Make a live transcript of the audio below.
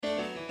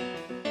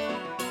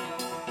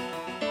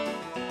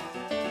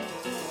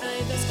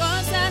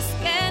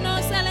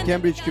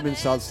Cambridge Cuban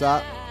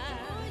Salsa,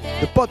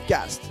 the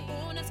podcast.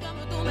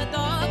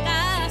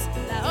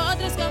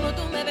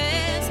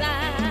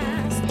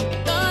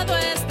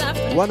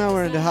 1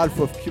 hour and a half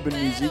of Cuban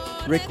music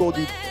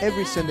recorded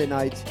every Sunday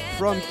night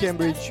from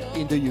Cambridge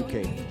in the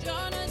UK.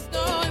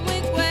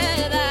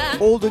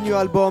 All the new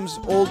albums,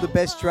 all the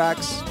best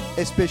tracks,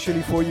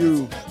 especially for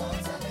you.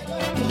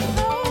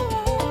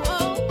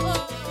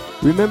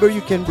 Remember,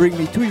 you can bring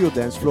me to your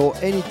dance floor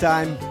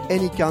anytime,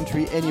 any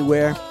country,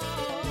 anywhere.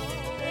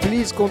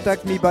 Please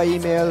contact me by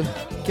email,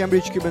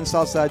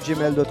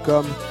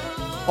 cambridgecubansalsa@gmail.com,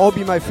 or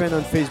be my friend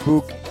on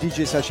Facebook,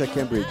 DJ Sasha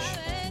Cambridge.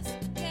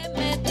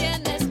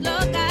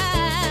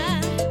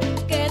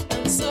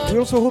 We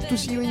also hope to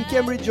see you in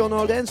Cambridge on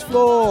our dance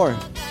floor.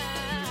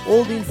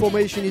 All the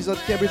information is at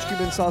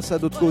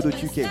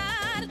cambridgecubansalsa.co.uk.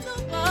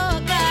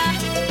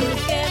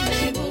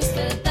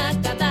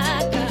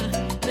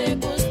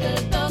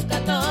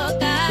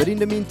 But in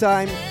the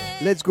meantime,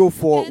 let's go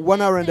for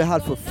 1 hour and a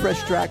half of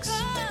fresh tracks.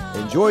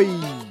 Enjoy!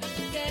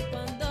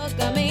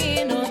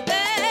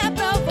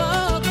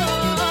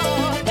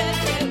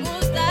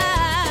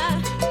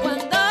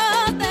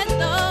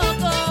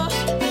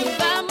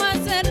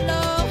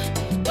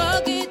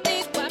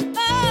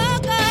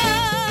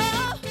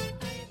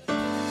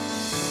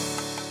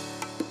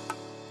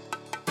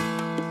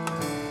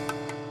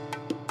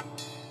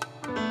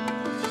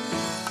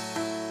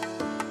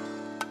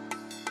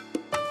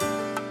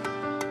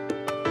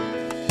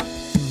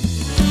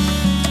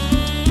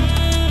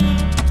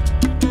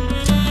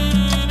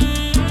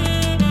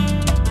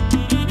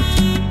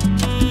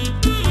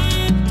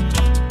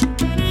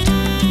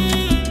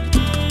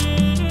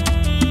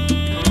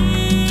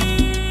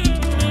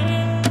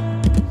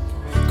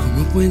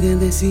 Pueden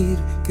decir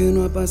que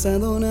no ha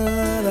pasado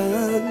nada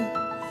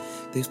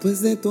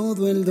después de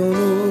todo el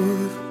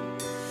dolor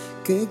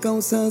que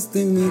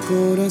causaste en mi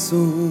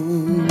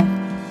corazón.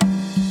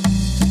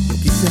 Yo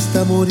quise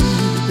hasta morir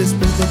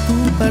después de tu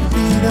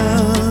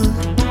partida.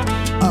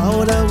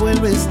 Ahora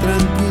vuelves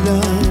tranquila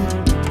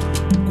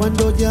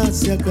cuando ya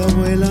se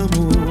acabó el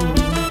amor.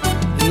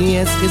 Y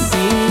es que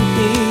sin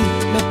ti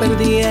me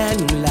perdí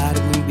en un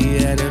largo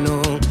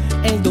invierno.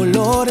 El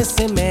dolor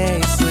se me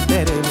hizo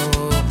eterno.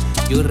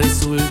 Y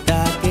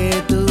resulta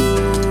que tú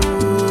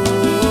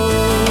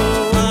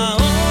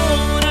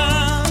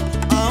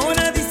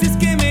Ahora dices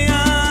que me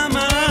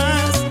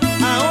amas.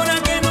 Ahora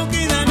que no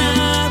queda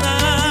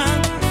nada,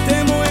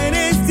 te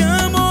mueres de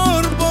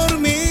amor por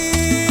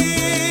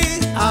mí.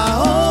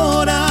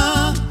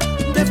 Ahora,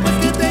 después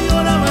que te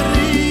lloraba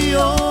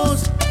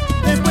ríos,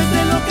 después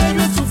de lo que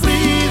yo he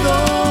sufrido,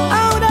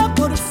 ahora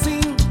por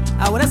fin,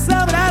 ahora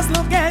sabrás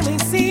lo que me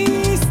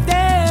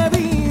hiciste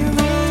vivir.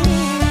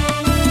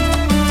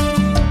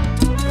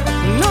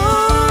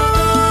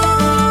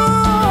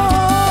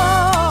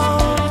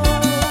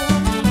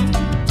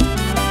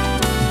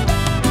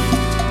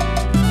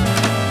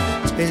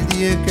 el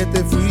día en que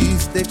te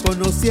fuiste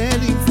conocí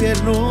el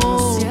infierno,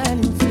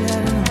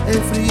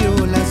 el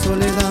frío, la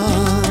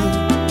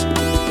soledad,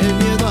 el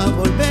miedo a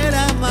volver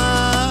a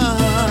amar.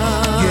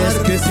 Y es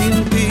que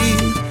sin ti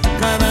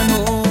cada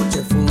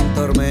noche fue un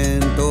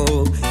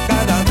tormento,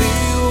 cada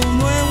día un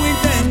nuevo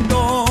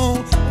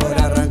intento por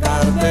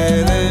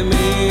arrancarte de mí.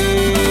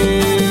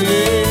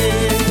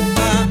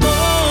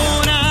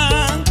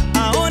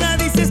 Ahora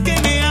dices que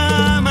me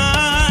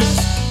amas,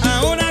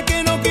 ahora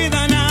que no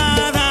queda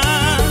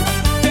nada,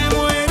 te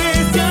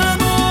mueres de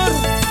amor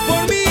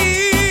por mí.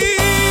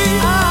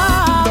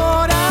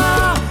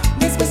 Ahora,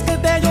 después que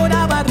te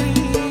lloraba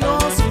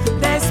ríos,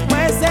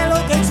 después de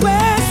lo que yo he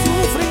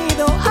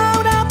sufrido,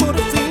 ahora por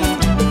fin,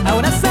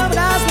 ahora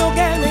sabrás lo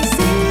que me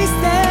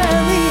hiciste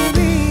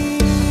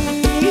vivir.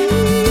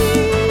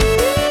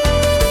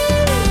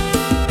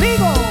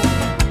 Digo,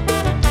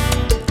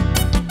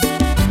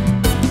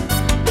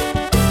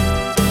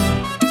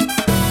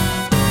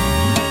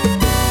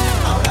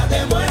 ahora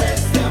te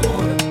mueres de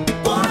amor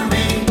por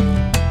mí,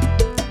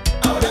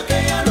 ahora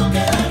que ya no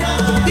queda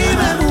nada.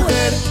 Dime,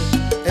 mujer,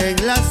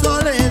 en la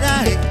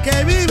soledad en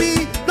que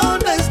viví,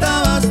 ¿dónde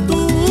estabas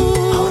tú?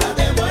 Ahora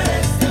te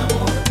mueres de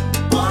amor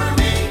por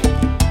mí,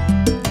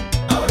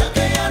 ahora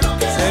que ya no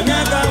queda nada. Se me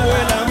acabó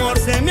el amor,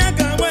 se me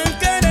acabó el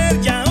querer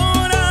y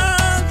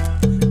ahora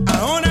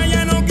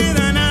ya no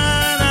queda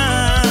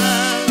nada.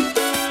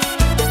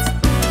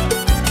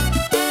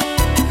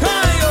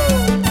 Ay,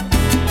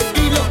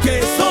 y lo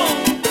que son.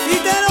 Y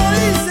te lo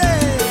dice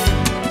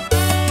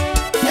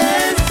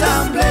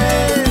Ensamble,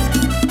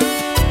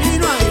 y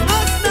no hay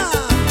más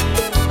nada.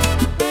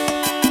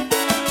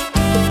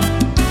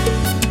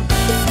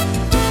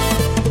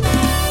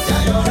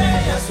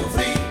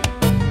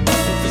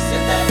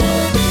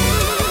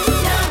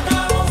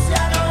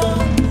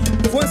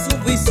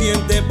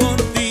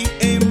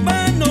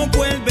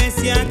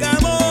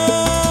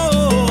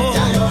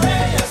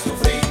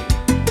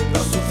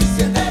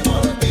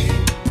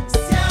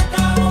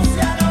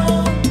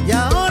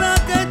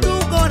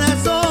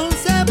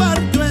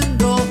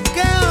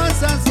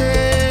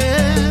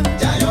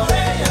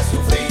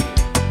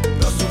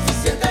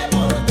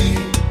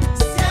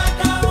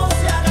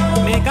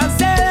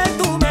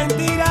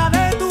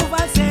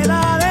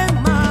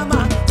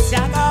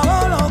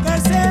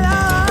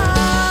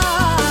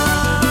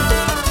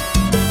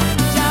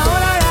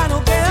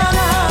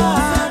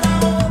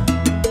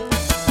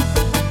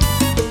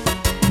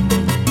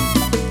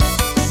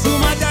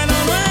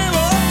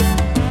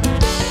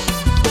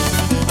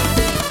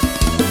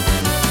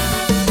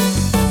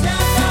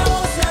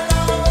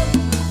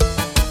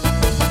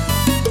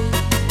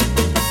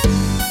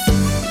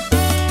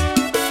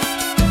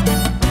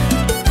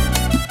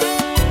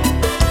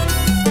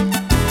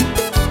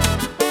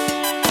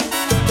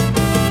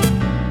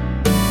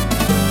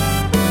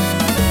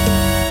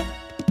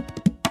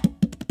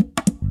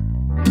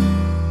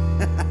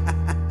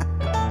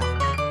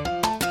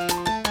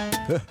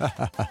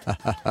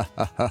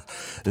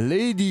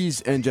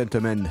 Ladies and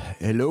gentlemen,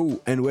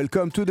 hello and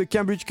welcome to the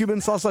Cambridge Cuban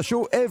Salsa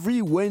Show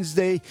every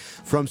Wednesday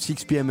from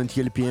 6 p.m.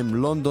 until 8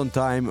 p.m. London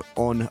time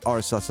on our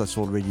Salsa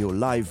Soul Radio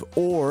live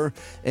or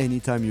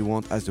anytime you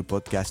want as a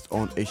podcast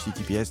on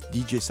https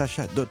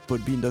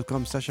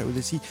djsasha.podbean.com. Sasha with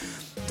a C.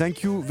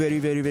 Thank you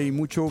very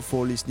mucho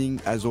for listening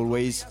as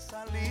always.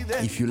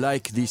 If you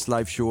like this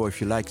live show or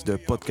if you like the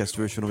podcast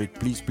version of it,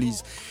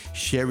 please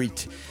share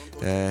it.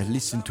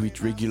 Listen to it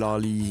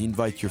regularly,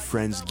 invite your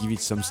friends, give it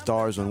some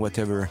stars on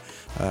whatever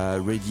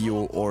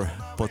radio or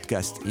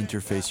podcast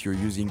interface you're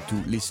using to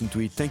listen to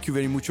it. Thank you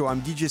very much.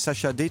 I'm DJ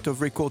Sasha. Date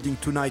of recording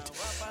tonight,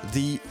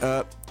 the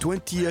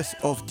 20th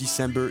of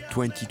December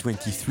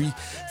 2023.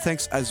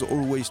 Thanks as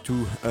always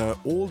to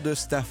all the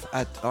staff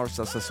at our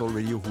Salsa Soul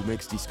Radio who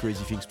makes these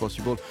crazy things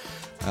possible.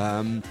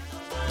 And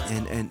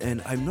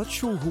I'm not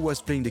sure who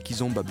was playing the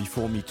kizomba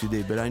before me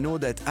today, but I know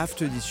that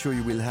after this show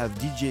you will have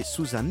DJ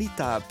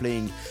Susanita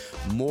playing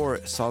more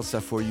salsa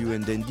for you,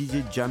 and then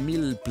DJ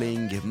Jamil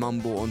playing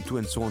mambo on two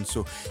and so on.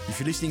 So if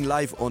you're listening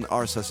live on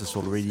our Salsa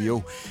Soul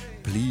Radio,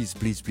 please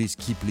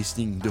keep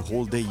listening the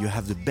whole day. You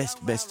have the best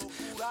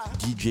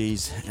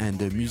DJs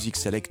and music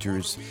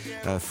selectors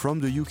from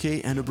the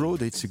UK and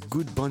abroad. It's a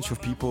good bunch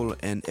of people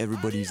and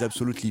everybody is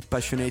absolutely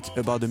passionate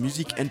about the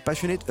music and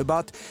passionate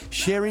about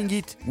sharing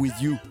it with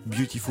you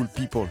beautiful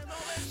people.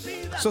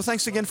 So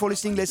thanks again for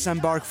listening. Let's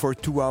embark for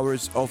 2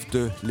 hours of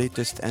the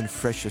latest and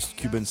freshest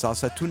Cuban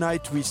salsa.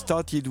 Tonight we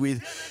started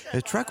with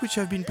a track which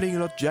I've been playing a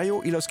lot,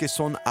 Jayo y los que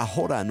son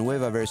ahora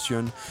nueva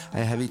versión. I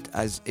have it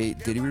as a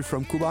delivery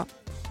from Cuba.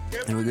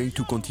 And we're going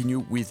to continue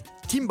with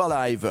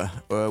Timbalive.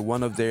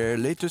 One of their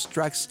latest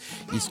tracks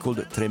is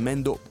called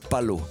Tremendo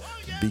Palo.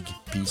 Big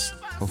piece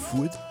of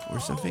wood or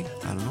something.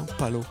 I don't know.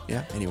 Palo.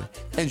 Yeah. Anyway,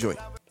 enjoy.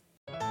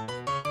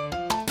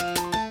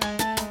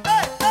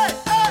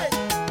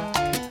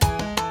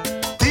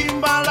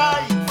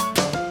 Timbalive.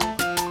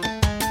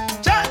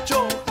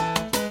 Chacho.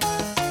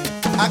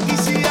 Aquí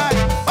sí hay.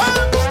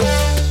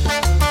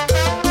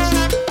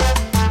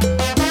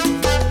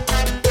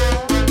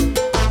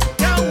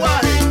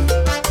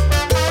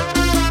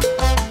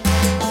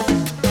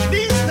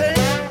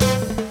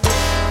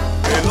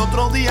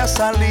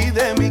 Salí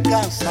de mi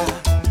casa,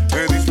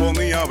 me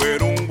disponía a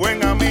ver un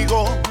buen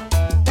amigo,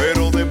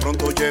 pero de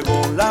pronto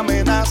llegó la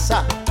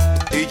amenaza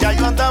y ya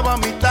yo andaba a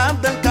mitad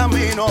del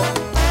camino.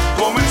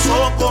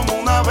 Comenzó como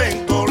una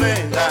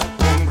ventolera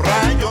con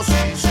rayos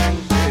y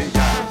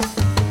centellas.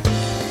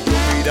 Yo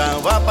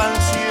miraba para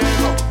el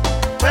cielo,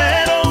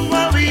 pero no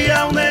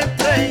había una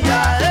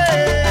estrella.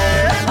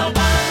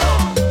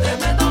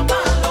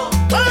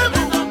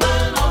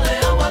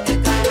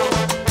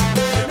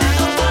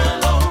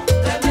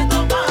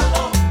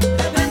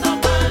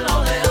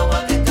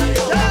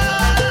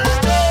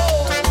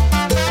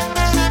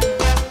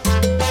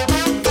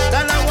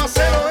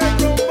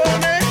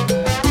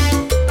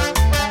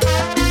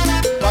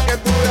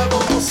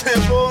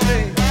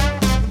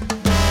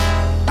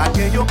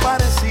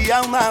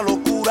 Parecía una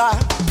locura,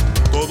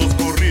 todos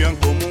corrían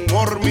como un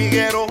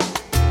hormiguero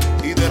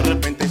y de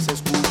repente se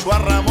escuchó a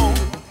Ramón: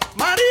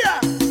 María,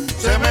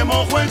 se me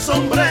mojó el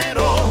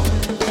sombrero.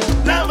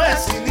 La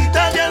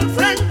vecinita de al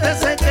frente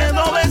se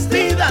quedó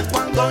vestida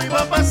cuando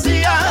iba a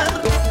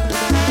pasear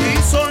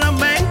y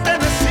solamente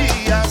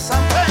decía: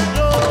 San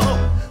Pedro,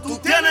 tú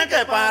tienes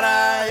que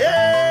parar.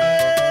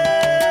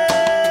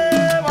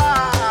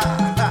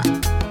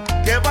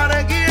 ¿Que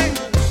pare quién?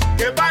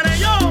 ¿Que pare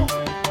yo?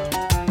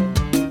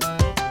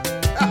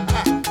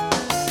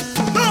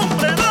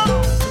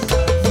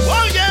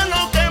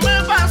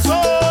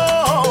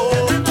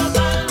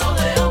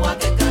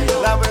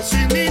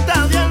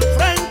 De al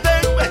frente,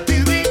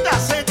 vestidita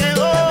se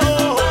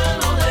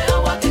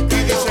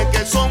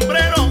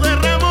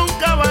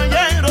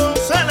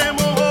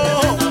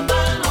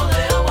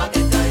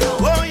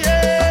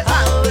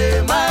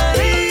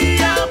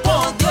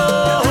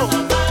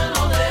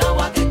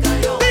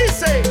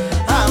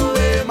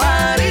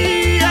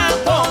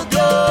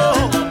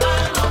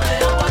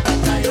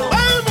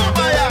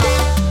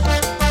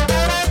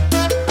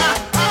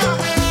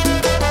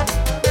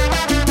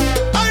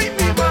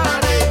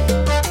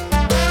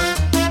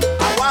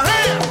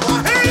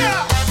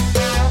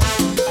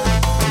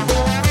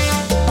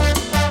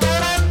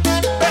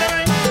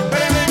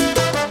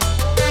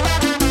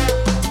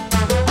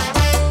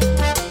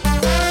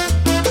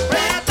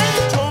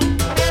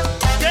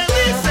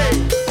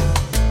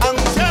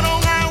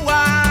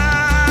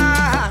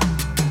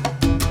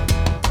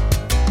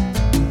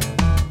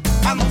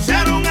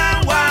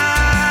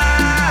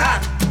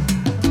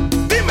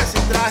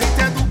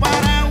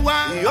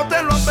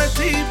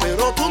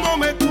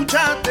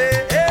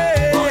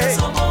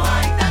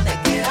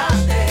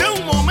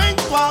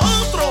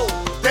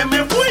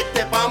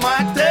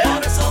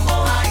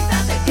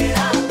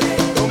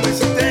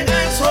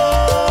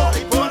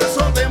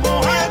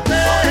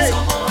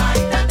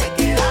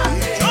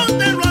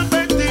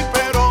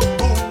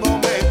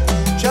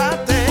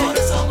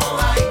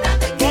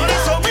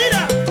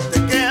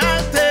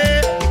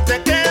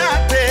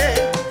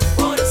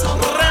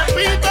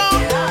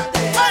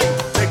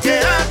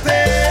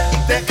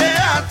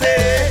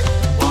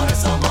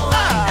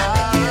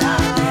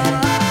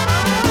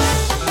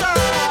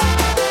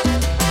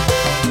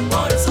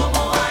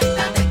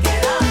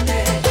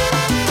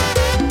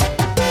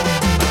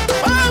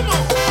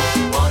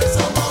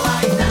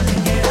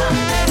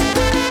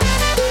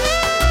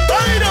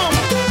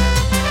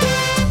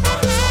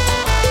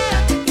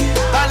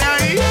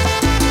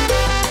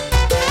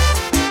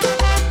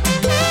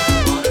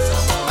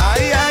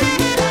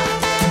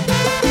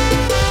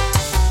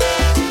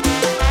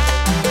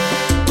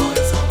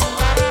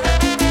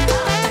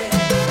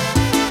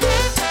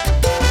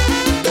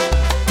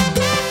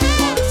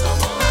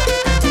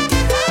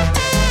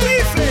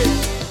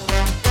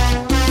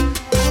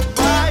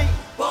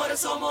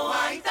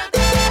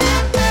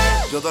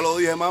Yo te lo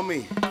dije, mami,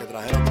 que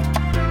trajeron.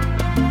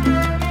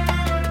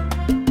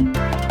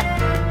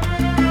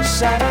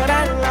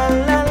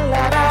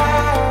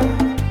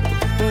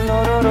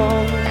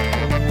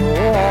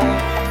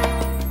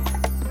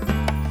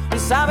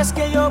 Sabes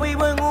que yo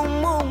vivo en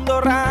un mundo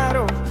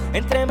raro,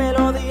 entre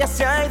melodías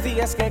y hay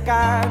días que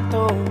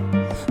canto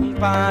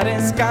para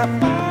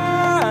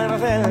escapar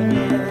del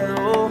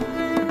miedo,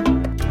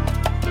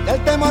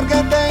 del temor que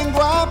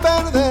tengo a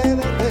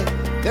perderte,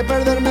 de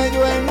perderme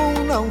yo en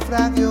un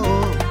naufragio,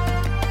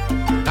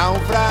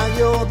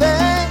 naufragio de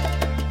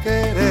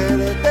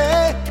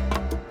quererte.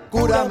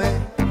 Cúrame,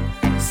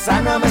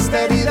 sáname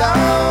esta herida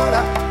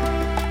ahora,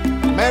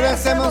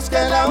 merecemos que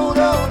la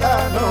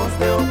aurora nos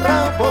dé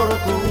otra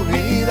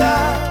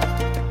oportunidad.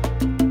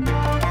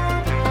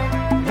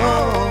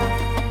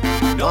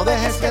 No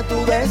dejes que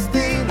tu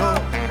destino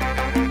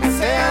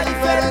sea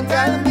diferente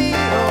al mío,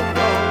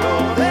 no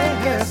lo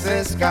dejes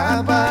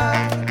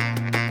escapar.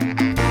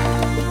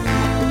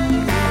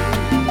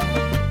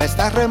 Me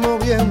estás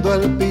removiendo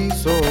el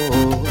piso,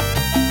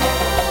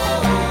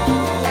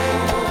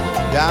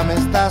 ya me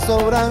está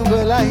sobrando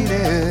el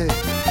aire.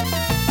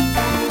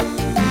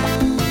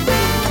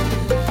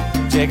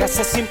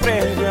 Llegaste sin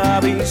previo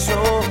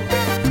aviso,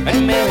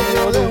 en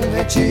medio de un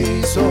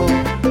hechizo,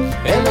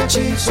 el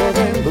hechizo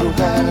de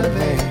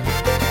embrujarme.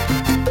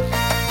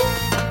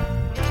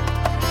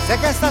 Sé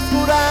que estás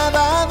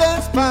curada de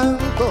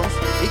espantos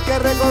y que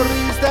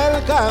recorriste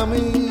el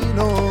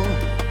camino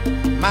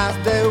más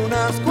de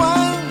unas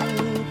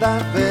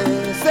cuantas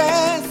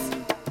veces.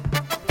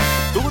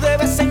 Tú de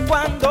vez en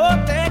cuando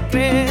te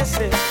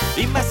creces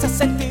y me haces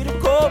sentir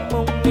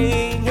como un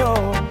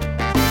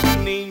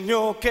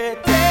niño que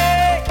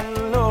te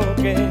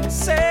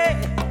enloquece.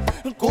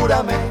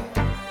 Cúrame,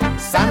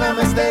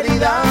 sáname esta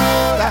herida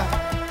ahora,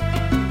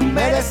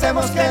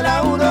 merecemos que la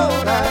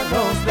aurora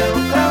nos dé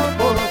otra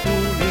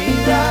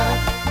oportunidad.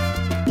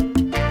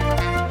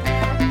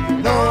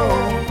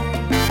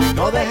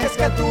 No dejes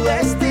que tu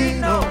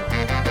destino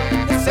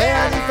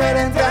sea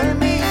diferente al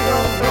mío,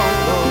 no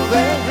lo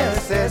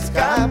dejes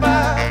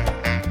escapar.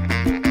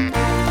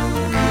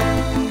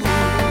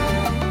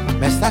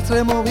 Me estás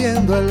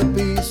removiendo el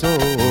piso,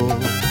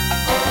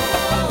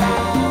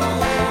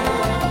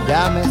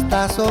 ya me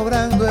está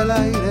sobrando el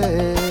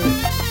aire.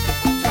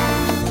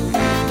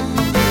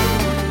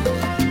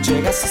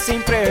 Llegaste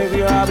sin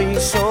previo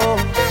aviso,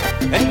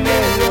 en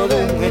medio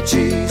de un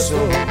hechizo,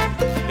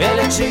 el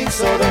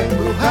hechizo de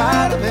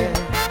embrujarme.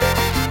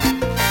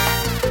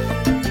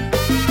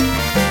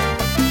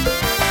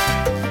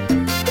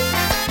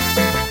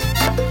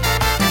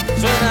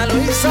 Suena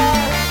Luisa,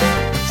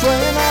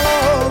 suena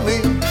Lomi.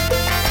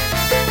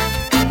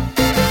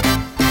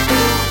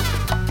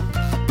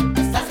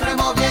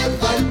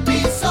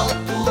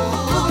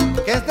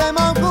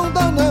 Estemos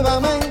juntos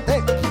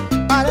nuevamente,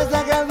 parece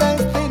que el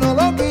destino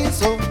lo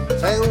quiso,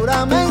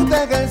 seguramente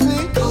que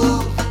sí.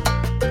 Tú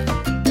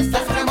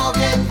estás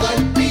removiendo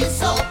el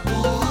piso, tú.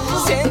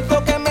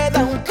 Siento que me da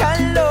un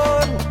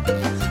calor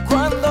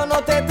cuando no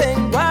te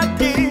tengo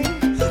aquí,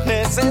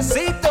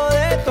 necesito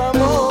de tu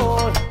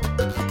amor.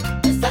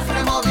 Estás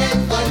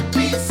removiendo el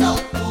piso,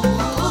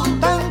 tú.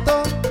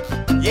 Tanto,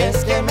 y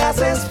es que me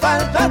haces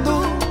falta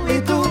tú,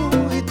 y tú,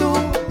 y tú,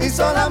 y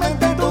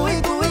solamente tú,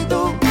 y tú, y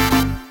tú.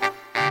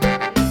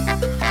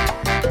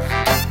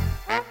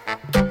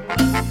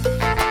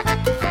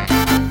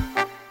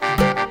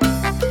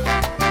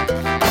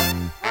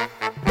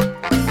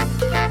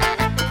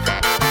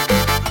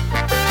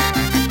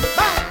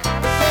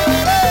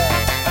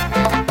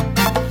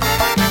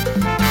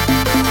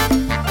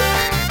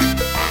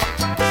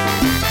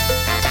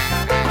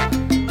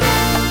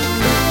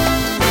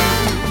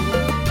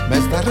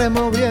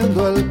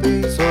 Removiendo el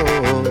piso,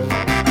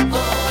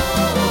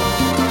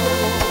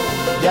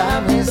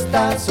 ya me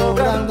está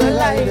sobrando el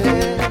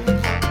aire.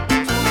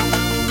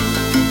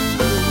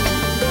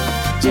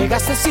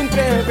 Llegaste sin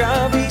previo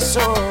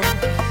aviso,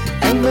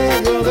 en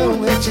medio de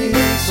un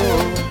hechizo,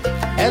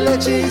 el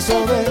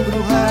hechizo de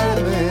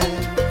embrujarme.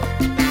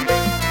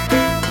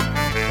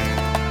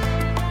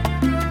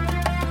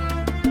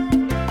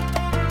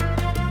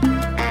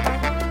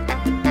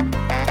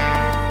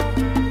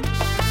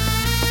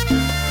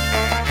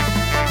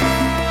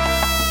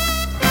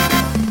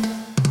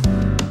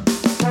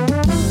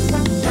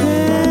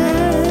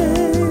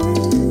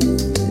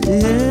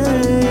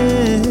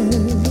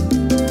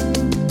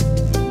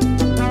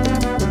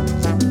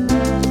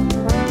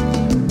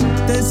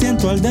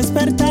 Al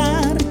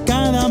despertar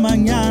cada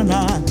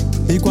mañana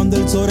y cuando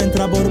el sol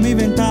entra por mi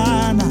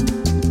ventana,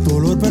 tu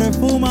olor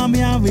perfuma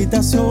mi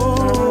habitación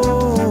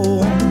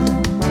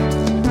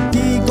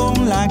y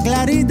con la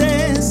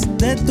claridad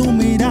de tu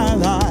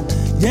mirada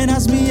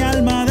llenas mi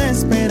alma de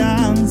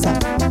esperanza,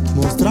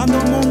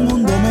 mostrándome un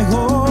mundo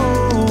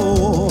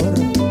mejor.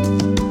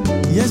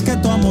 Y es que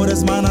tu amor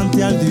es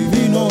manantial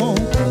divino,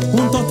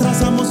 juntos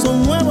trazamos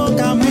un nuevo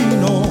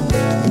camino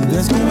y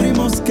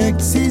descubrimos que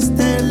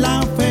existe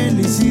la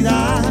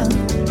felicidad.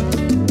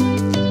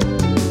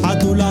 A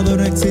tu lado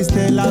no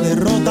existe la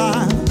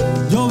derrota,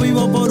 yo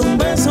vivo por un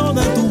beso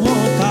de tu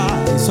boca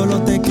y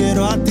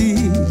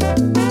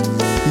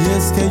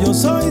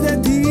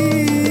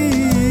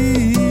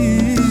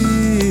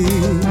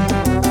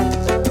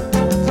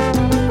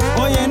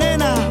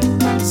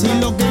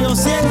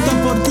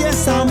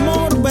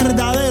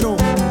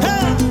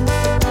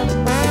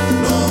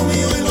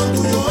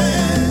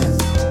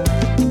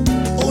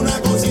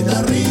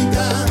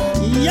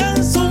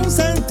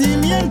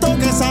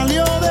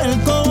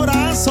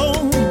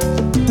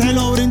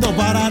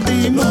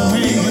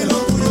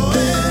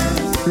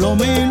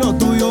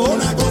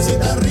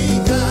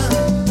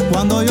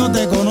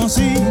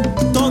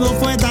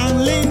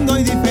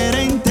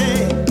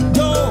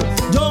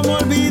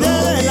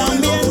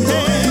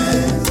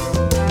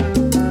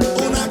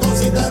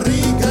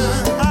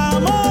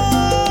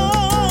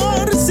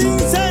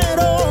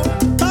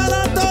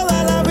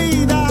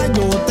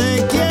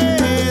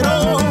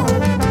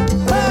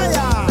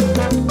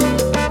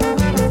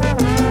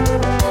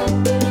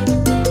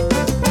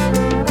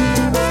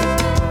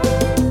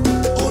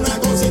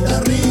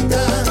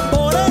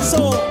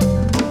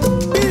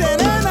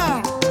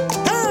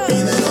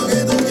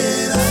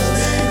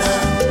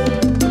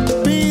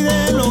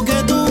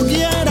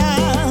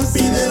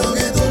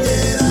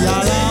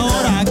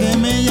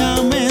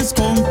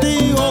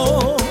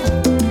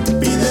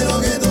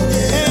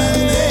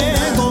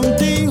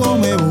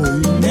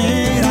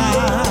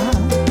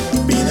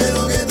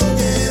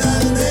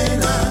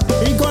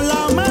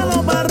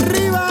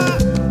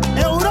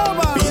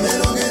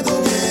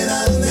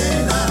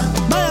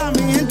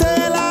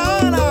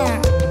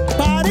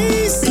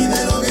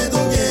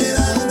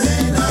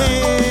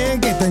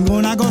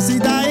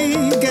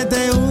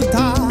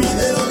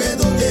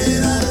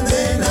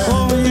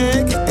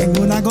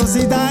esa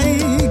cosita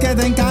ahí que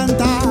te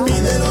encanta.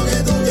 Pide lo que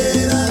tú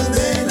quieras,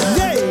 nena.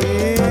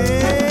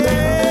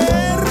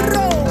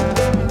 Hierro.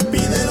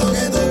 Pide lo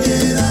que tú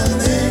quieras,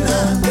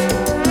 nena.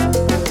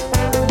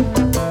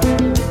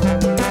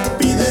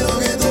 Pide lo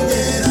que tú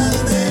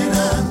quieras,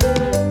 nena.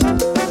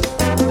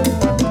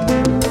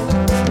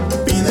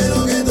 Pide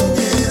lo que tú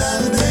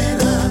quieras,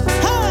 nena.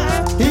 ¡Ja!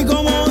 Y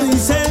como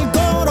dice el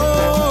coro,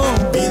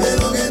 Pide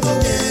lo que tú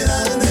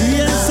quieras, y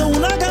nena. es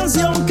una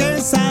canción que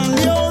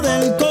salió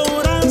del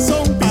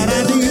corazón para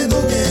Pide lo ti. que tú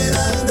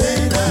quieras,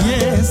 nena. Y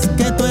es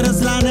que tú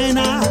eres la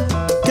nena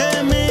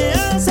que me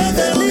hace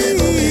Pide lo que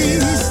tú feliz.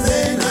 quieras,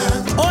 nena.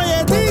 Oye,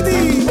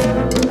 Titi,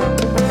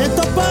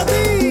 esto es para ti.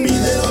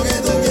 Pide lo que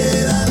tú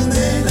quieras,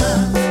 nena.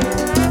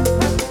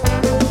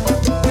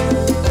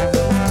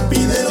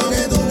 Pide lo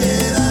que tú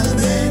quieras,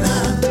 nena.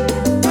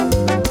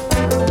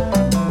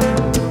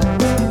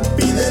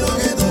 Pide lo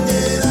que tú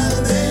quieras,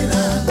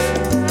 nena.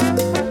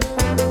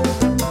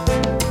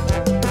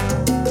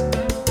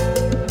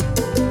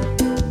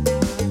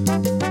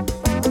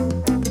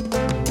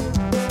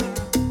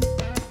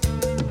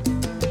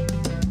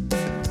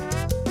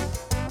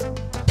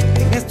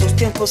 En estos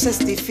tiempos es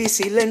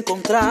difícil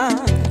encontrar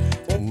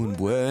Un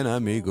buen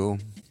amigo.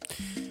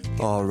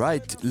 All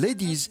right,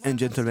 ladies and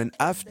gentlemen,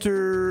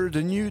 after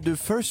the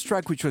first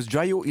track, which was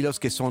Jayo y los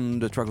que son,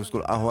 the track was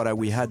called Ahora,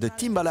 we had the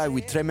Timbala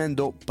with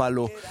Tremendo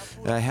Palo.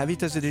 I have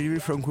it as a delivery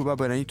from Cuba,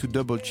 but I need to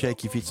double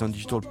check if it's on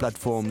digital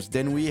platforms.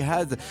 Then we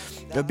had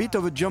a bit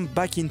of a jump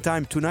back in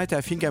time. Tonight,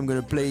 I think I'm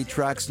going to play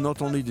tracks,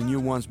 not only the new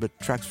ones, but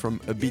tracks from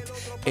a bit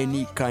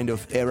any kind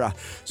of era.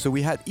 So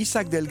we had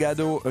Isaac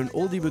Delgado, an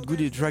oldie but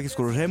goodie track is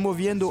called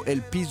Removiendo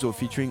el Piso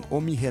featuring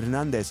Omi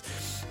Hernandez.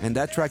 And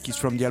that track is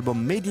from the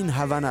album Made in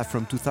Havana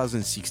from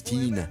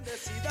 2016.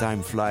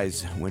 Time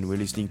flies when we're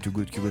listening to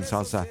good Cuban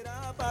salsa.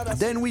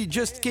 Then we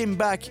just came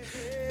back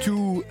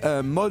to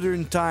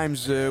modern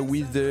times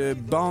with the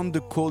band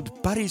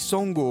called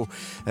Parisongo.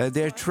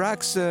 Their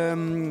tracks,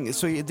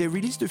 so they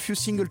released a few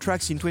single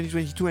tracks in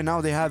 2022 and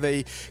now they have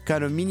a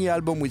kind of mini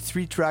album with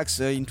 3 tracks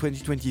in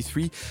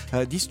 2023.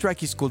 This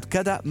track is called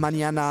Cada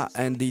Mañana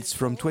and it's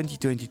from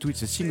 2022.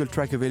 It's a single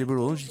track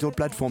available on digital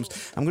platforms.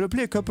 I'm going to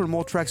play a couple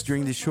more tracks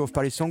during this show of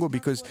Parisongo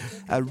because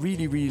I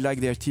really, really like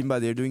their timba.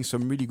 They're doing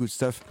some really good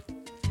stuff.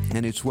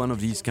 And it's one of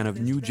these kind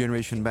of new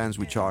generation bands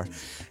which are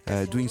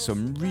doing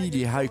some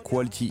really high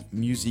quality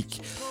music.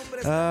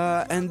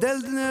 And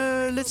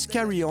then let's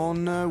carry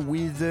on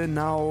with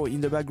now in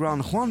the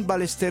background Juan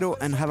Ballestero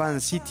and Havana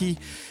City.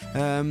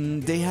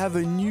 They have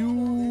a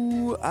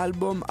new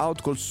album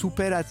out called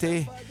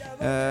Superate,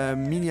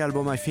 mini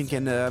album I think,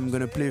 and I'm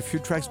gonna play a few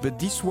tracks, but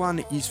this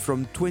one is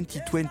from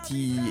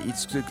 2020.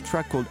 It's a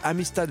track called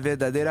Amistad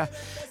Verdadera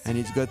and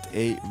it's got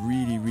a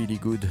really, really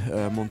good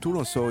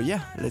montuno. So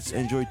yeah, let's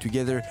enjoy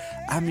together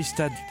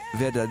Amistad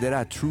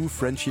Verdadera, True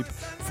Friendship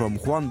from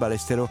Juan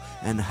Ballestero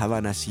and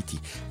Havana City.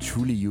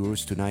 Truly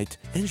yours tonight.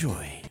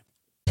 Enjoy.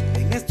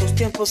 En estos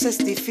tiempos es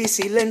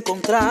difícil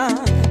encontrar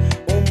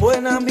un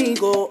buen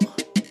amigo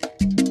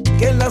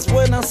que en las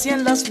buenas y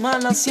en las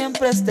malas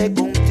siempre esté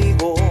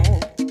contigo.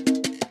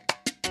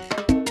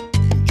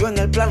 Yo en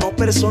el plano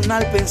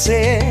personal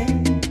pensé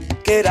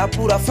que era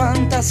pura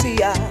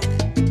fantasía,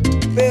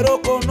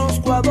 pero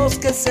conozco a 2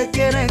 que se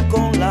quieren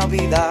con la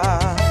vida.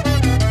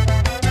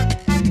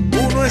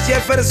 Uno es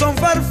Jefferson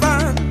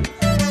Farfán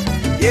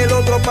y el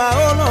otro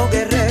Paolo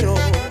Guerrero.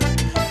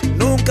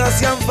 Nunca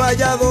se han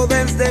fallado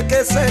desde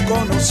que se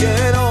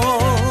conocieron.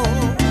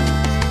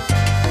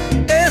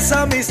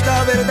 Esa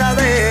amistad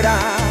verdadera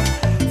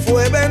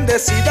fue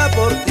bendecida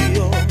por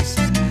Dios,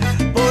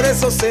 por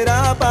eso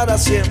será para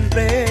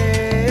siempre.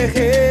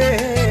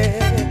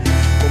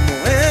 Como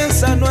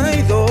esa no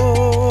hay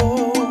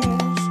dos,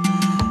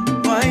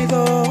 no hay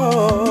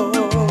dos.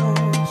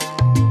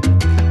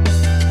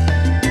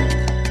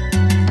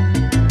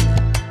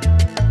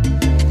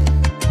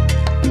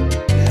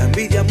 La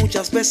envidia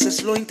muchas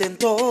veces lo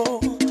intentó,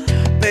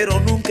 pero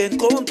nunca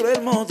encontró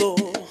el modo,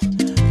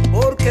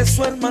 porque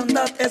su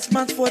hermandad es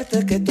más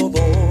fuerte que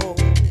todo.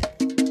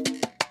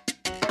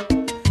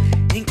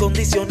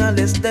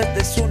 Incondicionales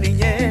desde su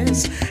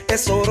niñez,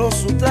 es oro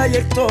su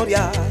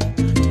trayectoria,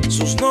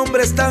 sus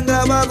nombres están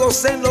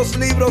grabados en los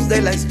libros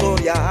de la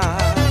historia.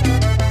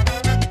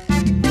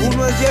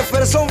 Uno es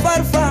Jefferson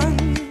Farfán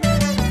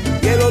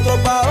y el otro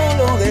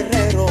Paolo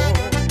Guerrero.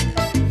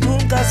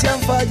 Nunca se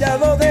han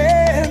fallado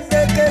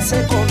desde que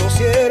se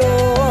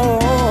conocieron.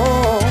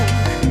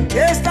 Y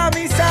esta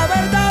misa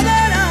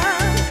verdadera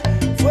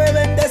fue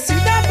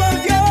bendecida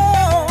por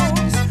Dios,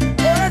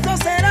 por eso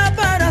será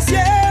para siempre.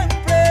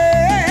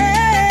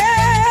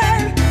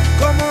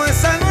 Como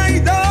esa no hay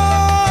dos.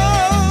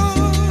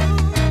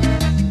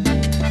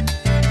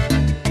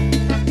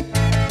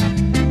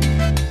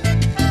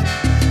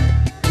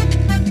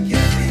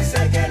 Quien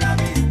dice que la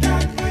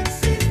amistad no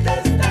existe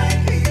está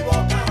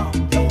equivocado.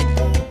 Yo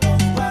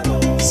conozco a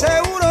 2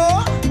 seguro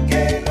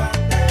que lo han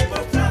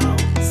demostrado.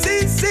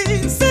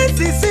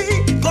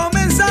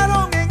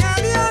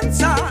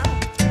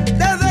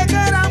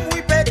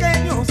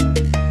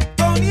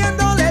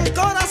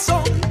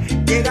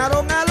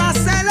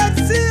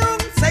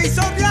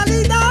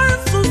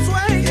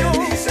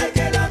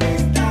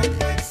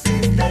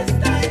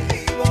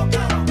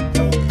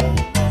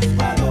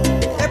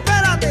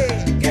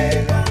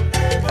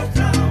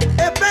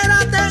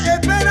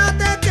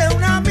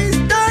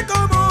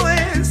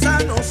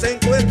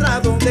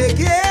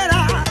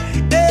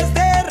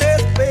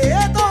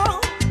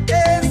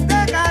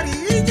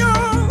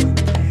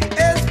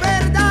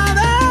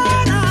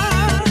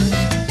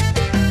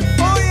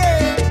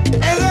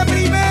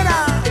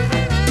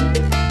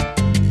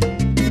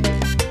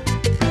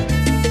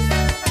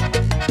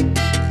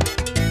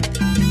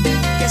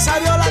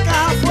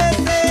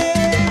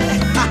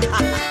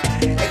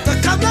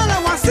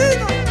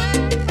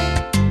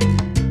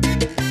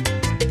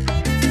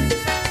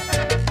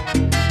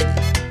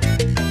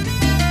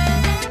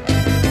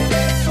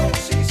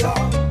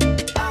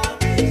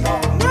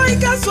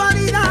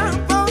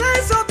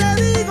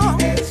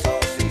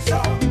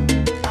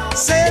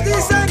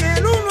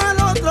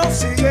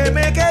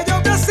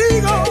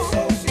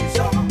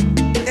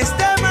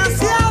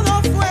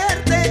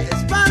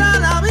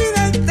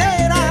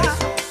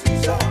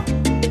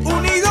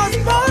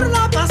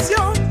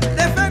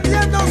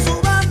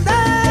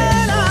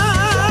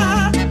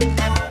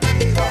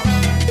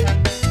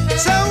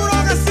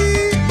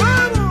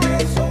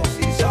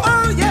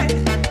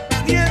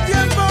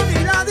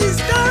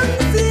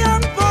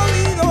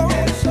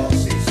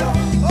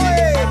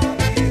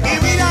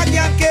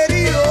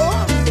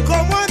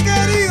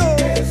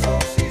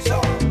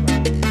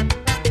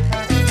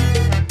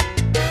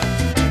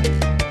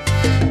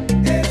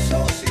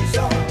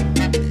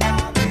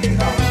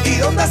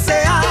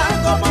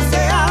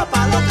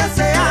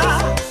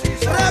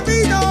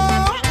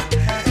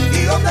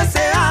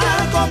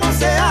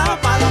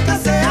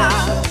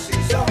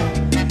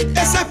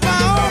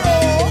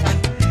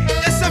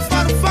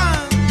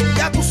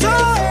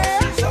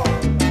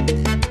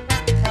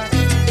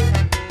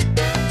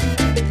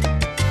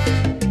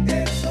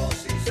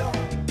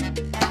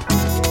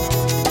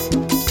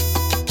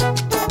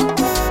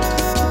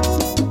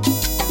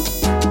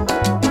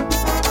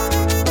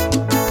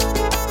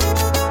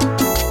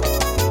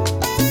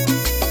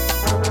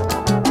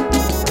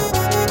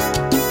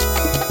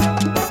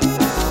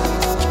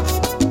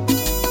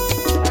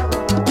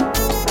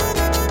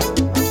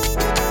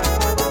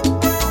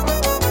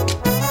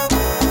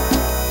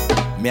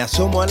 Me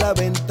asomo a la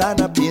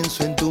ventana,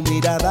 pienso en tu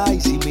mirada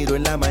y si miro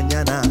en la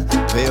mañana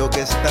veo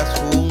que estás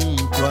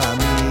junto a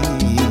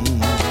mí.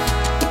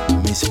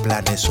 Mis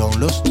planes son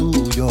los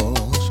tuyos,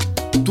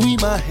 tu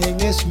imagen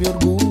es mi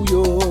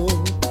orgullo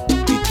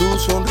y tu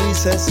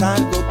sonrisa es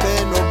algo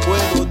que no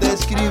puedo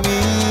describir.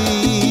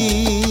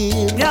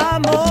 Te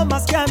amo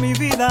más que a mi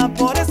vida,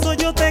 por eso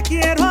yo te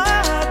quiero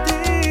a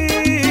ti,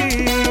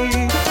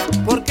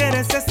 porque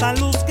eres esa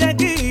luz que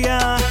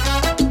guía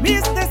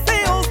mis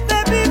deseos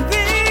de vivir.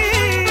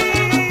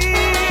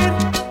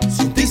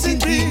 Sin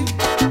ti,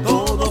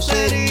 todo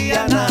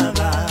sería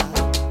nada.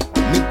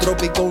 Mi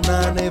trópico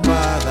una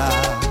nevada,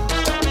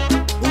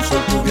 un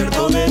sol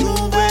cubierto de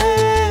nubes,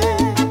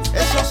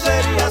 eso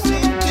sería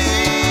sin ti.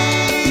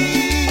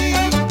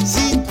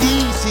 Sin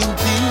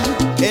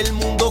ti, el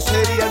mundo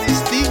sería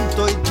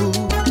distinto y tú,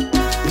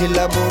 el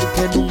amor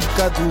que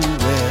nunca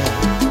tuve,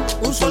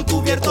 un sol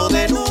cubierto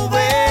de nubes,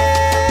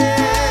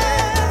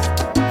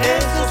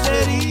 eso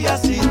sería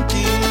sin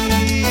ti,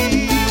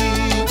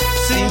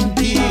 sin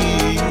ti.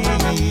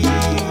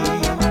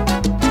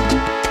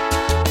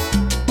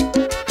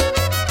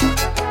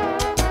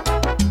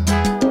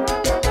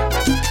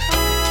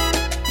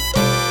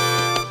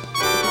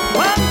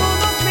 Cuando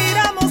nos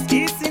miramos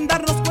y sin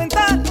darnos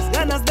cuenta, las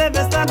ganas de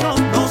besarnos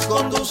Nos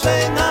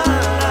conducen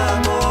al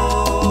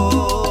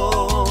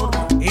amor.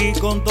 y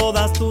con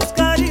todas tus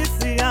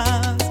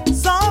caricias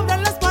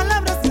sobran las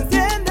palabras,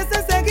 enciendes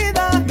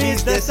enseguida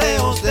Mis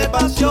deseos de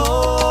pasión.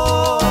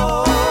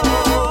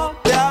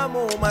 Te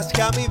amo más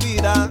que a mi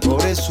vida,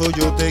 por eso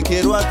yo te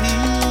quiero a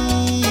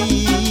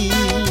ti,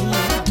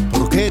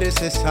 porque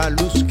eres esa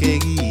luz que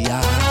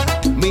guía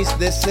mis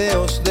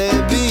deseos de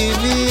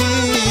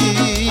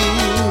vivir.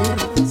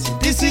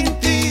 Sin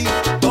ti,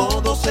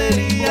 todo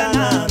sería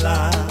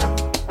nada.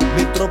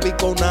 Mi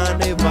trópico una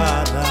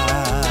nevada,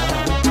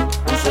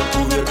 un sol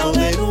cubierto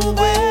de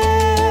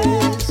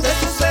nubes,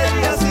 eso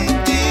sería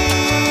sin ti.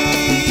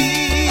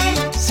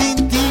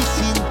 Sin ti,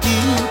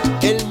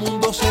 el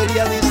mundo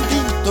sería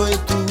distinto y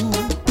tú,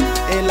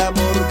 el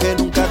amor que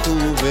nunca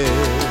tuve,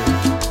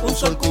 un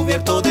sol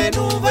cubierto de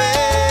nubes,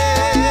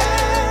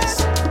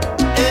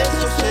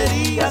 eso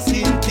sería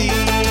sin ti.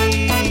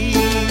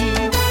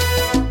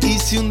 Y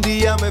si un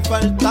día me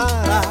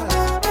faltaras,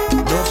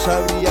 no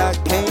sabría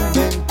qué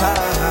inventar.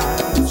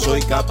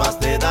 Soy capaz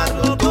de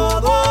darlo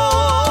todo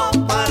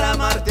para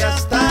amarte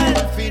hasta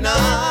el final.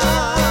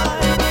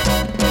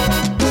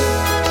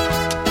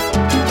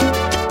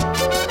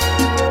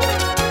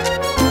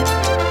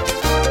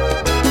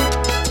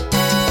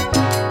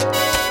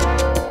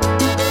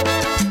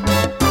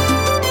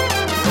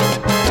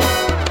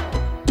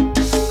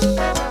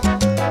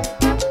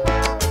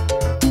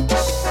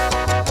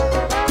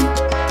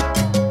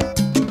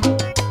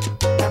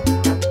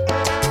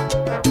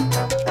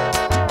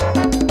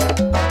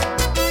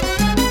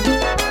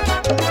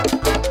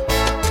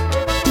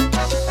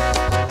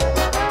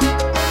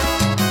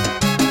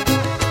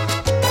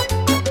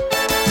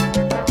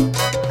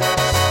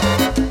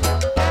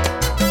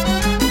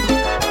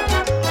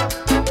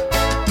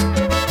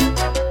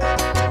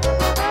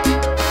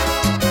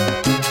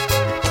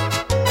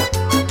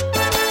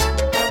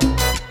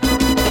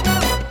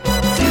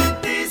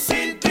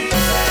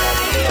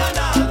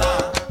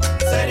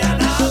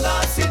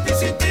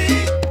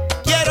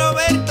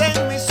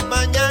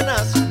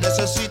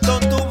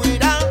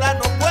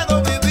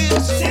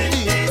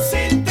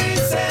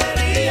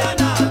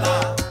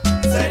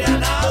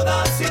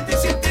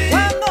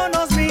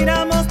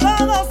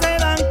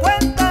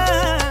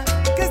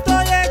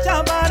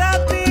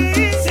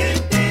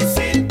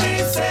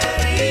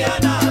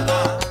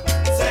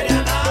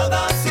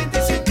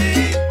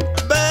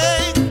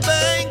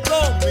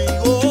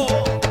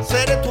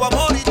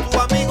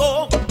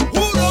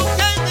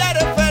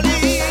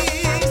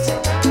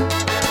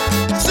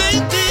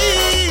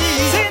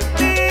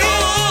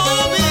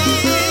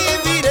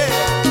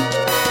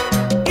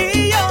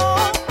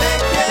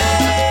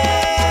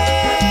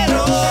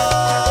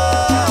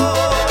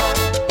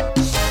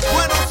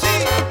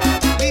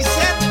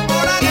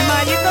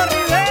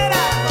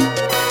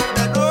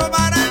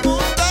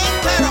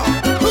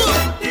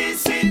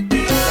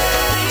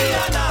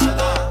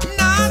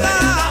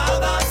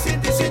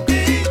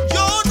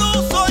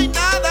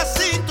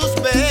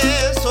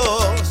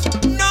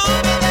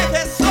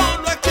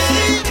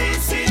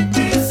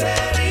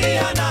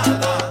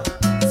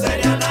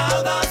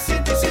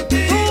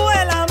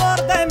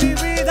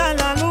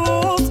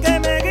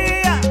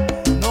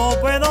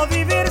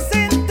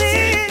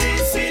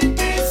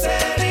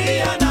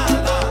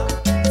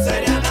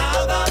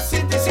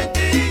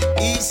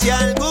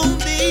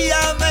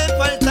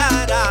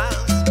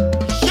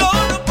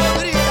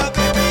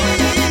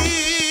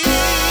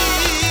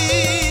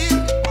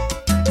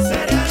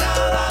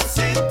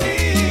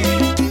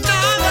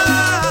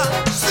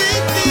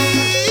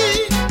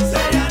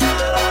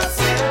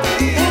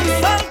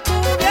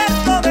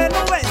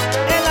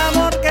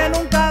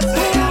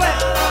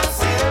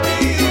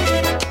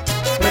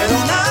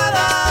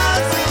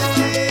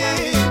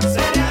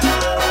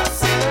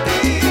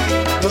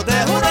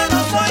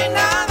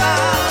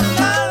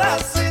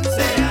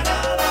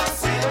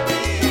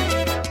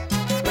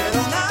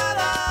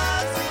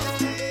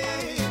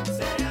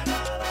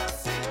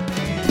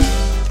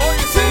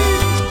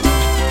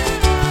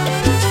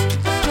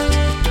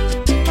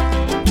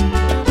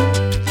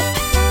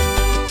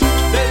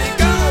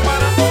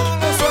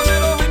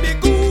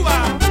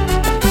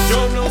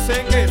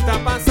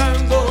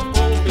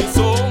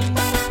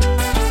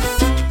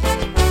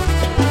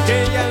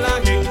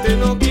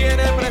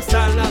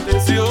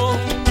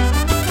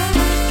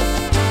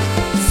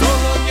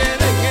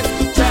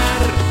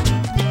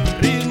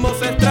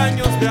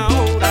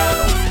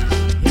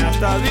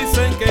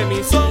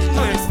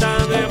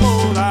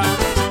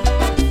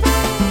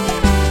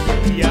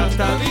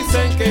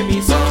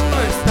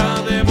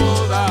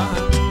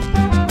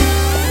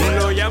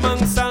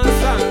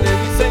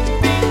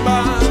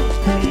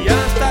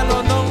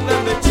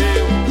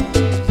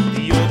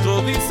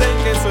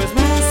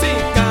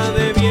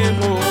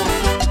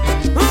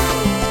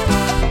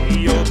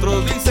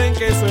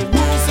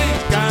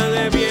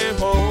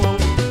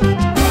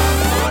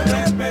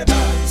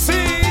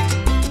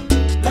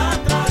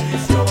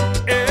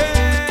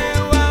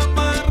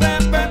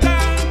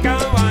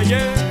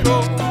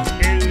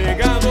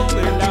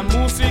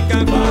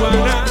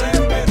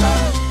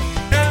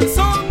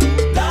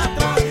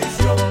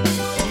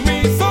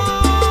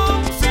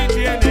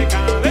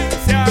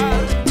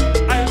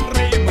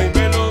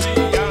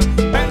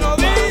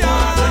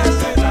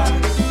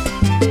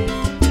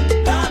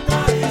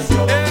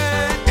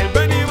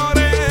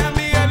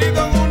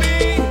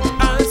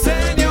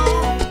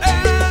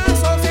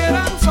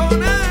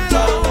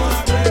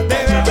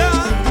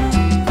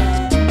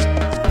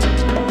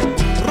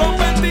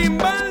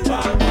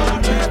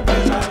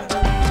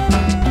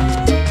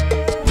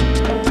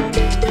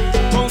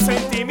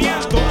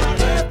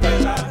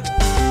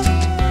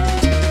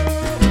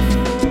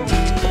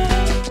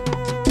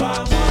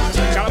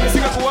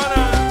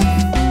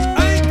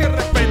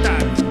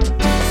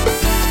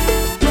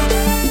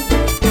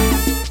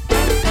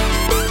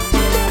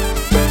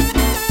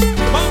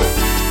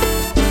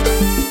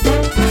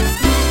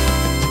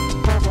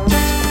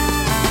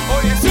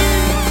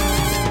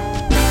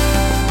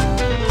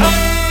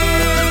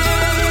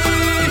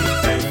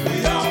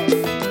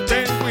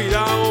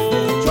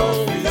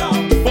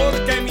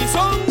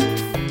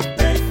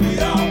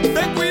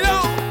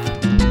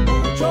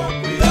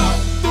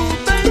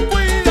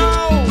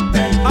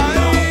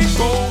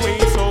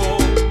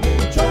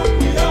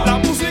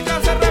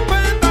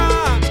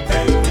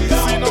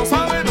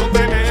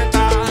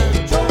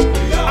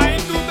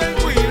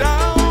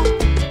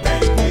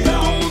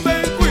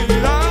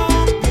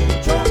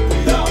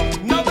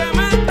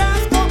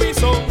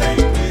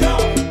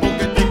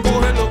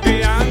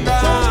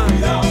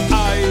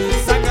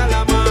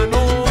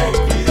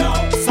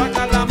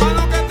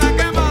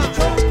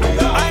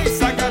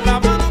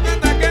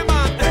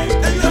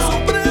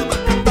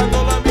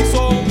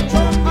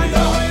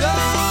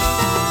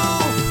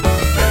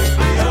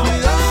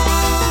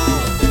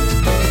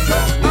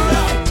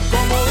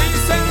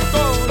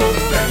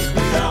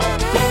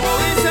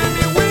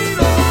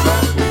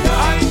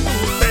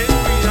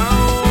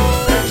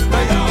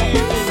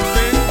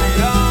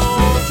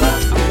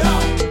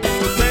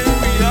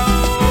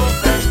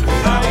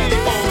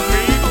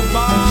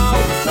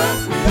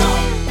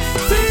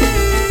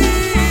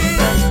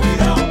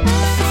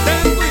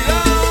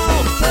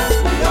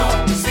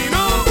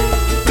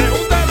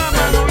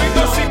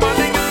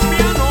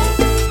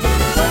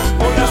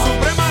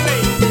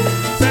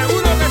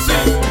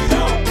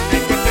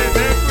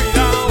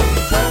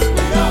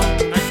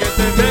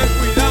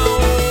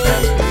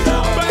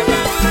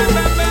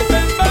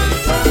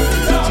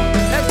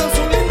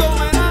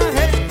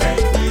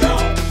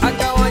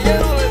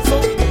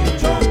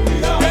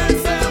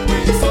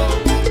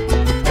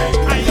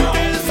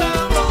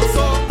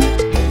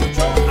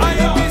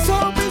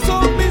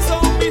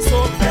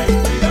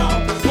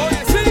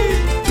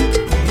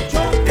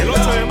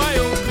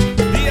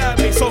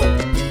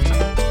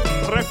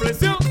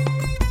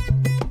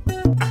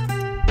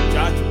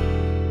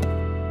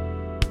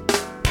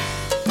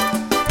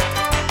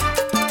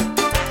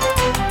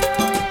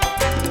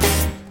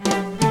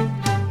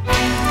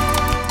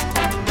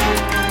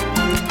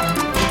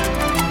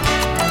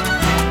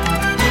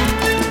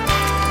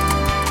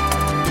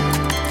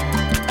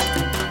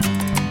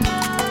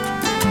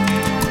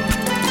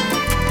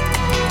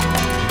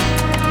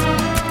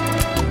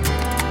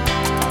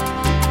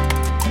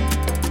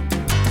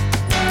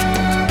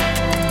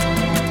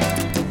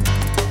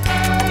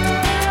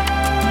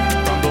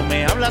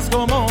 tratas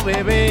como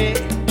bebé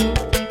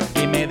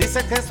y me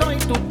dices que soy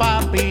tu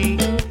papi,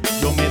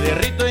 yo me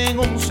derrito en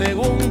un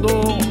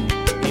segundo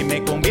y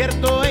me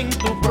convierto en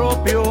tu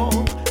propio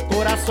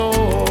corazón.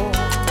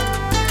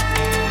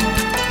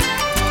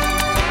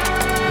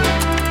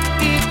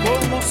 Y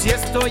como si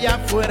esto ya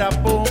fuera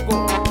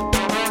poco,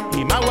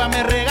 y magua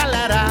me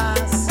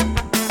regalarás.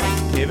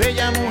 Qué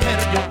bella mujer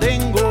yo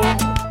tengo,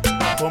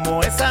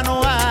 como esa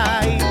no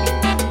hay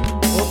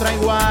otra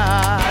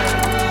igual.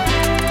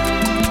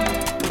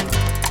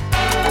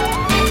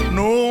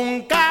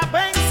 Nunca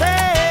pensé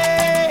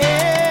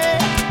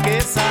que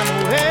esa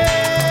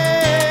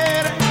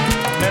mujer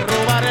me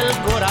robara el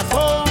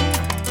corazón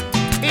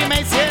y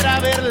me hiciera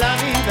ver la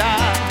vida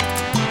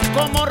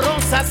como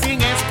rosas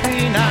sin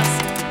espinas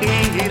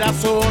y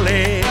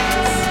girasoles.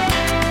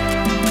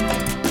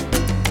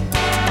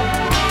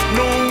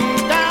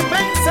 Nunca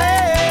pensé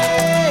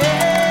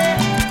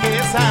que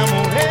esa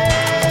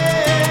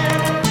mujer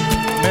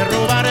me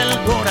robara el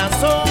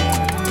corazón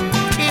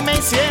y me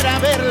hiciera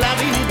ver la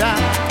vida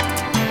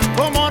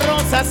como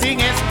rosas sin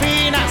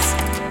espinas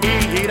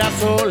y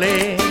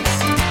girasoles.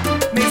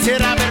 Me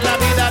hiciera ver la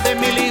vida de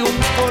mil y un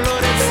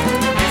colores,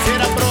 me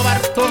hiciera probar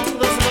todos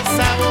los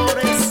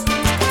sabores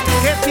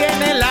que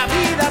tiene la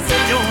vida,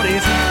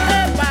 señores.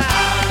 ¡Epa!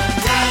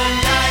 Ay,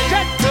 ay,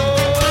 ay,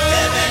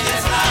 qué bella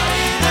es la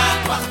vida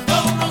cuando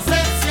uno se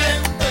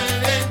siente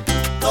bien,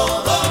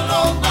 todo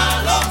lo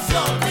malo se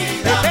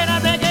olvida.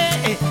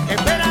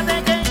 Espérate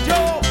que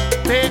yo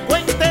te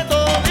cuente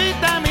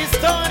todita mi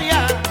historia.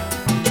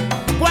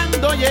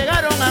 Cuando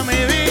llegaron a mi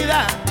vida,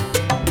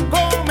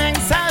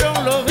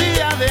 comenzaron los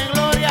días de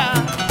gloria.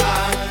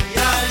 Ay,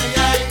 ay,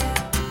 ay,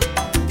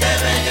 qué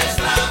bella es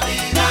la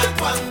vida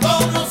cuando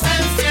uno se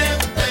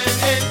siente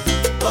bien,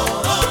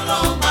 todo lo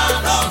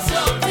malo se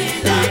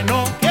olvida. Y no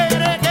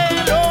quiere que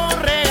lo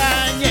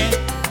regañe,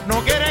 no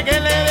quiere que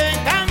le den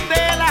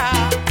candela.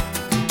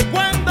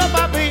 Cuando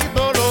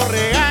papito lo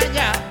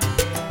regaña,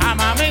 a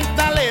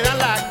mamita le da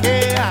la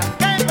queja.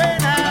 ¡Qué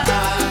pena!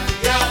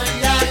 Ay, ay,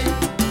 ay,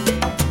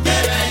 qué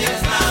bella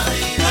es la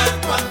vida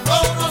cuando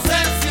uno se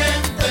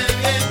siente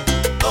bien,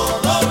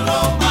 todo lo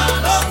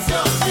malo se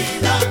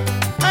olvida.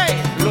 ¡Hey!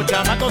 Los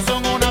chamacos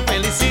son una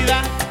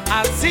felicidad,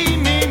 así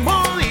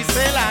mismo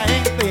dice la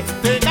gente.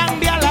 Te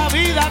cambia la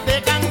vida,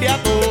 te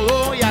cambia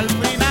todo y al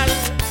final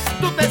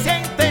tú te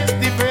sientes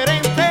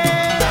diferente.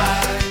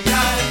 Ay,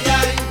 ay,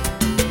 ay,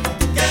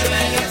 qué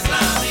bella es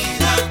la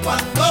vida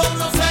cuando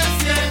uno se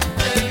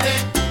siente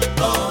bien,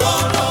 todo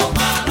lo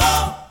malo.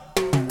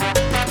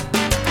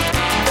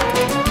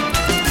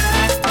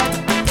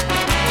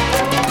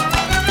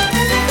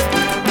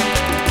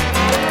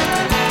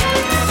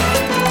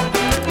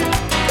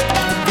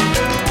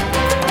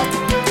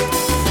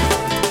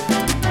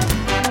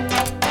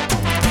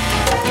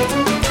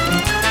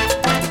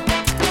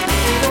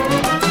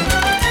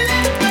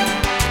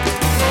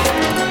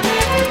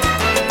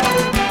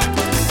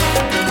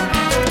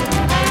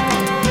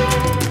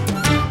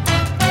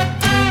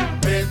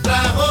 Me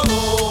trajo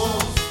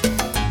dos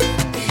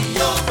y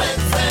yo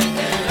pensé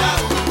que era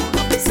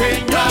uno.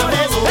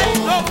 Señores,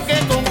 tengo que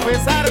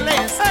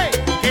confesarles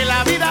que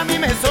la vida a mí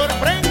me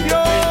sorprendió.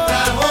 Me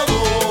trajo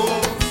dos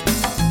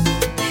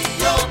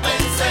y yo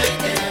pensé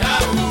que era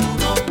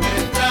uno. Me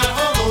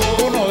trajo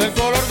dos. Uno del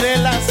color de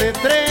las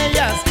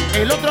estrellas,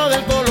 el otro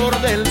del color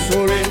del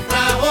sol. Me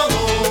trajo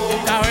dos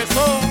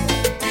Cabezón,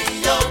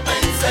 y yo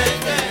pensé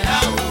que era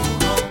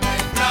uno. Me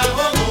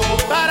trajo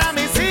dos. para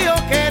mis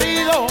hijos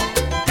queridos,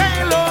 que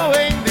lo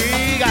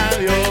bendiga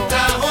Dios. Me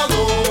trajo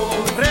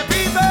dos.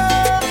 Repito,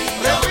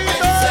 Yo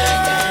pensé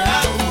que era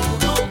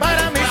uno.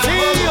 para mis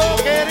hijos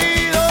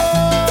queridos,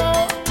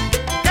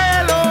 que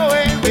lo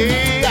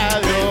bendiga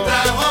Me Dios.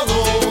 trajo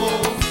dos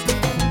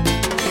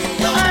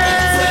y yo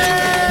pensé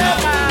que era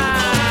uno.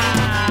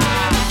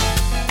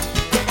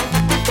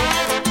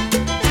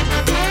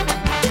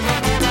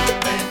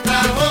 Me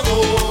trajo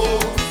dos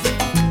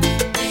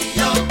y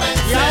yo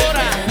pensé Y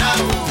ahora, que era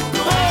uno.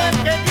 todo el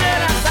que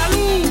quiera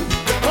salud,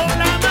 con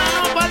la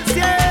mano para el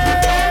cielo.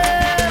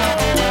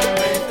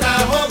 Me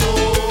trajo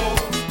dos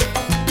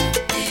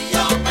y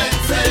yo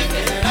pensé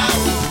que era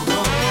uno.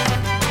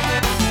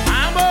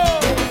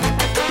 ¡Vamos!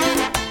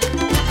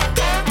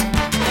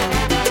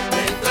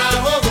 Me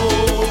trajo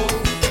dos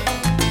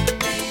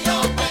y yo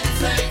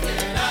pensé que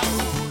era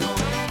uno.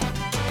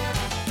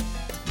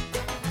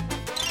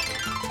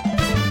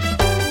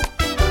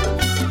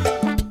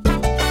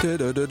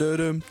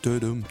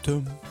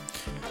 Da-da-da-da-dum-da-dum-dum.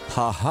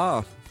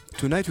 Haha.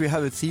 Tonight we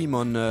have a theme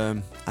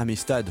on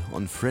amistad,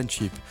 on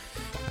friendship.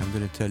 I'm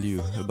going to tell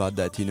you about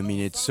that in a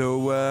minute.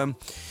 So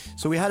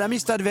we had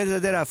Amistad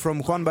Verdadera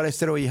from Juan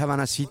Balestero y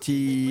Havana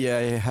City.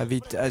 I have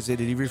it as a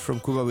delivery from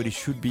Cuba, but it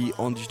should be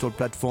on digital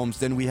platforms.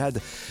 Then we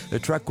had a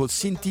track called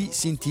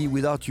Sinti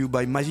Without You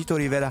by Mazito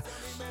Rivera.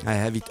 I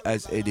have it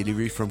as a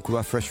delivery from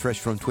Cuba, fresh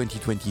from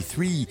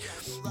 2023.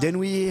 Then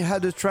we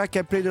had a track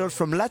I played a lot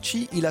from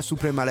Lachi y La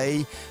Suprema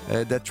Ley.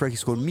 That track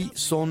is called Mi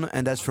Son,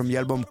 and that's from the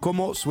album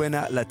Como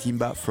Suena la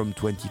Timba from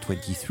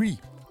 2023.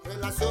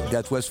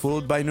 That was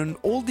followed by an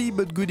oldie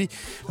but goodie.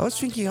 I was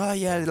thinking, oh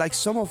yeah, like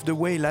some of the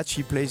way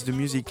Lachi plays the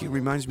music, it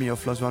reminds me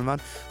of Los Van Van.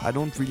 I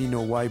don't really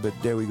know why, but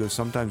there we go.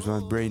 Sometimes my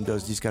brain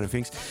does these kind of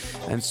things.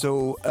 And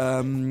so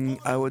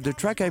the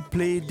track I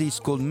played is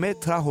called Me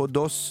Trajo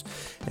Dos,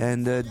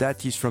 and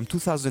that is from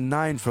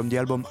 2009 from the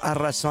album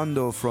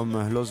Arrasando from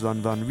Los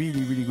Van Van.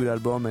 Really, really good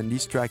album, and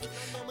this track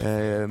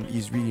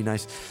is really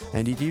nice.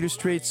 And it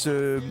illustrates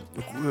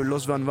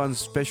Los Van Van's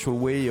special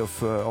way of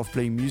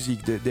playing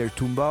music. Their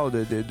tumbao,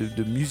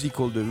 the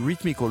musical, the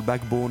rhythmical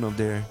backbone of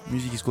their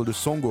music is called the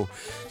songo.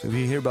 So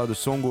we hear about the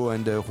songo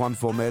and Juan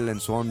Formel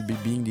and so on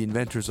being the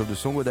inventors of the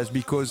songo. That's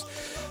because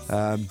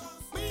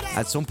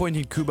at some point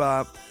in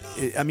Cuba,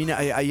 I mean,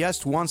 I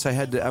asked once,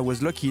 I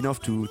was lucky enough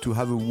to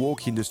have a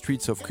walk in the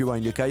streets of Cuba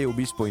in the Calle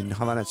Obispo in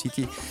Havana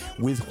City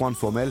with Juan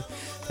Formel.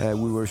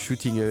 We were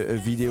shooting a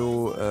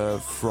video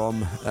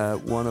from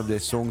one of their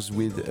songs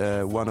with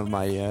one of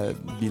my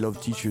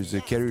beloved teachers,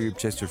 Kerry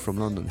Ripchester from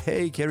London.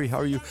 Hey Kerry, how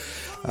are you?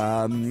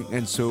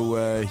 And so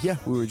yeah,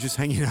 we were just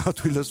hanging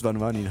out with Los Van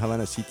Van in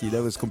Havana City.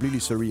 That was completely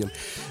surreal.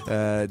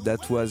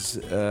 That was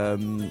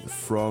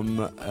from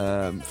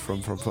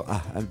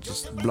I'm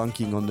just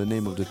blanking on the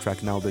name of the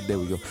track now, but there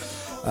we go.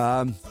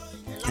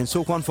 And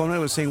so Juan Formel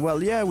was saying,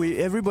 well, yeah,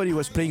 everybody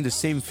was playing the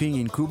same thing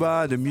in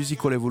Cuba. The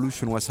musical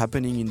evolution was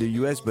happening in the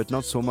US, but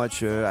not so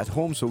much at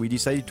home. So we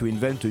decided to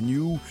invent a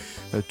new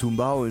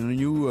tumbao, a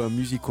new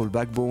musical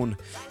backbone,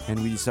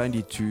 and we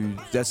decided to.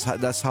 That's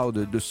how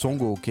the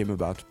songo came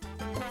about.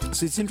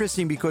 So it's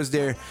interesting because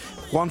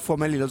Juan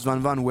Formel and Los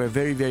Van Van were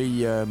very,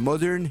 very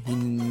modern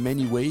in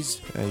many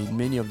ways, in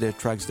many of their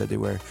tracks that they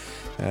were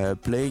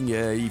playing.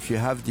 If you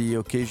have the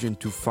occasion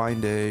to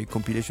find a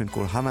compilation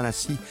called Havana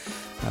C,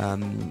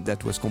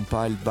 that was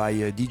compiled by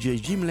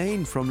DJ Jim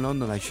Lane from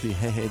London, actually.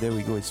 Hey, there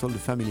we go, it's all the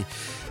family.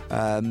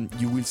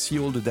 You will see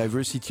all the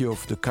diversity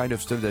of the kind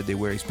of stuff that they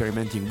were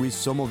experimenting with.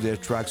 Some of their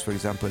tracks, for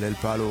example, El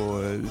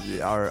Palo,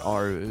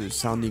 are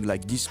sounding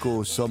like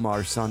disco. Some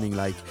are sounding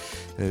like,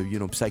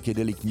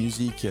 psychedelic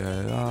music.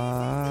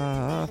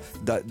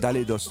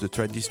 Dale Dos,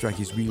 this track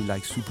is really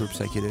like super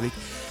psychedelic.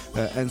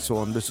 And so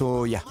on.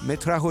 So yeah, Me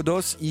Trajo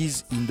Dos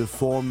is in the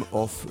form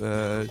of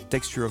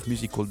texture of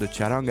music called the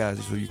charanga.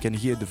 So you can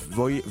hear the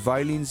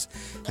violins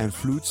and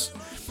flutes,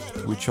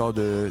 which are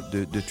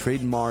the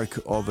trademark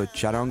of a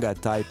charanga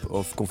type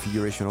of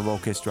configuration of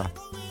orchestra.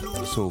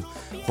 So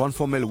Juan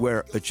Formel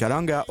were a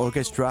charanga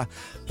orchestra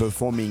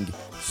performing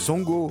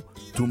songo,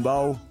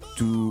 tumbao,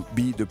 to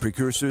be the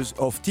precursors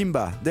of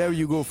timba. There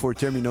you go for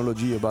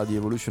terminology about the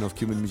evolution of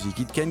Cuban music.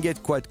 It can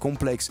get quite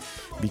complex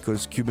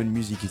because Cuban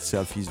music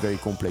itself is very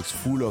complex,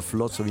 full of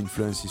lots of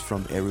influences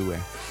from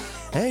everywhere.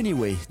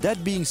 Anyway,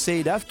 that being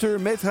said, after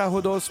Me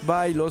Trajo Dos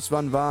by Los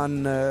Van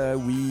Van,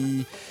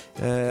 we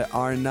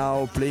are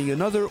now playing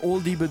another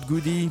oldie but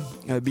goodie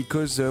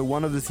because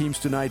one of the themes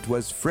tonight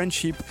was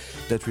friendship.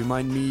 That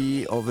remind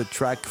me of a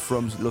track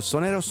from Los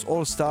Soneros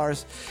All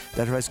Stars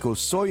that was called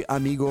Soy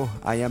Amigo,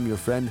 I Am Your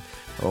Friend,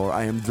 or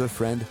I Am the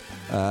Friend,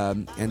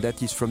 and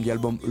that is from the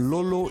album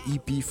Lolo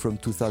EP from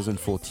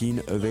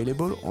 2014,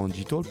 available on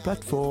digital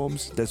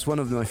platforms. That's one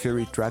of my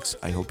favorite tracks.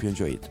 I hope you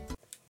enjoy it.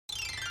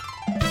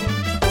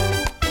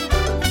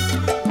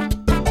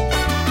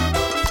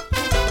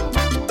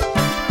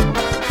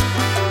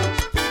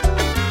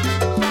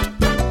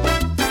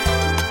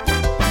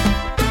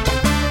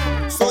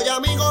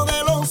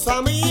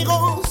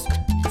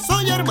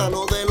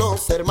 Hermano de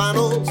los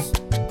hermanos,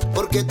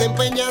 porque te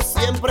empeñas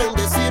siempre en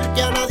decir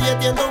que a nadie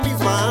tiendo mis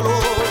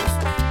manos.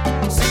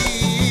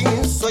 Sí,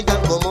 soy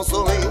tal como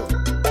soy.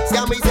 Si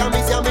a mí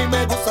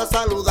me gusta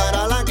saludar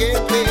a la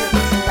gente.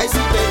 Ay, si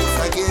me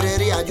gusta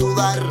querer y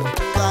ayudar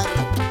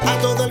a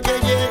todo el que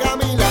llega a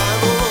mi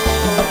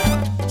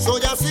lado.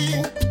 Soy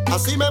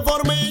así me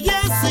formé y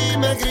así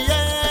me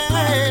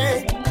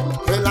crié,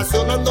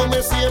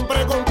 relacionándome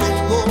siempre con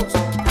todos.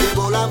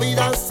 Vivo la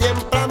vida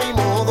siempre a mi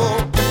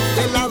modo.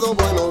 Del lado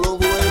bueno lo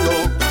bueno,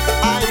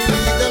 ay,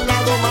 del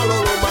lado malo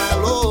lo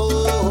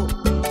malo,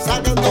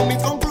 sacando mis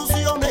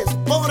conclusiones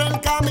por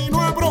el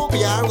camino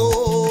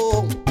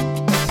apropiado.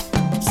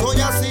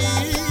 Soy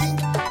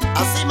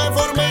así me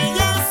formé y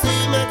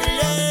así me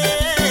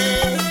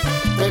crié,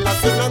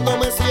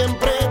 relacionándome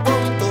siempre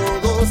con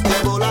todos.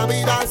 Llevo la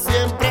vida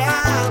siempre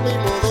a mi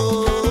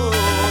modo.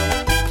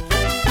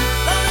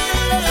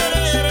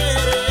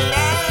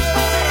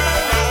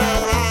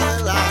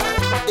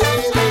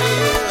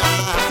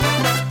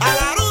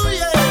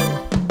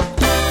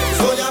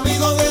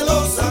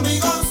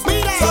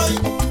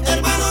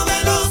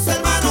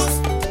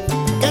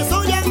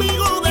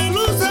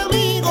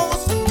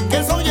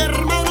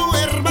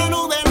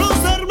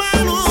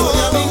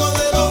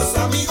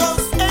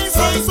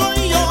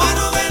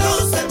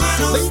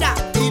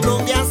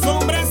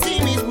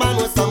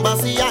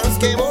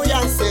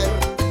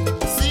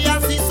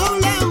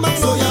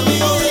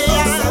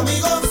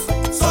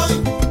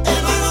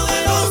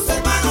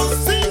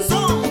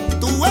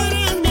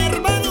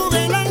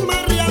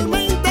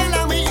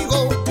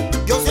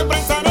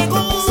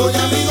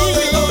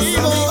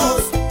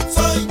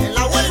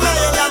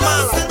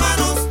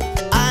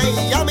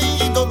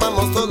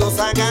 vamos todos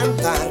a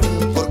cantar,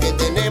 porque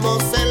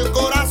tenemos el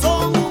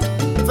corazón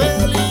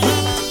feliz.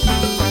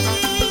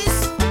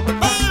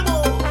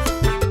 Vamos,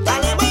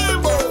 dale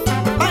mambo,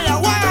 vaya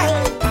guay,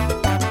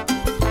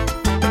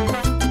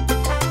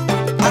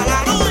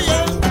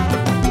 aleluya,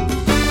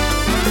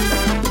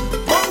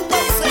 con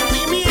el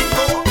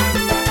sentimiento.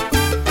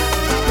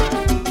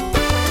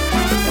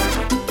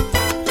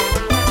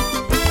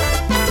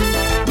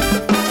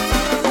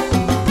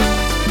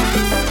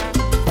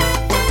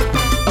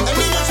 El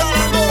niño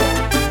charango.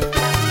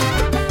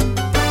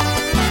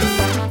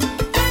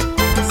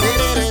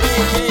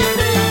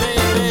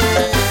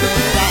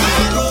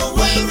 Palo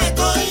bueno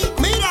estoy,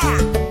 mira,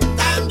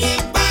 también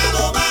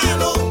palo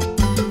malo.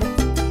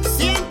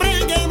 Siempre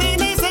que me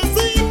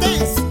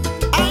necesites,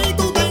 ahí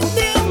tú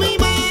tendrás mi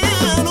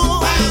mano.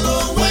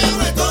 Palo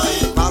bueno estoy,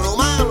 palo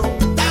malo,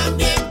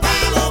 también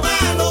palo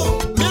malo.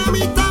 Mi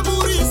amistad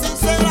pura y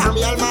sincera,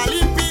 mi alma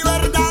limpia y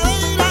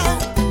verdadera,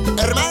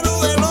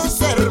 hermano de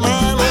los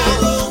hermanos.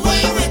 Palo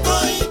bueno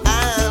estoy,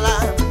 ala,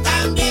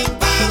 también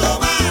palo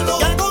malo.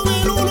 Que con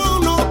el uno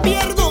no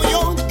pierdo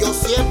yo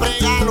siempre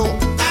gano.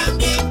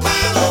 También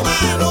palo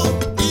malo,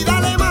 y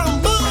dale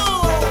mambo.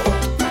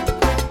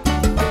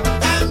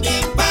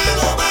 También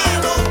palo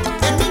malo,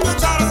 el niño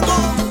charango.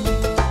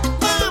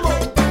 Vamos,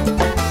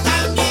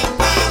 también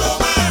palo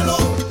malo.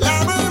 La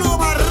mano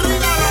para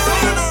arriba, la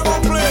mano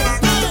completa.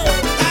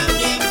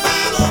 También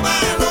palo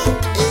malo.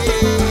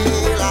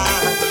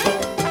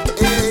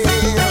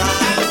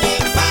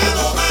 También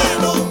palo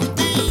malo.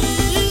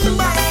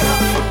 Timba,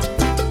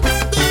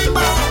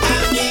 timba,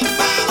 también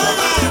palo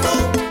malo.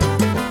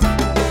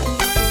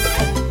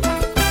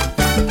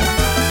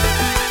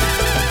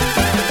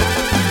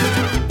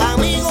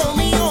 Amigo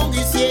mío,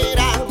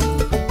 quisiera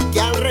que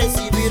al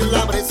recibir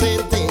la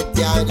presente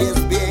te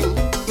halles bien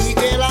y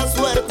que la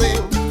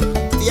suerte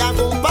te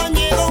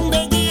acompañe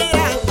donde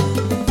quiera.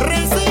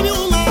 Recibe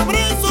un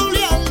abrazo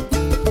leal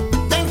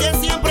del que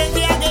siempre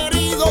te ha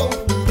querido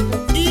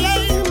y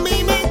en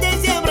mi mente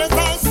siempre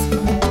estás.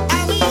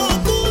 Amigo,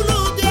 tú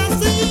no te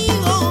has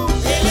ido.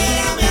 Él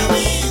era mi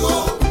amigo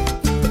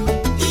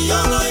y yo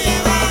lo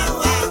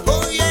llevaba.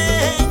 Oye,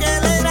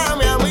 él era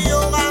mi amigo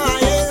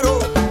caballero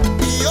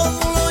y yo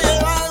lo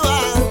llevaba.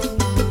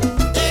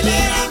 Él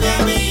era mi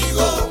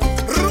amigo,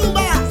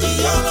 rumba, y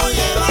yo lo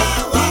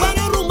llevaba.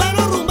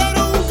 Rumbero,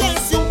 rumbero, que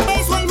si un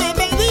peso él me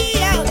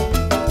pedía,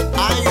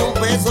 ay, un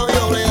peso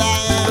yo le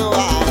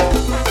daba.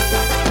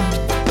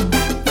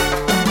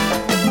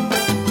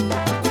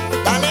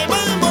 Dale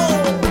mambo,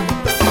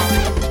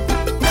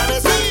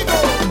 Canecito,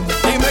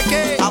 Dime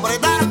qué,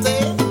 apretarte.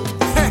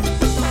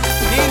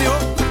 niño,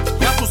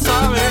 ya tú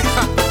sabes.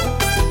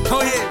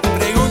 Oye,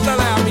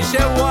 pregúntale a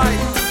Michelle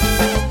White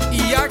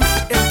y Jack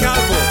el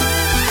Calvo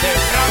de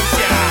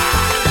Francia.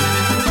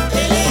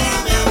 Él era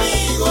mi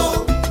amigo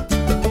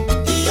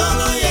y yo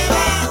lo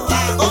llevaba.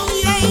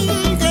 Oye,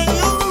 que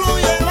yo lo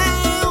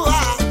llevaba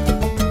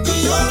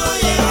y yo lo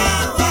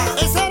llevaba.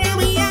 Esa era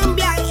mi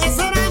ambia,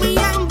 esa era mi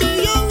ambi,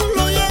 yo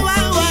lo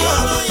llevaba. Y yo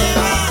lo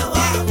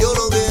llevaba. Yo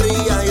lo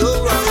quería, yo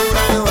lo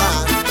adoraba.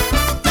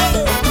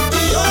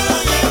 Y yo lo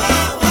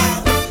llevaba.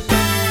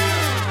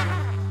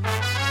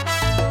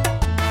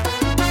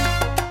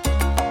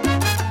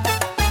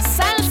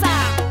 Salsa,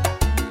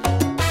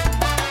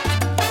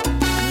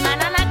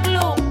 Banana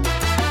Club,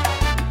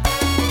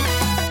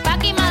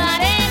 Paqui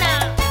Madarena.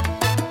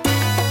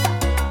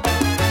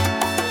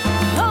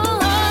 Oh,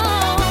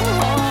 oh,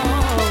 oh.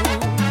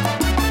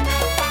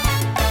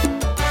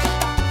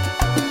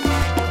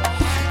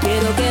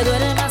 Quiero que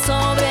duermas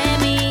sobre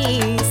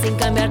mí sin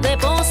cambiar de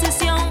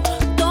posición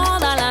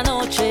toda la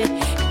noche.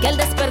 Que al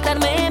despertar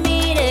me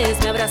mires,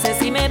 me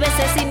abraces y me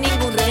beses sin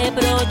ningún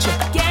reproche.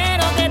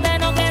 Quiero que te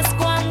enojes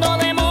cuando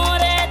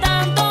demore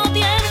tanto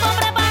tiempo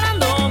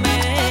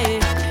preparándome.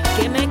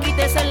 Que me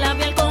quites el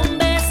labial con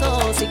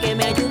besos y que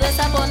me ayudes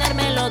a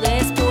ponérmelo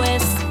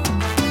después.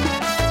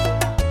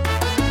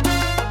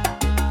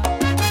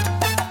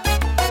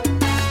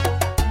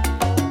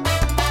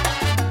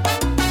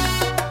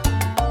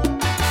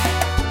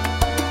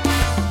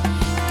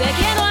 Te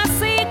quiero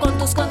así, con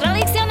tus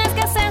contradicciones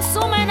que se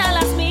sumen a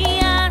las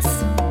mías,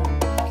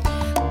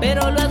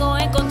 pero luego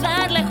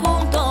encontrarle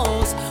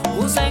juntos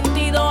un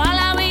sentido a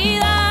la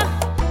vida.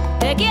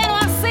 Te quiero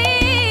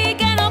así,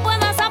 que no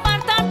puedas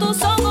apartar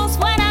tus ojos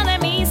fuera de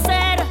mi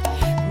ser,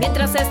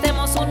 mientras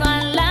estemos uno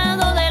al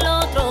lado del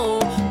otro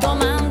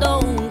tomando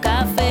un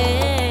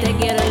café. Te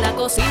quiero en la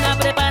cocina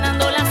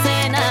preparando la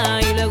cena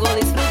y luego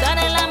disfrutar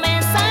en la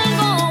mesa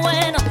algo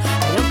bueno.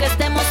 Y aunque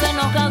estemos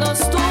enojados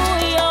tú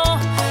y yo,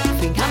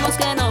 fijamos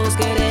que nos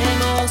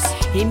queremos,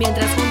 y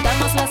mientras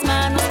juntamos las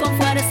manos con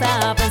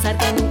fuerza, pensar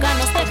que nunca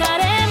nos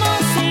dejaremos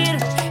ir.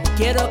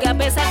 Quiero que a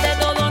pesar de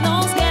todo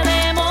nos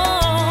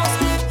quedemos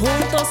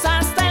juntos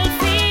hasta el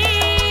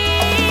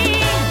fin.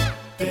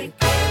 Te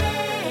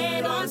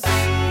quiero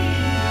así.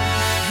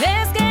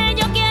 Es que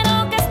yo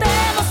quiero que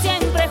estemos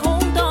siempre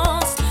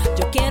juntos.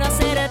 Yo quiero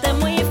hacerte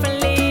muy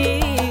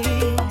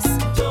feliz.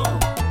 Yo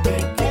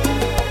te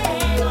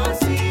quiero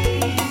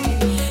así.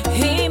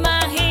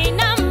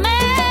 Imagíname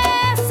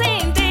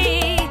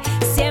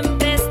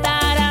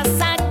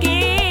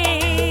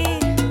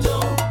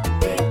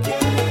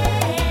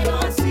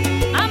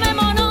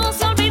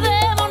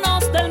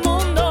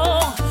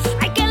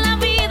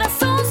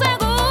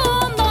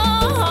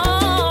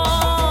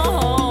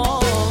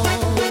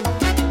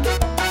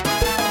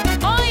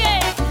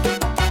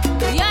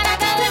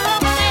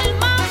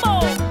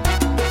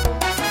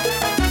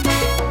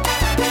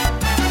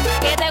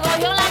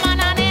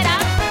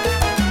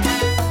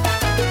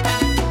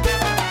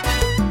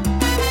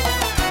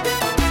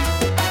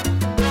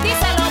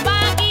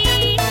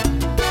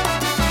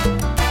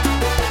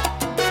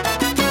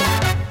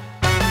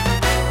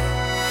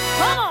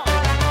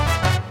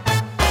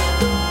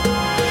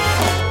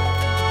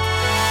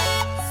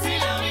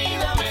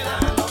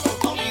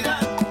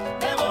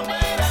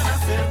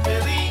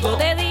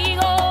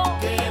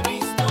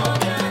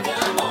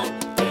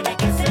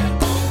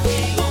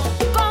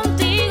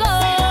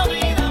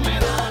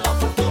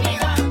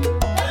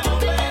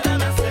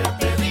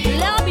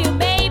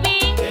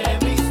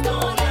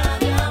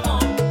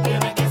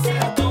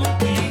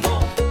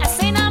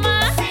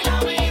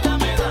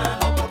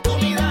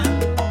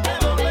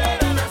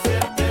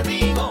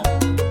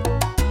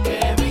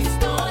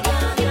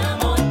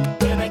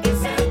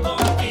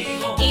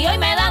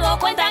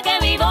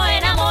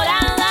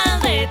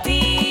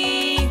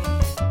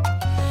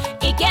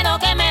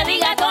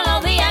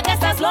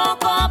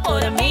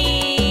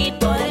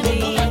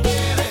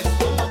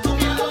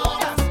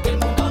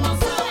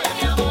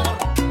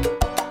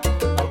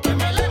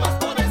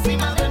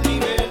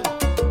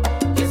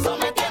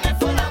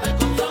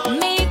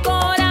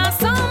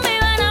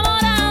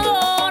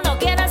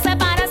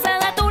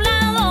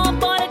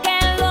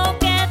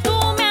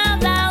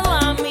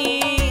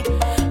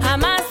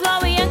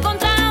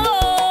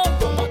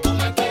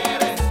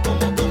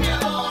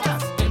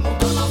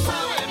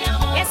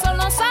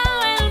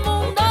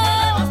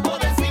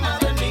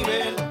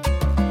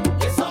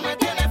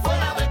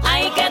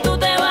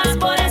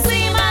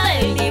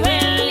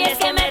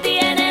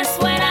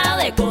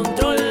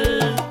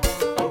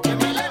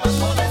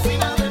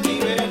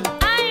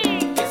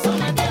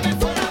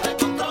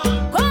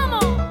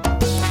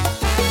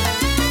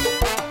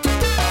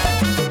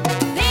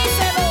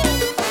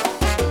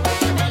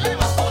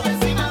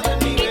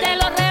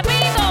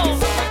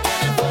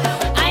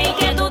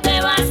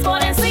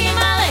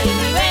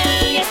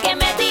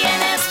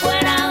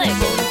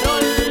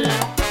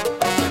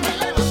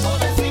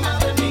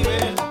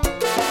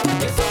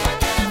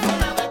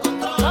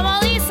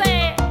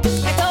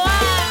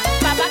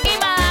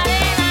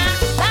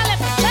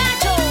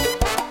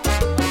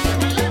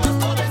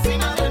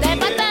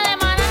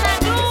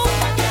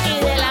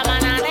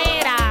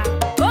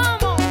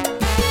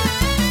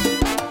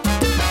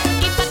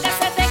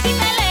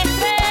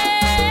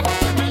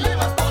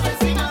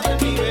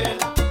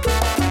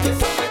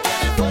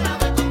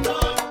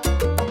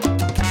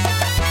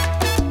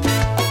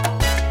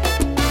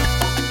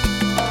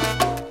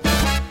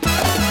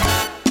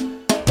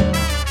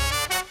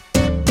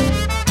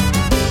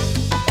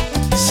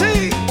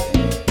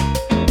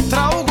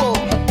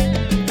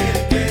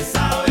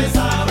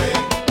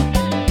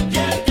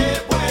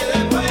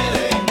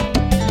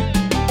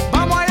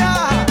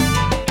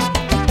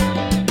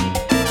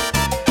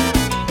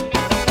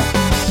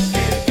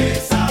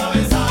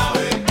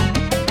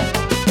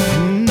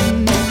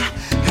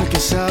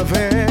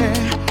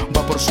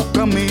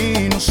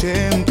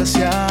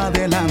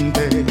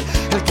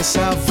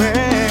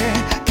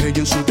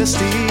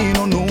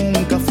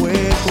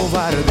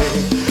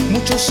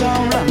Muchos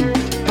hablan,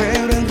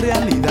 pero en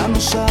realidad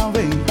no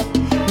saben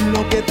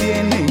lo que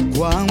tiene y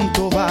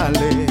cuánto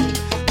vale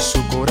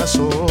su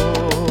corazón.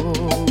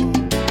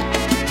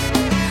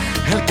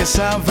 El que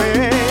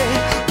sabe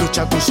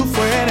lucha con su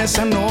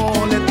fuerza, no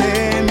le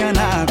teme a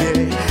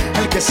nadie.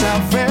 El que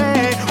sabe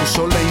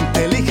usó la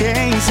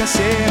inteligencia,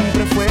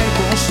 siempre fue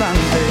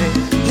constante.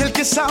 Y el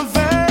que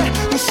sabe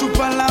su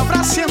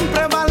palabra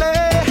siempre vale,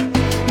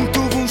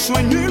 tuvo un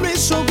sueño y lo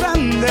hizo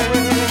grande,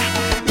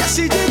 y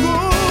así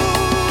llegó.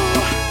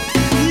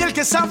 Y el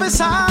que sabe,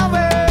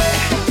 sabe,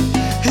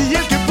 y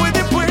el que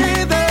puede, puede.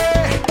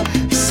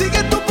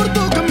 Sigue tú por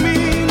tu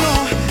camino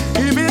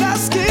y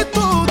verás que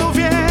todo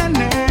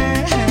viene.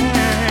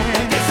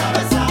 El que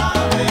sabe,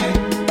 sabe,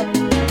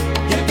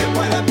 y el que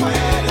puede,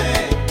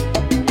 puede.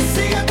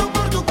 Sigue tú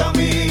por tu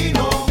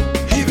camino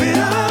Y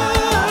verás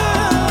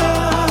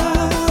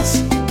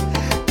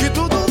que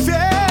todo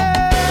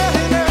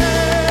viene.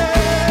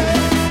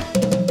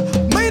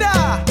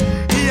 Mira,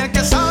 y el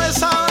que sabe,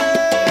 sabe,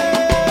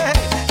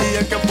 y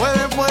el que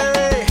puede,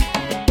 puede.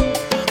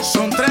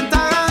 Son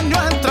 30 años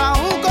en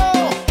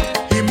Trabuco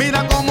y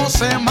mira cómo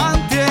se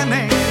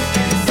mantiene.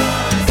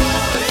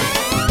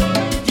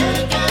 y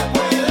el que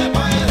puede,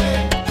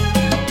 puede.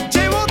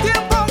 Llevo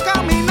tiempo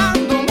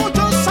caminando,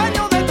 muchos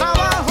años de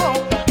trabajo.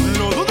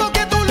 No dudo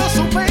que tú lo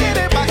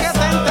superes para que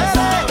te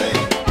enteres.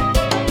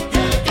 Y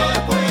el que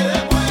puede,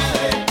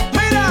 puede.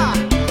 Mira,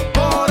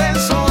 por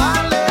eso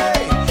dale,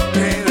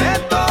 que de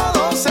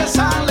todo se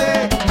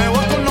sale. Me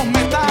voy con los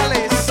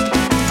metales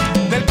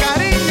del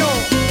cariño.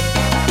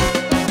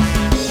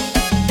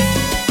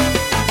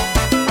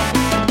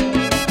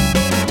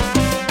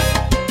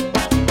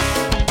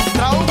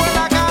 Trabuco en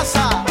la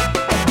casa.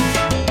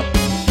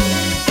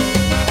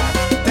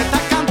 Te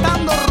estás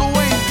cantando,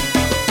 Rubén.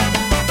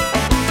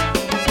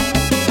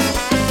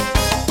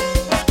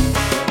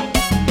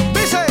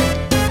 Dice,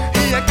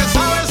 y el que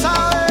sabe,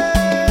 sabe.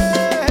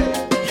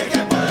 Y el que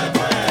puede,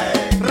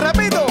 puede.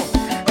 Repito,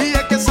 y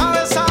el que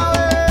sabe,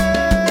 sabe.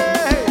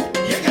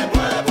 Y el que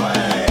puede,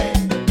 puede.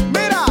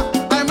 Mira,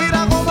 ay,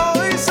 mira cómo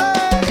dice.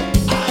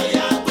 Ay,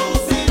 ya tú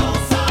sí lo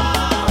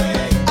sabes.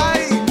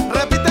 Ay,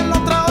 repítelo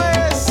otra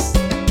vez.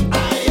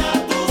 Ay, ya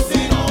tú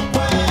sí no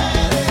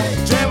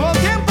puedes. Llevo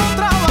tiempo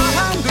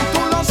trabajando y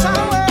tú lo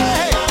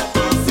sabes.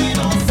 Tú sí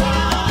no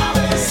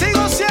sabes.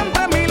 Sigo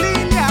siempre mi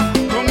línea,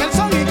 con el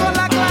son y con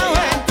la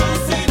clave. Tú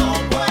sí no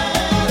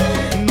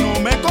puedes. No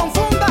me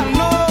confundan,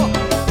 no,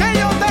 que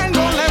yo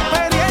tengo la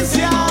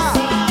experiencia.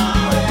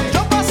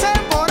 Yo pasé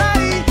por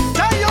ahí,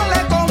 ya yo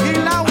le cogí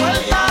la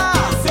vuelta.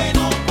 Sí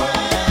no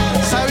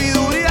puedes.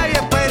 Sabiduría y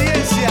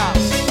experiencia.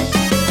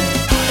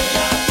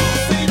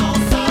 Sí no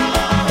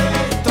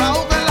sabes.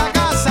 Trabuco en la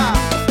casa,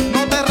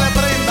 no te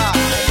reprenda.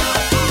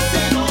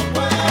 Sí no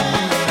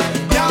puedes.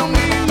 Y a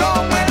mí no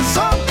me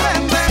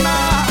sorprende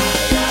nada.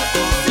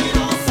 Sí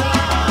no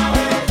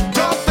sabes.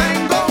 Yo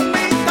tengo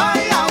mi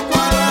talla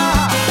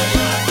cuadrada.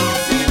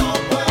 Sí no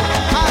puedes.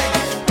 Ay,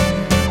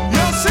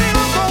 yo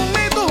sigo con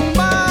mi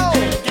tumbao.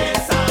 Que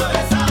sabe,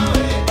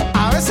 sabe. A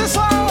veces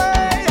suave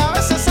y a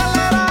veces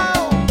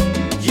acelerado.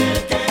 Y el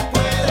que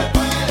puede,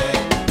 puede.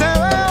 Te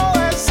veo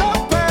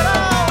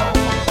desesperado.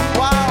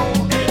 Wow.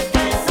 Que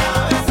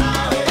sabe,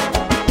 sabe.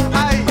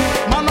 Ay,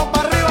 manos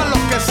para arriba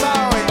los que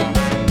saben.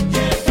 Y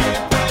el que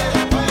puede,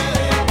 puede.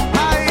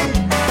 Ay,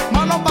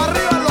 manos para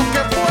arriba los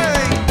que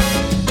pueden.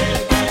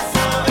 Que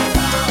sabe,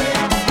 sabe.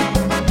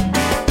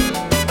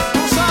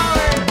 Tú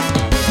sabes.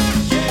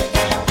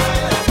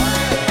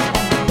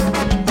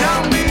 Y a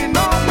mí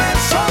no me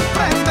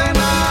sorprende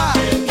nada.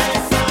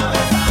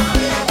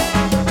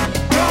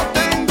 Yo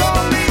tengo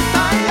mi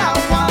talla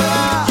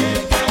cuadrada.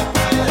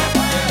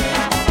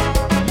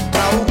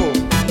 Trabuco.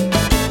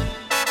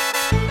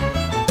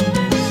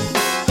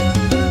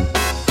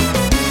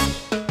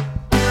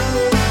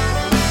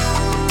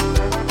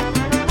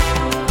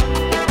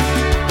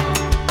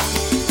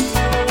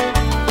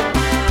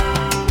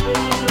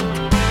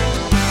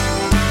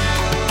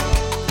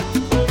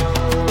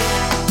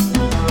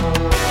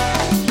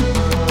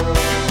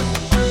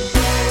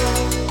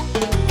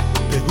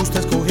 Te gusta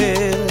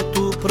escoger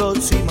tu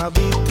próxima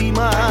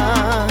víctima.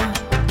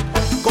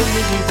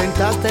 Conmigo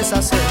intentaste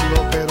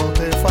hacerlo, pero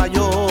te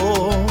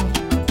falló.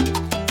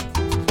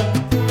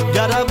 Y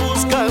ahora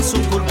buscas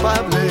un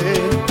culpable,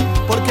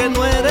 porque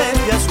no eres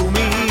de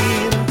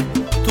asumir.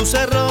 Tus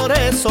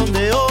errores son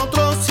de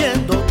otros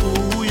siendo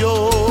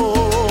tuyos.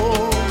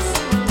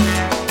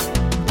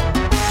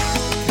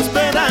 ¿Qué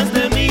esperas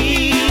de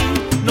mí?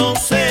 No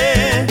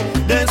sé.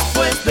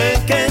 Después de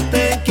que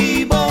te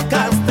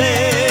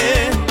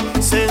equivocaste,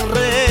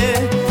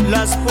 cerré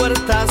las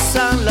puertas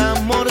al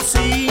amor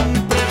sin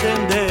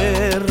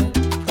pretender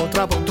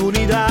otra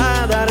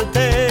oportunidad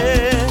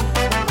darte.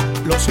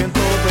 Lo siento,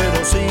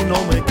 pero si no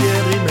me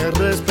quiero y me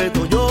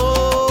respeto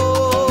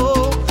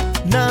yo,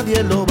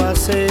 nadie lo va a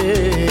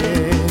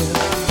hacer.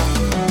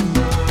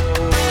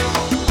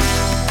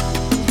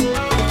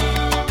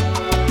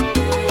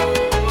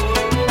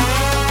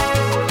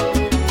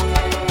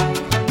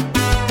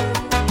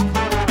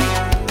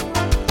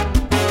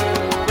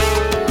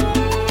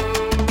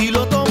 Y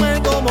lo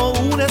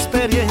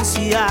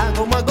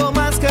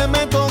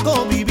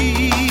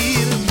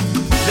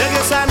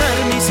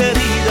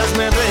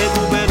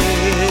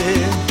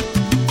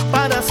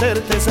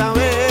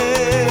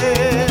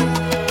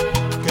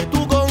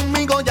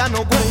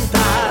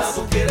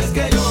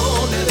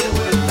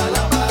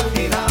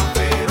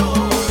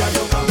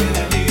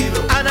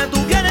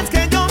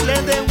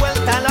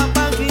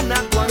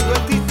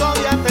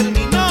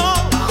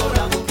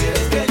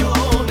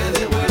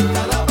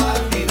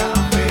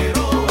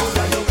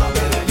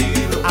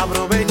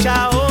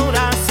aprovecha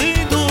ahora. Si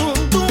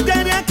tú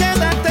querías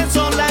quedarte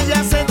sola,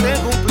 ya se te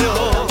cumplió.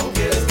 Tú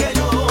quieres que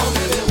yo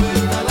me dé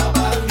vuelta a la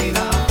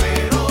página,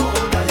 pero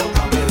ya yo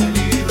cambié de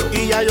libro.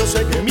 Y ya yo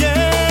sé que mientes.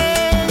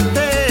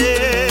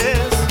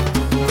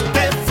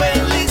 Te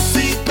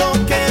felicito,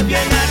 que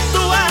bien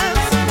actúas.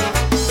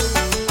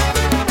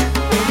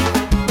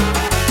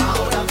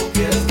 Ahora tú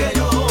quieres que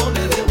yo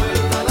le dé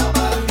vuelta a la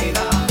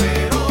página,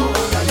 pero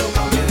ya yo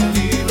cambié de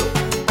libro.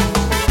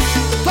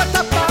 Tú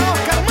estás pa'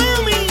 Oscar,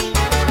 mami.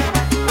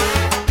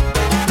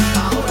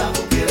 Ahora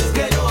tú quieres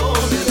que yo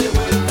le dé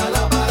vuelta a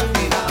la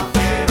página,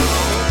 pero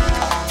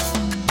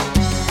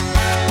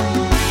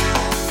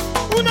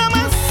Una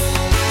más.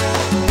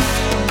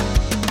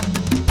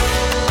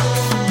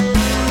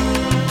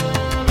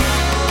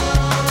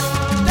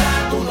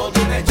 ya tú no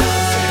tienes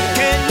chance.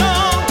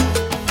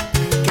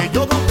 Que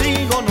yo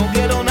contigo no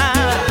quiero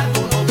nada. Ya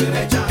tú no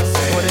tienes chance.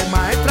 Tú eres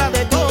maestra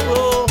de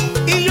todo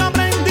y yo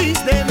aprendí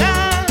de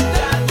nada.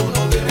 Ya tú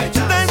no tienes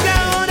chance. Desde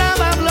ahora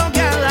va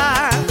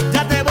bloqueada.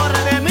 Ya te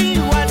borré de mi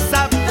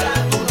WhatsApp. Ya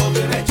tú no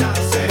tienes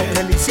chance.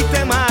 Que le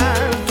hiciste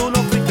mal, tú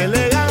no fuiste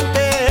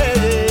elegante.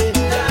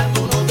 Ya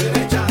tú no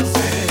tienes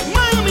chance.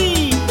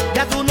 Mami,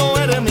 ya tú no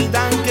eres mi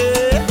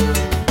tanque.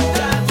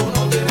 Ya tú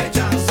no tienes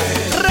chance.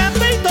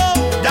 Repito,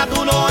 ya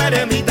tú no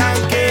eres mi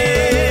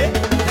tanque.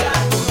 Ya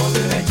tú no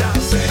tienes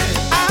chance.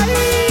 Ay,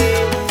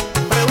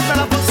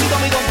 pregúntale a Foncito,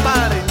 mi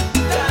compadre.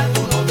 Ya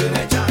tú no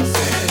tienes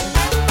chance.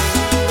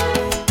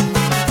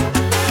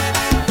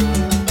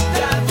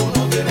 Ya tú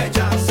no tienes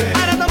chance.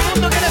 Ahora todo el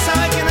mundo quiere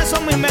saber quiénes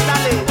son mis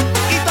metales.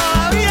 Y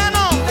todavía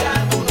no. Ya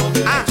tú no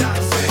tienes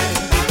chance.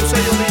 Tu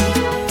sello de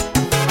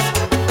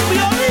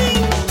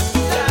violín.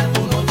 Ya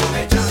tú no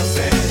tienes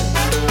chance.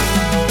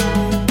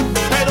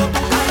 Pero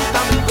tú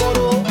cantas mi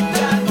coro.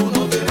 Ya tú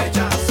no tienes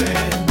chance.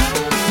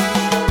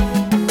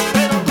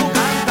 Pero tú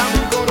cantas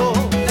mi coro.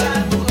 Ya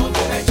tú no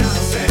tienes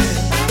chance.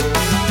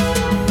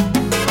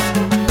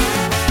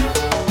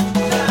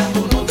 Ya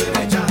tú no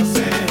tienes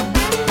chance.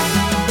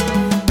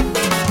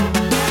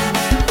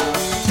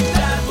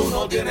 Ya tú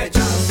no tienes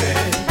chance.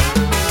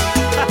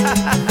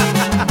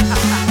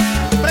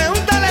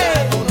 Pregúntale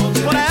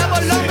por allá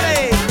por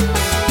Londres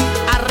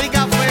a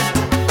Rica Fe.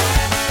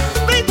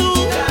 ¿Y tú?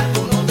 Ya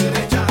tú no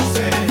tienes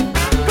chance.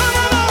 ¿Cómo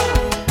no?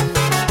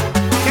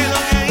 Que lo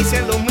que hice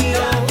es lo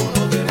mío.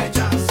 No tienes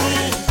chance.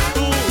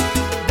 Tú,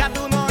 ya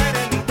tú no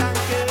eres mi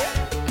tanque.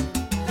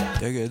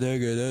 Take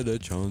a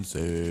chance.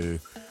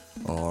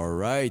 All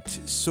right.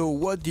 So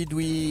what did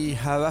we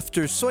have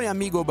after Soy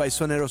Amigo by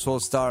Soneros All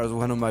Stars,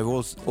 one of my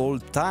all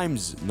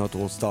times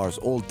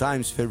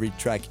favorite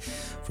track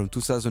from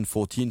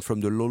 2014 from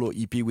the Lolo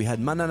EP. We had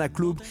Manana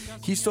Club,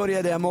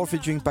 Historia de Amor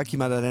featuring Paqui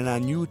Madalena,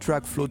 new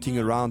track floating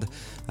around.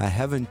 I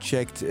haven't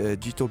checked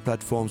digital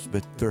platforms,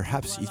 but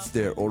perhaps it's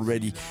there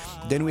already.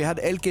 Then we had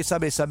El Que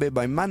Sabe Sabe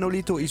by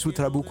Manolito y su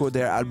Trabuco.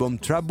 Their album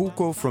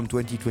Trabuco from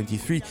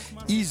 2023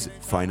 is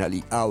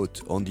finally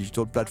out on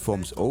digital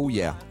platforms. Oh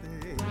yeah.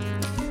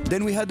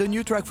 Then we had a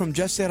new track from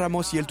Jesse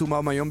Ramos y El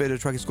Tumao Mayombe. The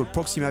track is called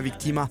Proxima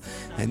Victima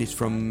and it's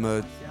from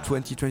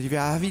 2023.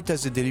 I have it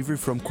as a delivery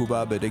from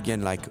Cuba, but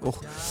again, I'm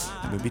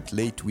a bit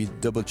late with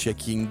double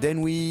checking.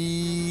 Then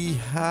we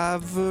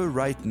have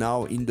right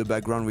now in the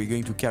background, we're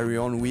going to carry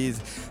on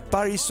with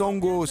Paris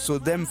Songo. So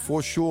them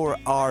for sure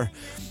are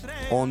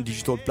on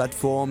digital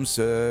platforms.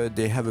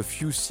 They have a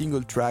few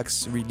single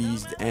tracks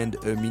released and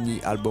a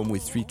mini album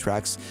with 3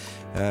 tracks.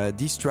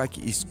 This track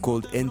is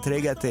called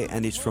Entrégate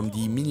and it's from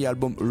the mini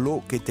album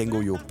Lo Que Tengo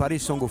Yo.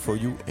 Paris Songo for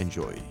you.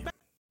 Enjoy.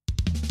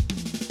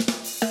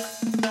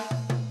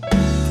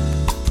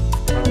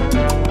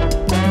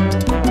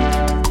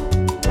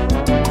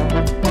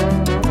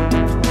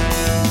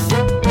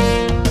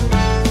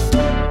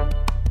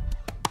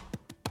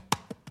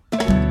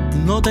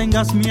 No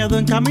tengas miedo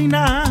en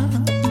caminar,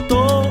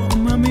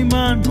 toma mi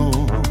mano.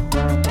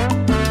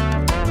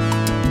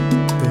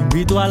 Te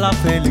invito a la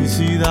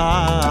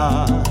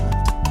felicidad,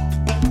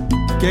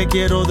 que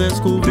quiero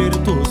descubrir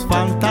tus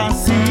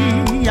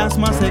fantasías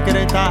más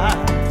secretas.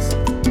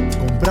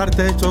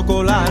 Comprarte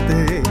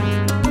chocolate,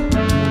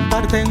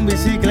 montarte en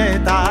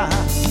bicicleta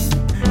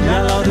y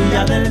a la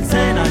orilla del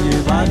Sena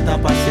llevarte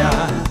a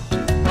pasear,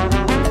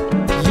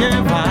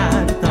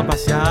 llevarte a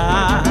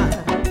pasear.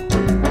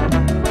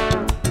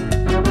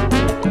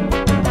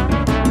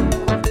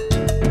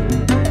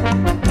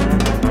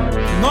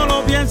 No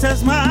lo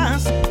pienses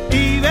más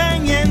y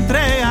ven y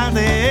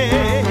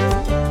entrégate.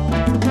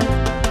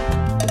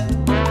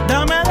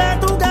 Dame de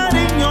tu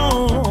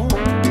cariño.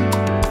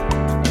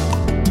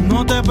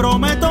 No te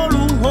prometo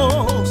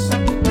lujos,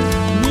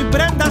 ni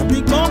prendas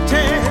ni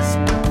coches,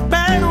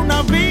 pero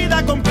una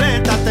vida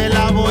completa te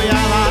la voy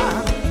a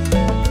dar.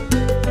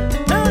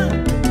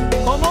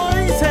 ¿Cómo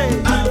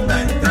dice?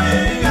 Anda,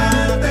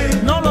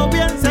 entrégate. No lo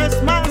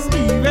pienses más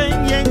y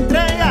ven y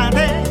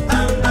entrégate.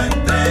 Anda,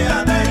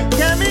 entrégate.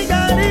 Que mi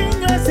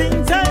cariño es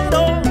sincero.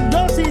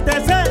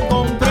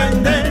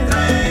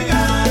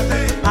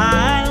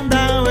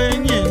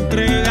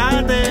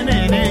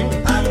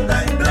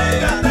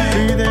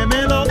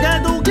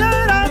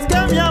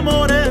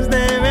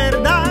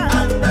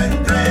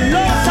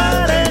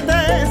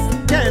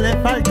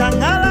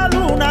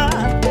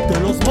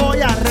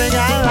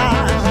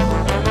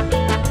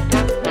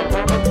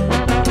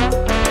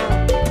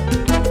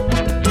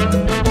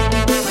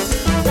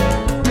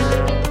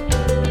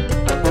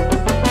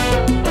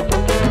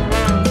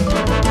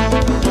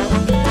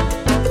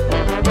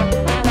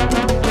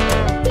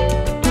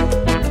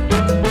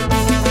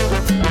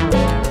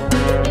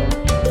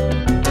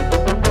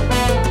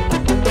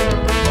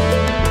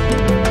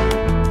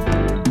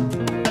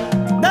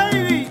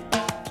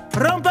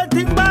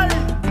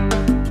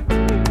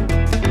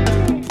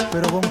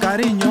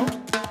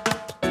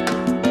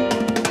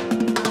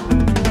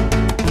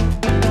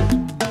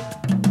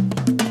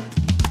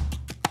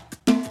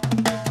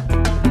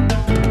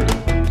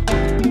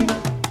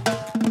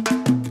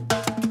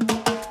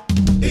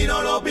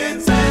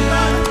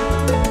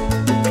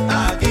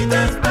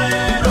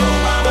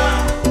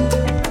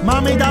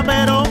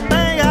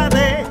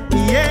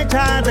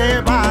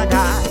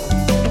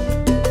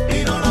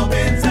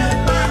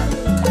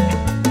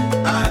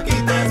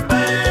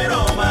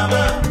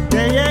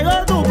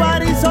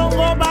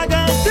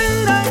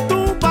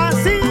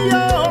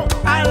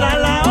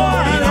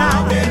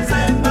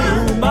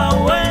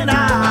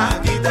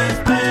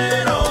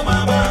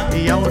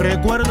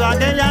 Recuerdo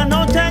aquella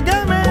noche que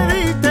me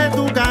diste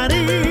tu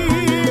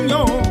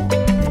cariño.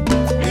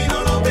 Y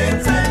no lo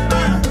pienses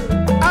más.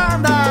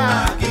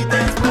 Anda, Aquí te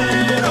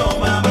espero,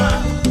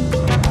 mamá.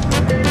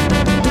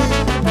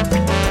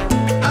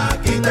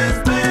 Aquí te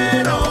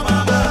espero,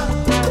 mamá.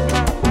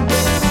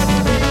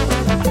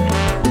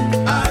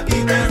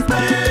 Aquí te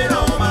espero,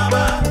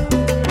 mamá.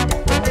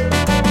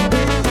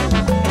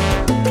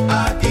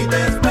 Aquí te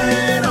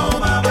espero,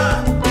 mamá.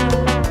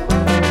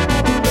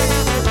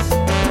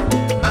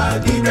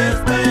 Aquí te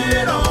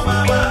espero,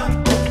 mamá.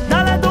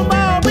 dale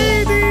tumbao,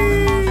 Piti.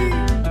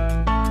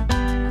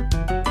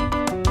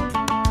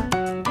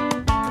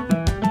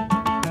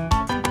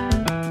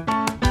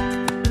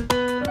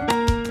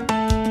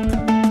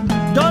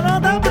 Yo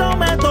no te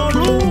prometo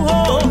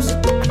lujos,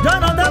 yo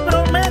no te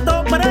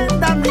prometo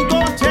prendas ni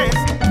coches,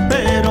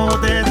 pero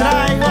te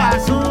traigo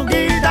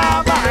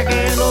azuquita pa'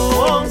 que lo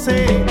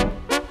goce.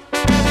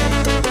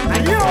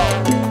 Ay, yo.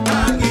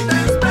 Aquí te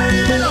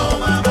espero,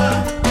 mamá.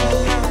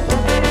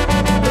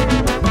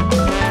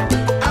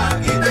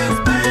 Aquí te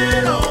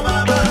espero,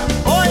 mamá.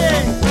 Oye,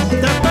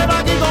 te espero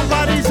aquí con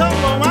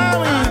Parizongo,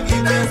 mami. Aquí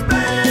te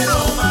espero,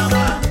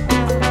 mamá.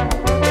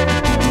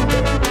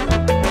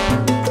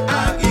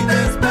 Aquí te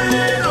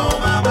espero,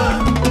 mamá.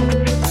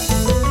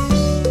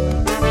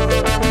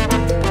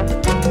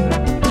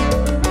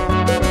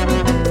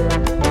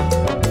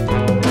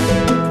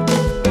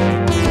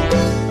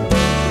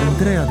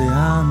 Entrégate,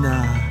 anda.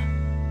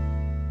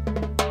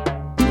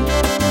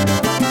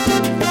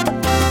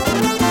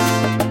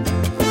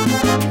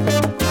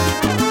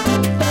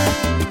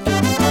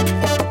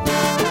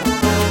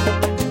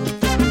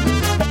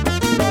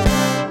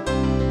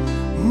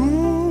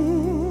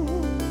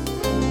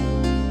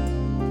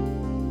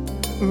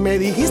 Me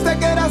dijiste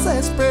que eras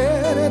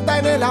experta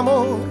en el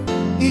amor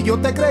y yo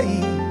te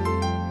creí.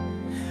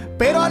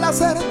 Pero al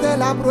hacerte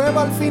la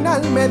prueba al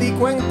final me di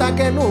cuenta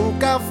que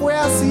nunca fue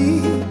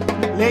así.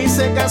 Le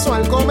hice caso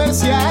al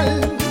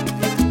comercial,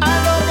 a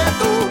lo que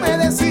tú me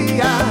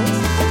decías.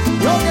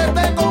 Yo que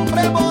te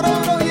compré por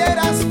oro y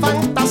eras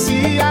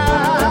fantasía.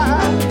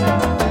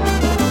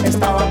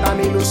 Estaba tan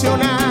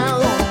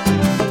ilusionado,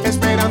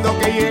 esperando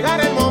que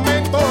llegara el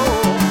momento.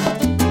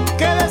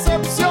 Qué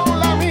decepción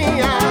la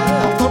mía,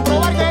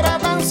 comprobar que era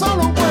tan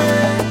solo un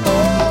cuento.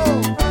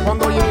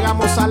 Cuando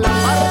llegamos al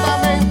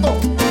apartamento,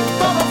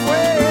 todo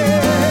fue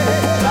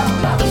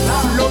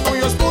lo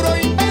tuyo es puro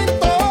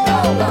invento.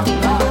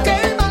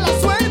 Qué mala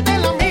suerte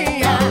la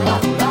mía,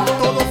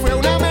 todo fue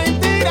una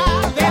mentira.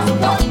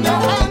 Después de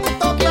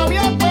tanto que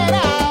había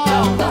esperado.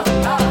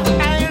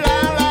 Ay,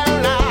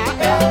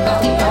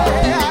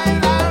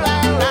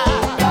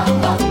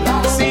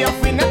 si al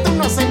final tú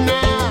no haces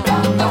nada,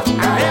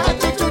 ay,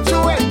 chuchuchu,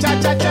 cha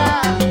cha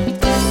cha.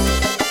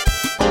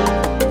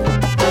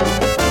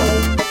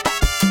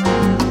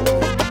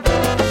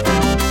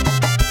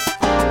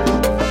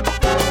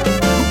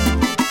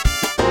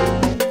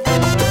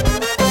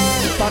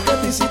 ¿Pa' qué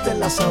te hiciste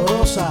la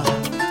sabrosa?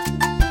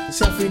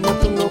 Si al final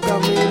tú no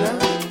caminas,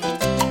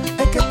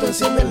 es que tú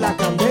enciendes la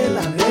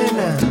candela,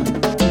 nena,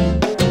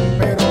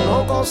 pero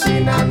no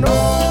cocinas, no.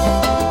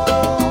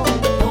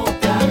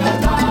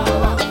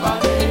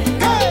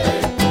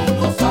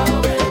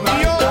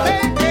 Yo te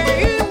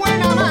creí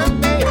buen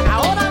amante, a la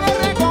hora de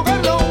recoger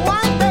los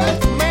guantes,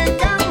 me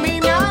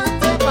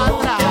caminaste para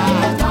atrás,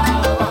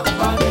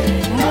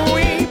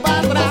 muy para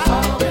atrás.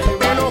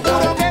 Te lo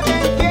juro que te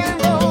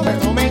entiendo,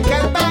 pero me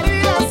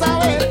encantaría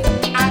saber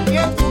a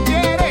quién tú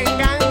quieres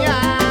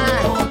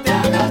engañar.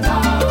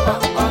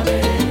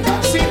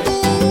 Si tú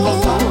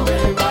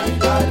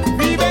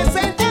vives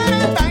en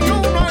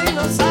 41 y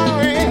no sabes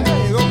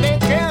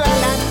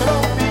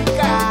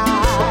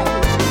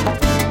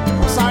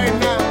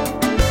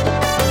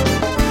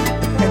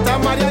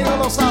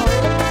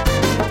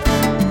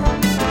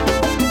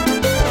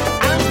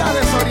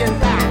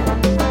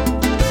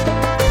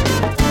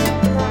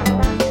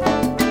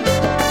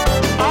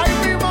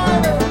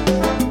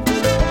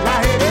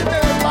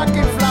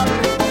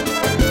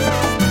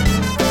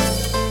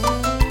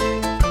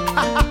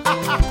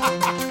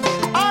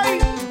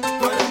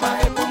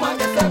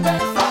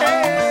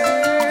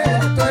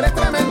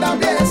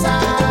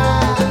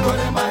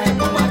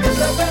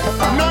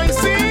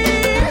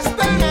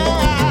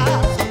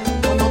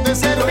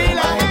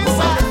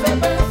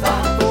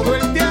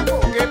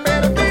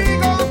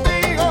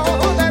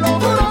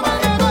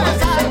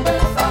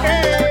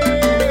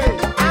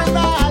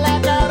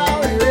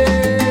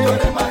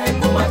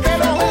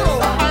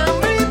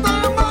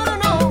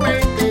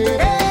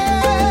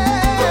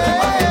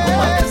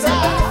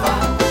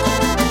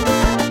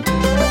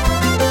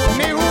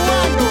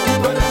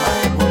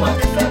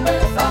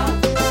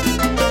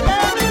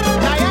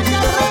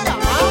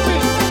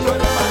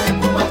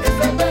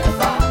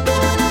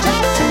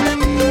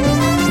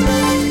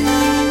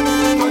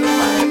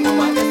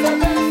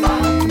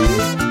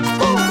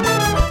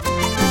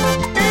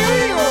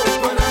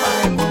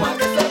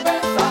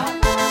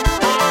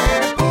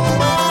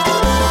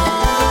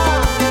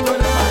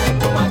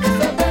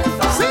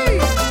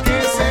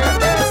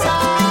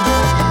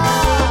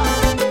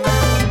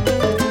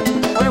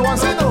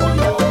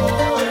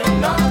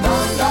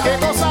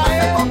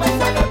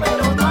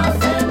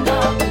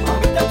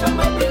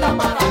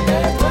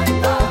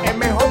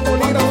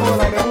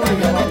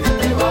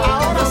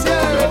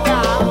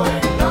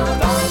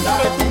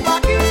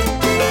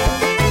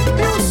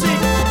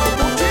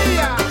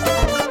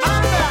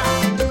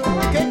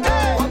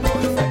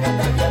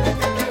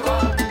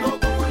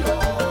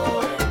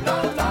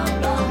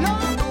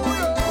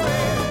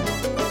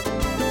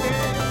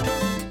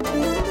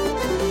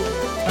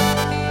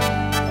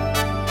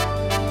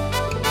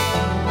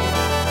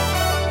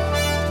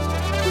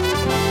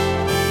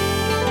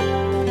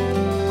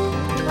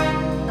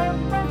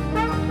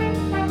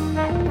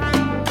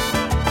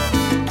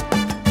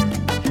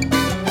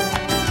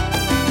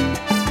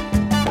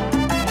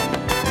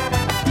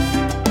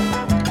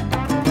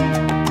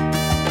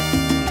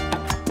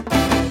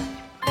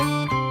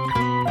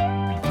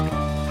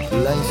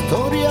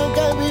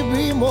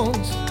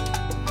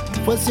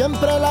fue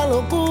siempre la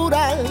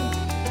locura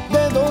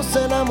de dos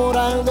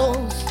enamorados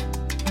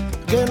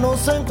que no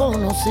se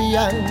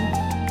conocían.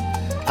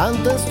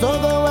 Antes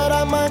todo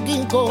era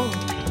mágico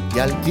y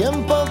al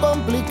tiempo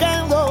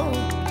complicado,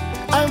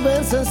 a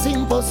veces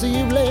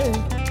imposible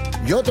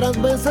y otras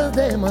veces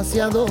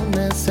demasiado.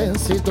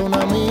 Necesito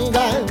una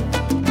amiga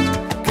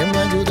que me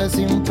ayude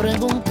sin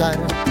preguntar.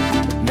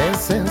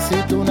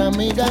 Necesito una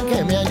amiga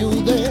que me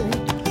ayude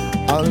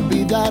a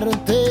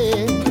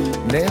olvidarte.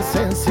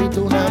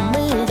 Necesito una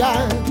amiga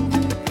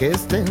que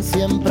esté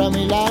siempre a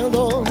mi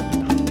lado.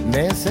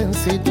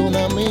 Necesito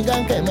una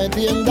amiga que me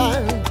tienda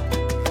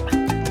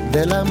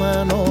de la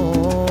mano.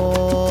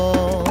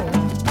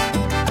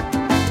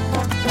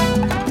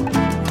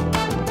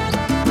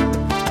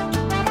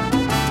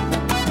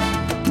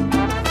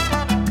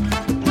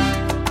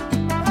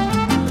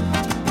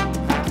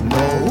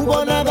 No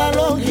hubo nada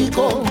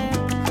lógico,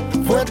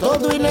 fue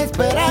todo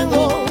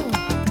inesperado.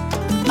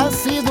 Ha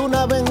sido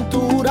una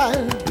aventura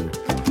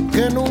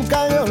que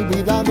nunca he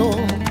olvidado.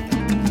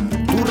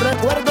 Tu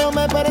recuerdo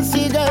me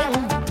persigue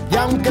y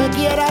aunque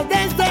quiera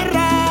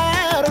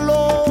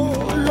desterrarlo,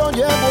 lo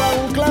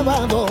llevo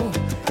enclavado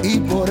y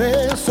por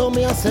eso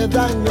me hace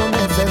daño.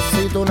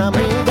 Necesito una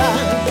amiga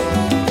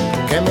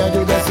que me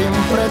ayude sin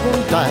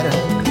preguntar.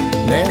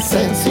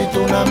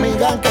 Necesito una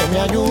amiga que me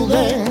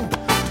ayude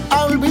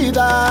a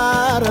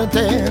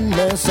olvidarte.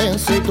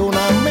 Necesito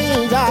una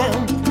amiga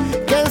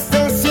que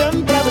esté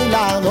siempre a mi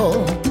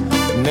lado.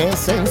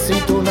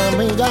 Necesito una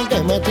amiga que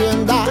me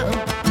tienda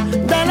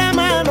de la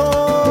mano.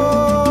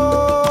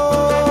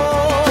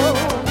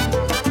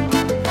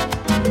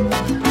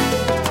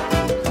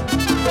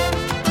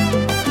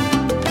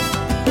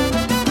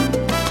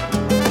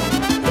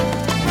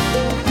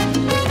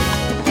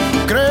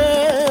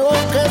 Creo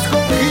que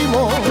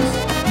escogimos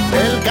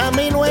el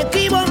camino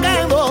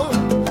equivocado.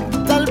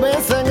 Tal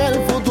vez en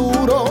el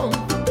futuro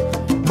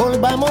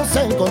volvamos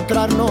a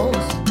encontrarnos.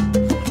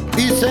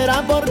 Y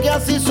será porque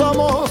así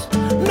somos.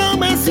 No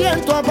me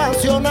siento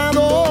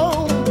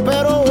apasionado,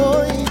 pero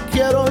hoy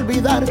quiero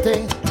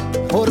olvidarte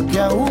porque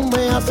aún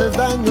me haces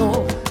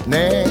daño.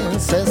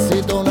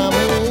 Necesito una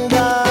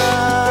amiga.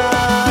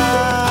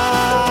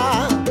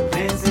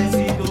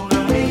 Necesito una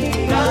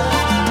amiga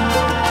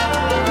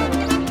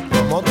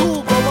Como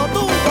tú, como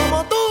tú,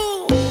 como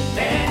tú.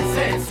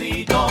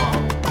 Necesito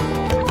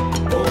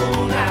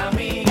una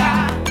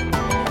amiga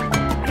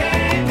que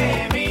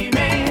me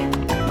mime,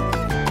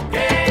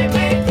 que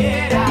me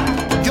quiera.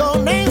 Yo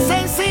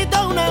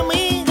necesito una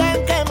amiga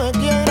que me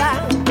quiera,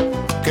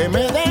 que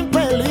me dé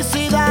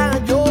felicidad.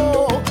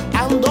 Yo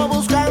ando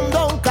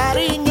buscando un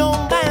cariño,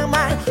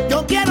 mamá.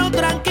 Yo quiero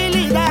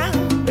tranquilidad.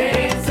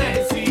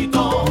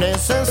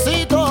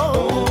 Necesito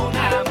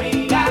una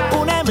amiga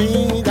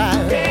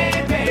que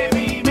me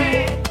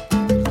mime,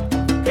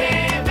 que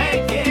me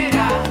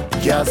quiera.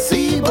 y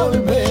así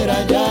volver a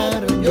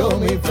hallar yo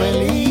mi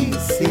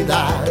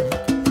felicidad.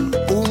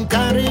 Un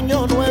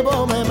cariño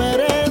nuevo me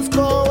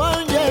merezco,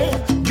 oye,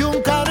 y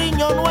un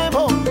cariño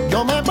nuevo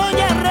yo me voy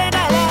a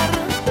regalar.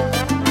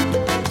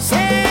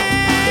 Sí,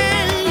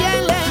 ya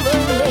la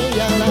doble,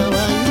 ya la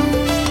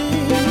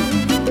bailé.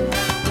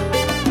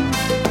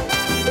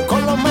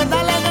 Con los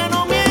metales que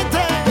no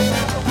mienten.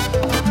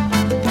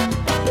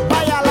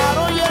 Vaya al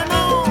aroye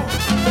no,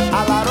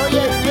 al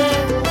aroye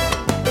bien.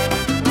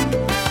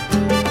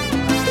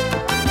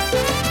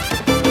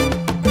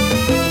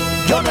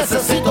 Yo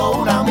necesito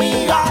una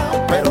amiga,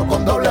 pero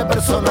con doble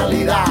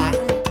personalidad.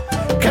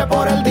 Que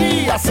por el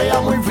día sea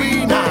muy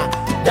fina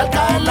y al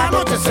caer la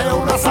noche sea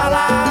una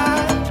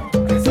sala.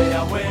 Que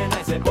sea buena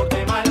y se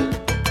porte mal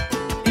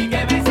y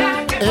que me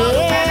saque por un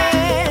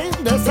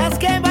canal. De esas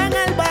que van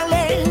al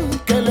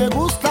ballet, que le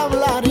gusta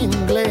hablar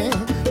inglés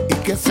y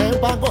que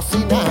sepa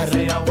cocinar.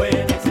 Que sea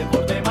buena y se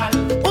porte mal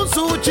Un y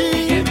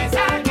sushi, que me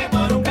saque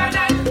por un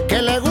canal.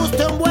 que le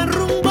guste un buen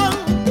rumbón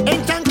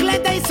en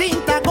chancleta y sin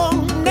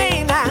tacón,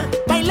 nena,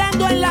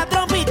 bailando en la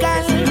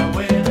tropical. Que sea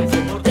buena y se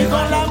porte Y con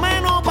mal la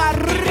mano para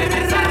y que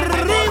me saque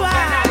por un arriba,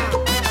 canal.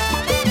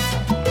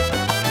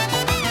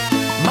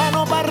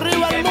 mano para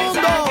arriba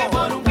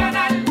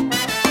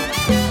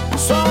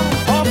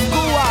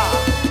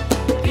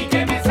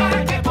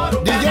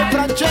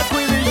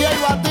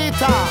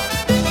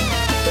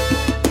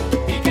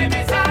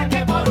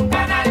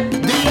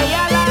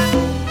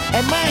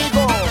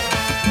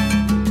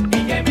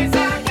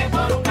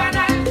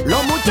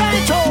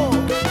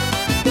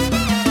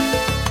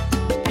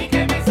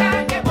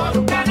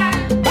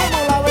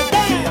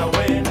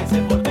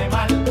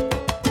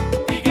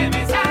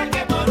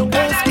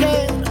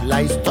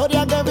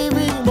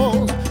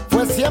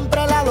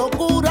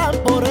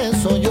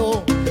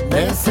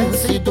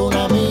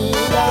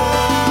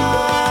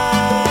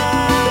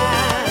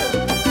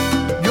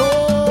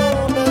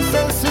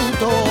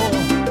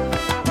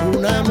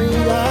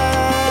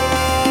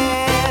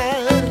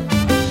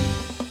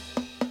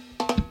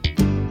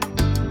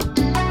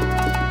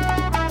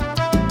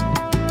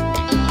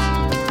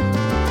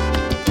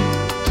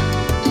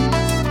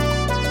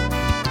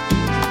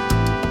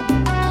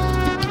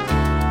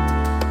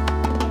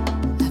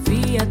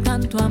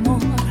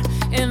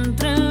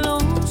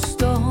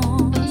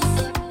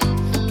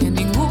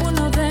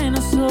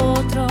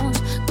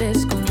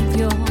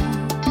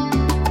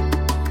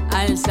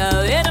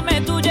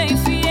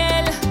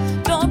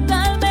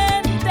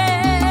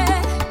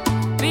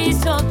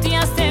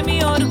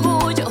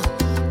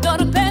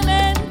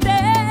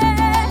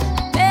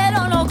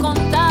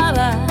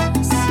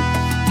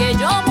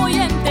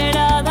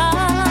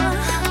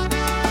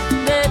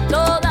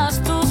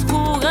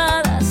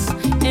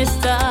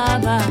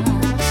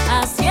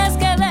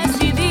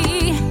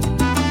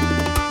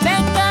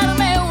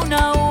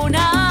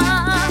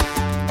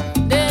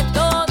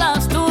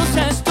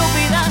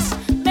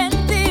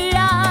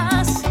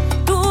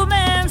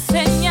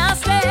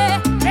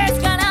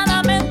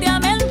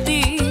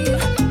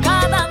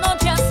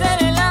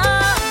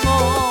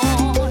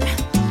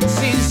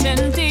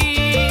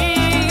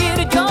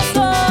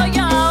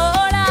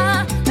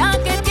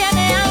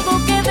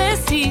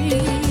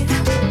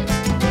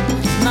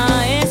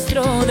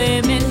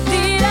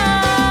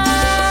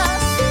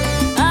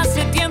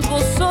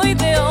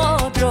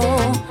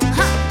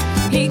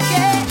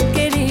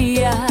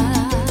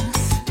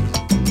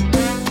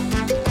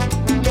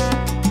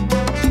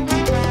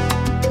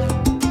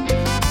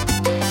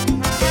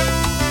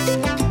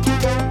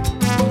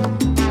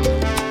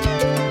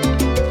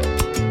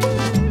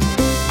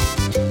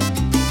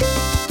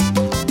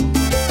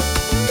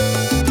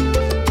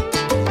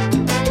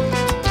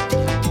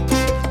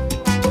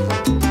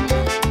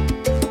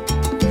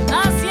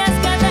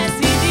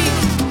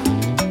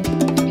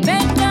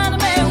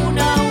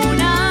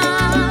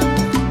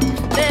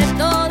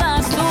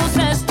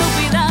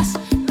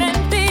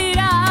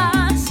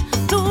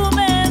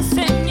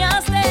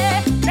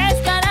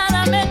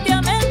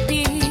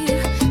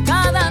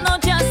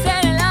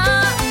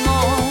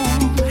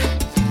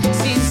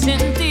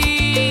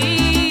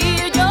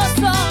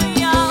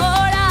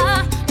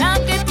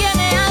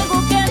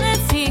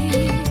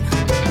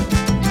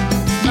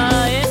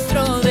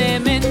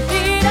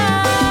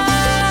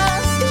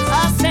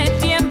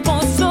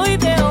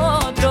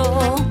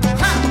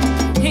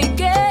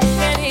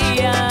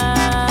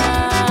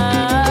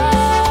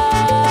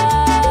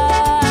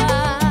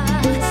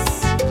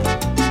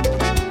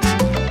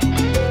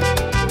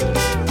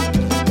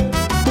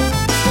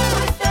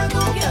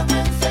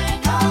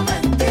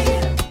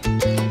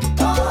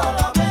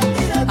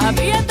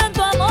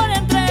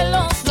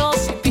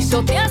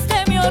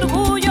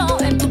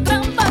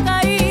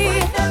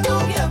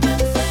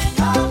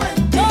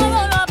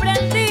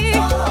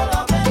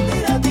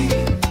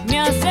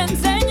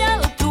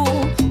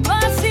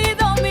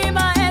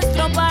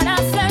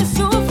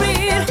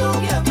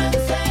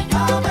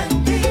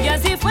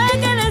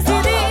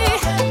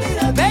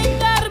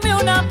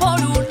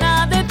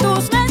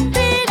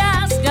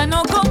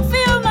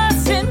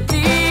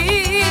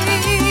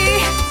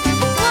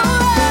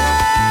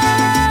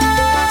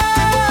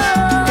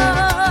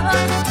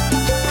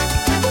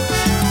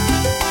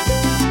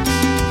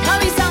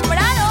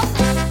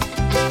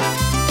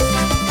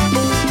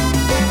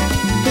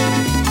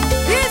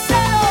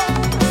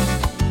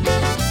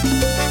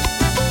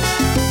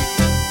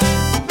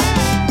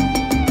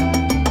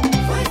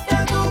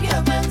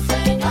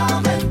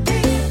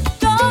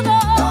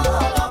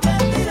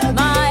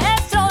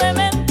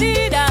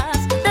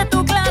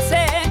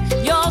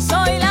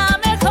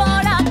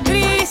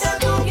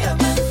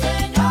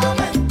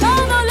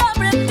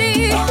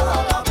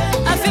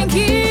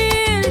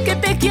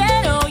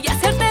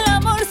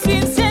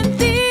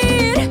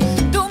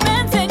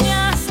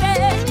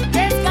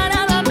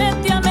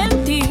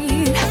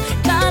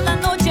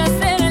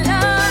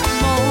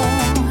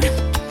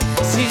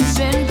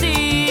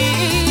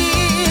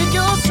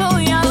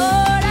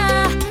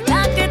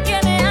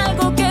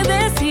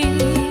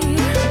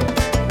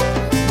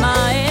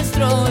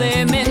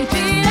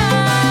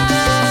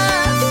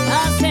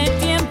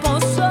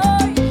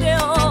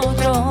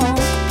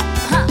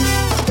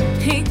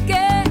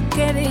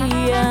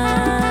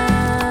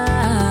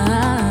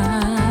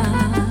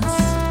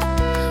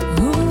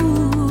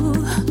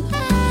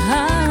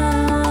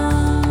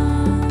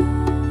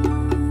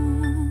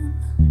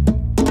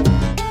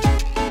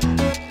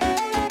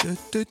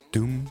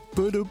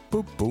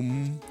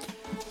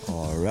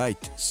All right.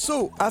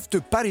 So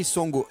after Paris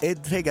Songo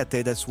Ed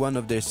Regate, that's one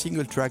of their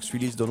single tracks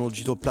released on all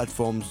digital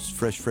platforms,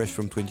 fresh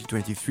from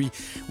 2023.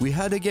 We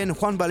had again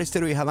Juan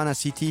Ballestero y Havana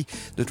City.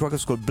 The track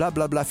is called Blah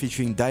Blah Blah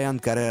featuring Diane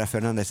Carrera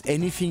Fernandez.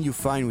 Anything you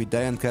find with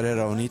Diane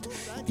Carrera on it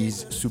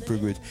is super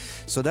good.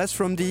 So that's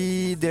from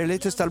their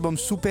latest album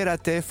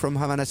Superate from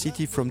Havana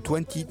City from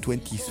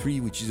 2023,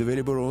 which is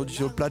available on all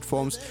digital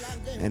platforms,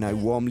 and I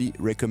warmly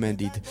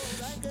recommend it.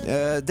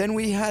 Then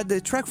we had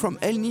a track from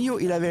El Niño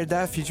y la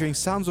Verdad featuring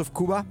Sounds of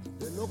Cuba,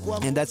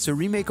 and that's a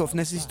remake of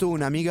Necesito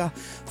una Amiga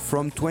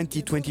from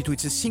 2022.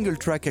 It's a single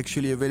track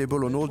actually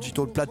available on all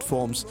digital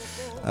platforms,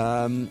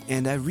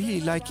 and I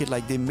really like it.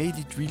 Like they made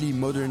it really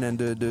modern, and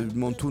the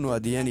Montuno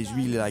at the end is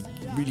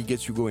really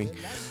gets you going.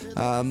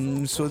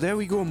 So there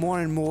we go, more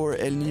and more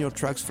El Niño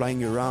tracks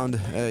flying around,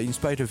 in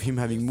spite of him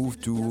having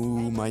moved to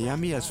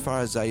Miami, as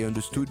far as I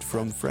understood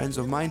from friends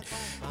of mine.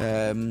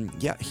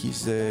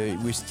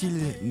 We're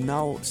still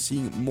now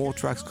seeing more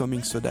tracks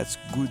coming, so that's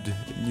good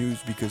news,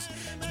 because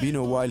it's been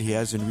a while he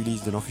hasn't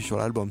released an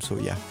official album. So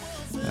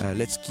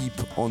let's keep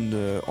on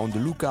the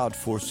lookout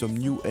for some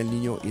new El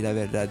Niño y la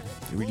Verdad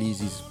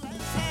releases.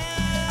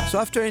 So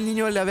after El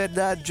Niño y la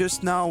Verdad,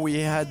 just now we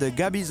had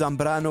Gaby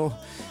Zambrano.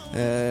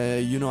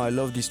 I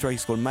love this track.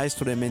 It's called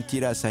Maestro de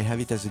Mentiras. I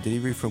have it as a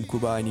delivery from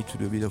Cuba. I need to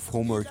do a bit of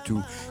homework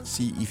to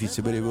see if it's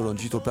available on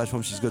digital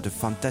platforms. She's got a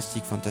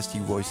fantastic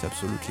voice,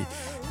 absolutely.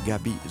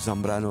 Gaby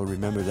Zambrano,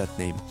 remember that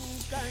name.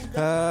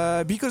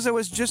 Because I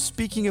was just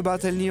speaking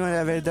about El Niño y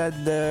la Verdad,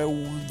 there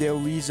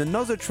is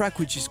another track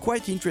which is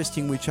quite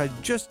interesting, which I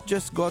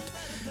just got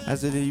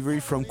as a delivery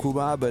from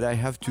Cuba, but I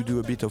have to do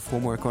a bit of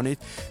homework on it.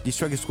 This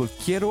track is called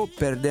Quiero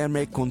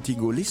Perderme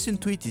Contigo. Listen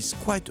to it, it's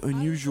quite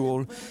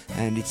unusual,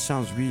 and it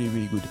sounds really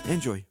good.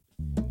 Enjoy.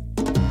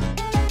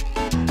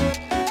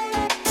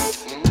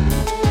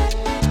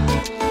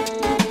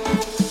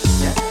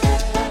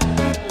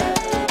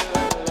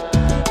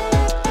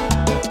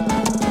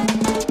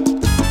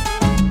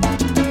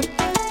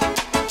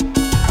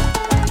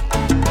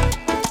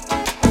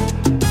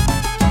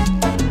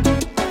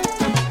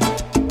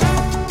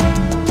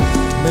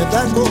 Me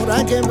da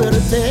coraje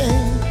verte,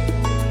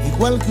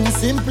 igual que un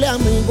simple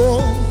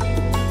amigo,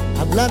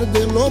 hablar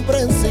de lo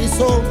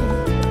preciso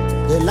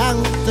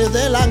delante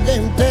de la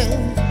gente.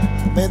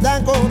 Me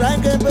da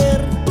coraje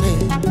verte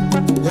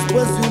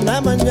después de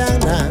una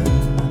mañana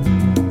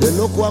de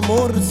loco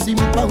amor sin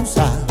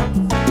pausa,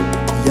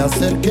 y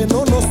hacer que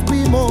no nos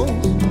vimos.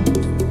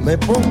 Me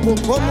pongo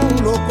como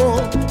un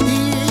loco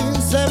y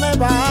se me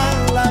va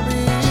la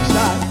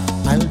vida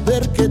al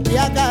ver que te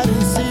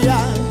acaricia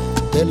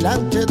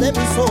delante de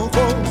mis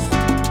ojos.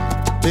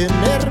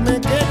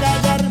 Tenerme que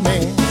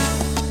callarme,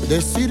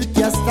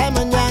 decirte hasta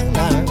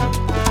mañana,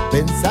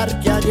 pensar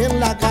que hay en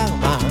la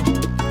cama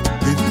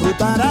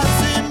disfrutarás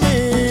sin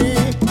mí.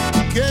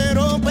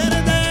 Quiero perderme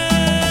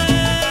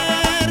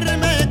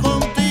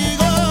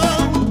contigo,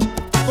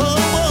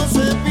 como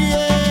se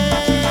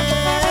pierde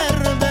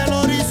el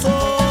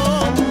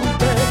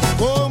horizonte,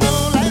 como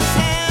la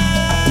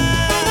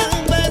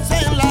enciendes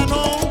en la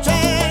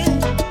noche,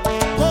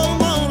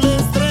 como la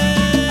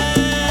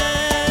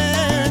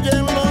estrella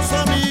en los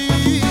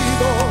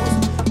amigos,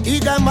 y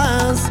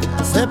jamás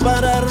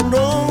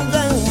separarnos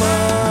jamás,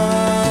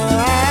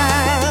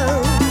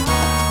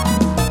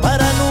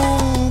 para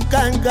nunca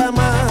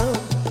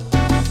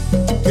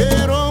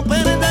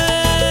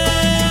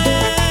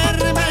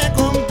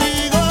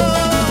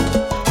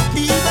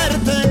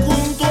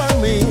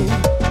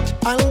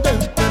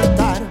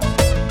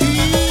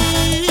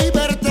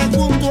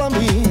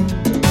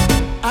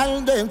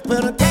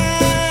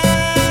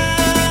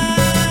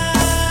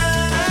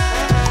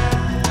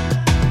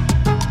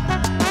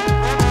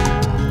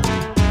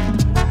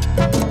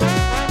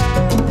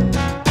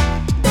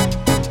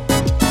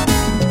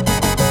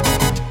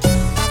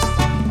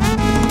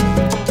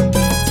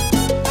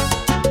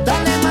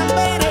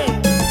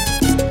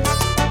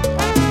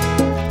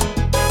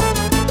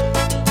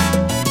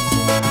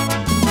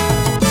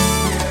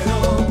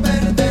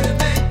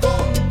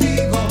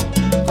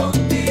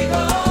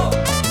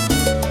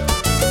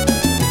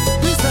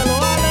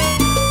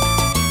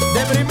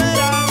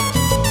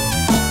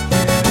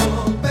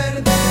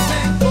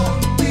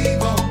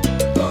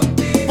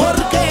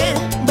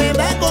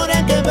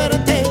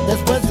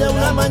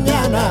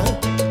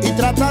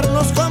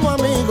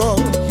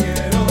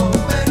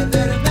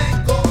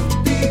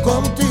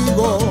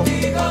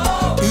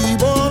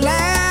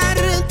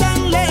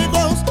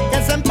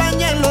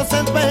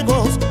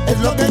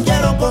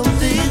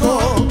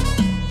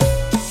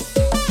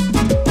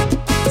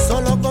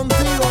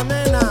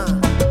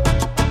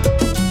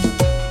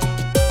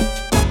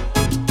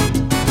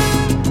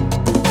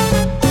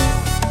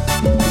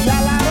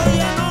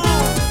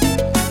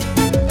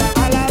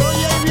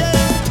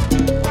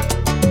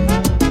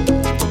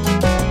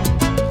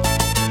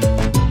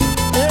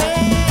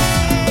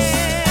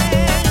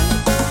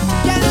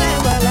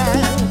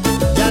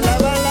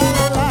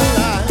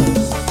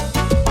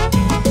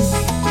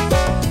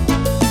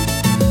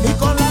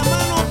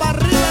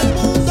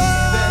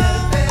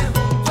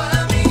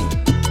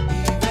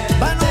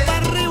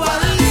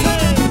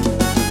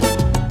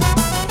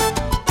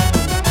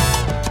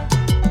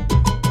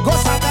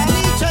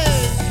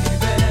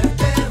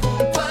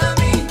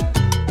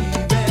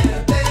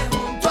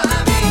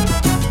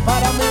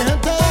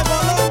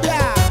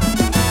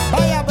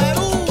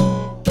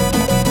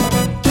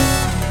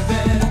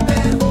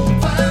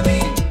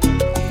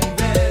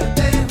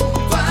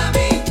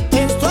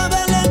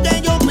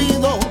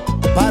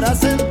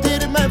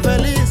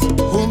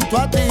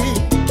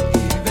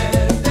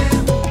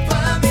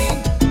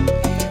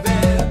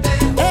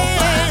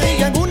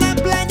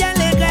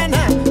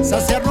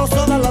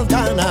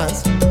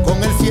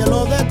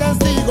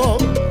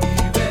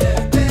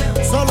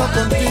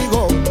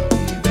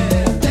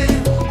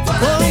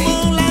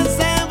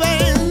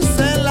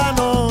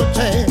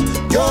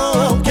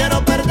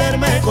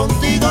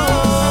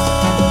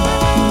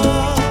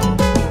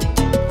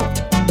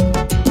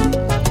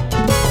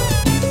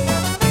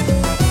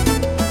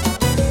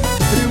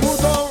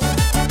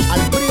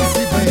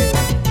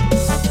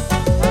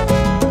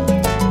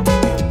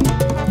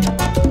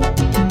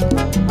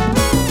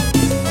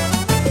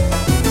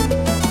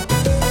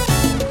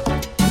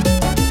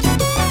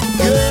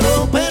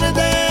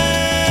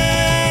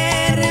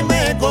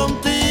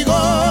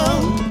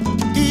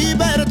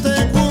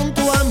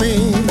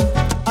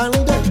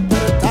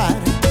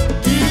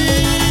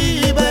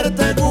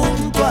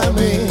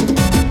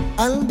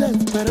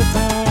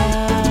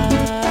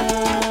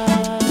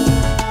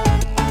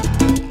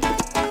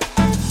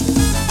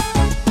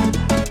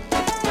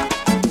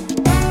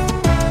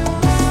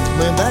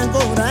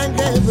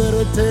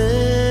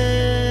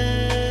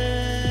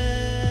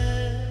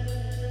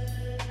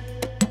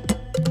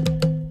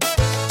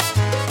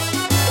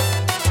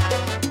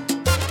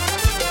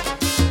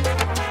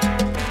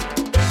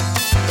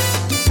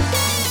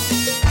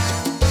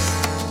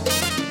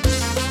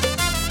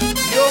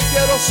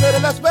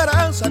ser la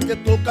esperanza que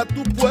toca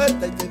tu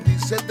puerta y te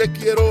dice te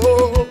quiero.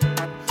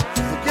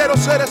 Yo quiero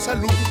ser esa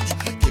luz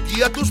que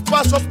guía tus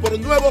pasos por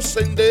nuevos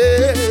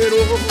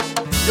senderos.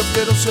 Yo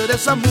quiero ser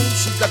esa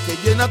música que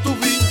llena tu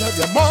vida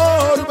de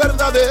amor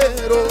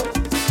verdadero.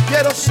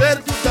 Quiero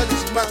ser tu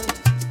talismán,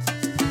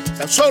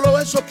 tan solo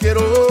eso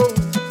quiero.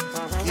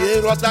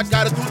 Quiero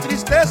atacar tu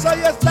tristeza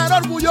y estar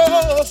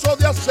orgulloso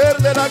de hacer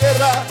de la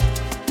guerra.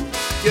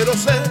 Quiero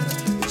ser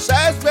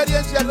esa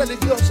experiencia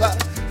religiosa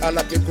a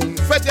la que con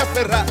fe te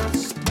aferras.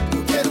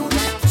 Yo quiero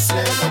unir tu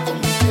cielo con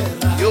mi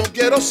tierra. Yo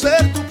quiero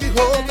ser tu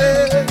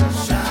Quijote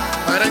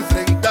para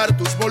enfrentar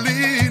tus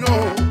molinos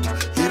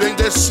y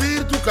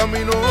bendecir tu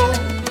camino.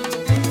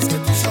 Es que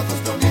tus ojos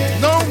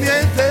no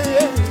mienten,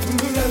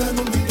 tu mirada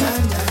no me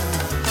engaña.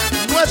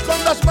 no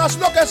escondas más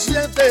lo que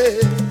sientes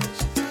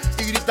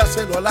y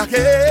grítaselo a la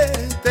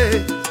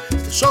gente,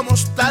 que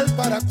somos tal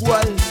para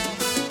cual.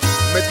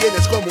 Me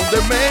tienes como un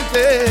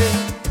demente,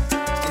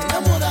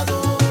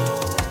 enamorado,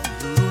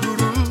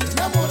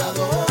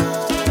 enamorado.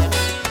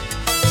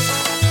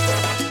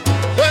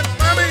 bueno,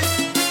 mami.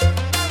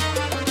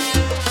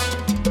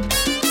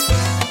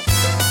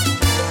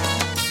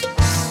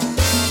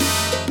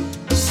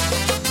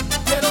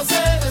 Quiero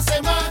ser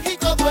ese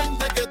mágico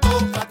duende que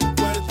toca tu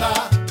puerta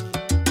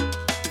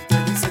y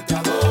te dice te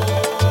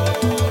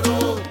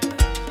adoro,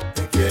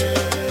 te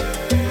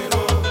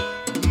quiero.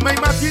 Me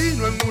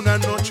imagino en una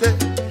noche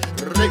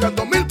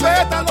regando 1000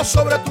 pétalos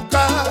sobre tu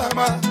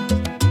cama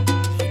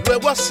y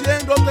luego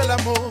haciéndote el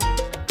amor,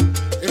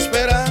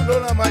 esperando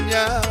la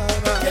mañana.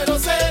 Quiero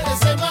ser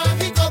ese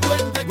mágico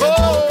duende que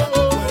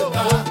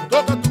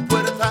Toca tu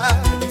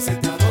puerta, te dice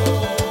te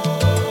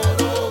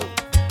adoro,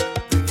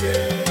 te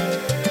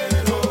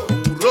quiero.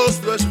 tu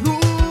rostro es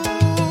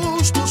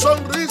luz, tu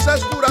sonrisa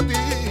es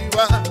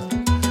curativa.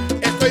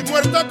 Estoy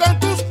muerto con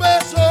tus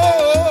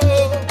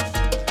besos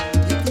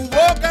y tu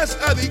boca es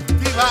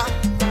adictiva.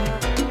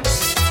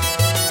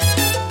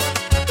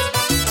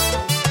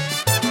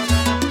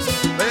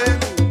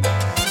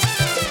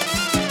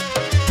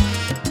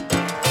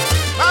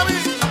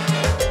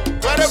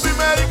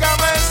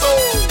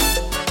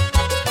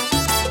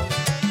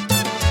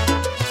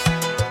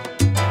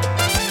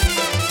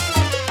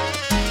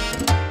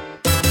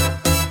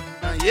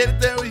 Ayer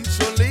te vi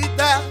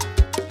solita,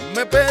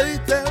 me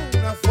pediste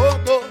una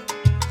foto,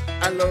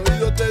 al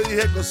oído te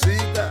dije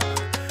cosita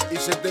y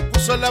se te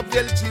puso la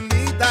piel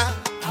chinita.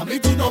 A mí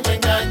tú no me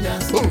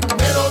engañas,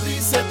 me lo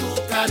dice tu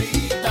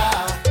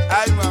carita.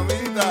 Ay,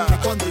 mamita, Que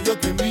cuando yo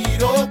te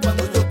miro,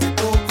 cuando yo te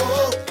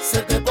toco, se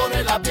te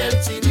pone la piel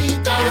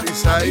chinita.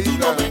 A mí tú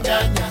no me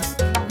engañas,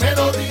 me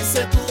lo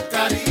dice tu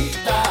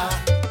carita.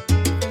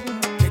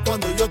 Que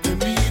cuando yo te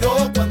miro,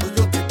 cuando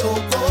yo te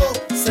toco,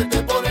 se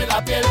te pone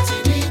la piel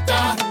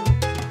chinita.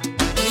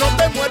 no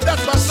te muerdas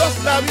más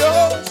los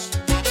labios,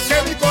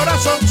 que mi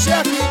corazón se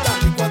agita.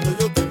 Y cuando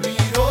yo te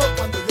miro,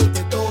 cuando yo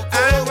te toco,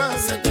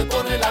 se te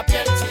pone la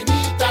piel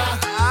chinita.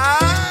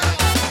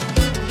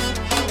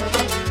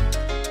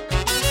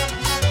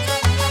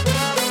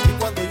 Y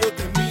cuando yo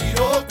te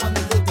miro, cuando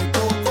yo te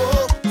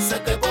toco, se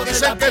te pone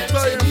Dicen la que piel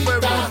estoy chinita.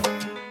 enfermo.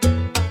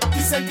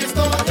 Dicen que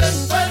estoy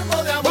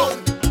enfermo de amor.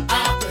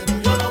 Ah,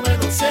 pero yo no me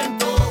lo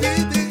siento.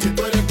 Que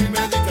tú eres mi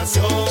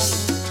medicación.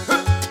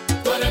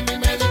 Tú eres mi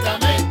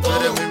medicamento. Tú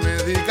eres mi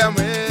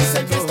medicamento.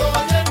 Dicen que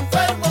estoy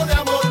enfermo de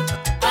amor.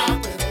 Ah,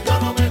 pero yo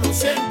no me lo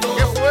siento.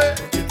 ¿Qué fue?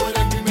 Que tú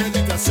eres mi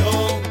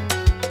medicación.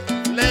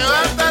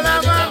 Levanta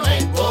la mano,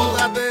 Medicamento.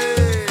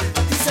 póngate.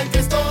 Dicen que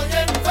estoy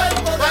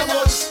enfermo de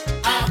amor.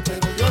 Ah,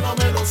 pero yo no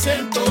me lo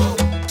siento.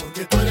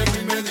 Porque tú eres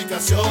mi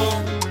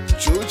medicación.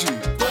 Chuchi,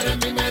 Tú eres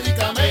mi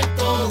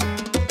medicamento.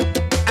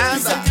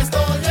 Dicen anda. que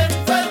estoy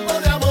enfermo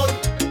de amor.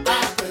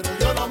 Ah, pero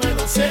yo no me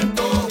lo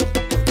siento.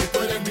 Porque tú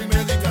eres mi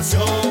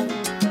medicación.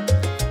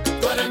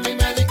 Tú eres mi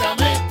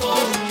medicamento.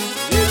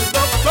 Y el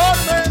doctor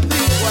me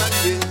dijo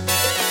ayer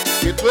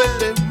que tú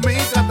eres mi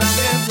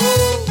tratamiento.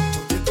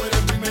 Porque tú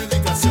eres mi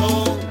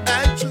medicación.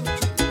 Ay,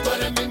 chuchi, Tú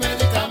eres mi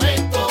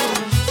medicamento.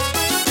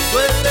 tú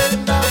eres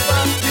la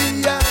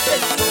pastilla que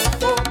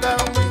sofoca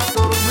mi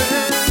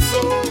tormento.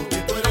 Porque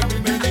tú eres mi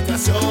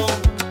medicación.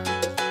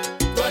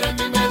 Tú eres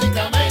mi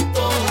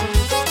medicamento.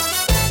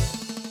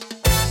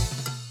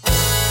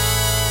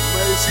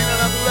 Medicina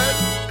natural.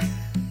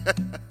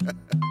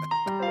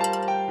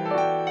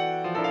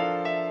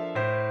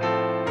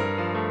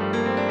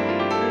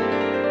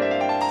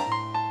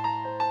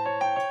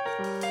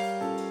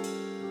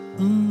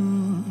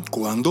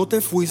 Cuando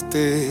te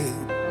fuiste,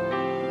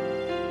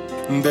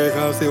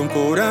 dejaste un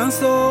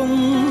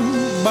corazón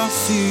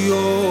vacío.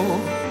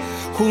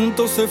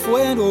 Juntos se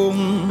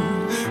fueron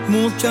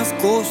muchas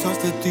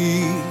cosas de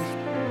ti,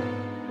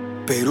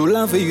 pero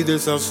la vida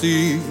es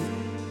así.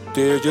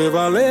 Te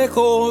lleva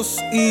lejos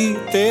y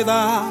te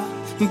da,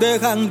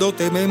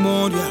 dejándote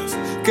memorias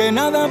que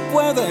nada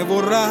puede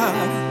borrar.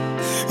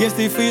 Y es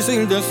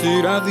difícil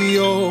decir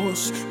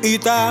adiós y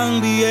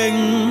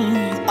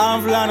también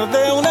hablar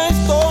de una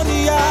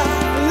historia,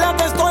 la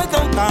que estoy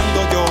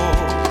contando yo.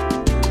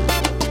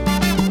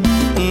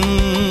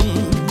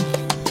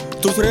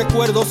 Tus recuerdos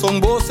recuerdos son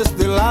voces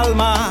del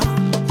alma,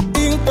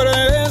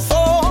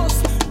 impresos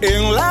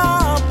en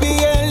la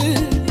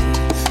piel,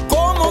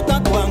 como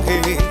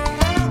tatuaje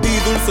y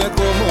dulce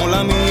como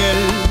la miel.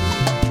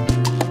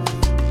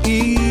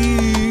 Y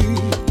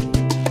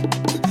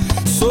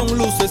son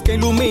luces que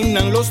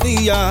iluminan los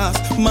días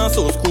más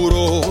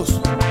oscuros.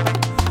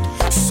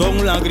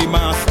 Son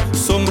lágrimas,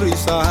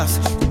 sonrisas,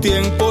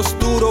 tiempos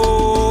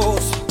duros.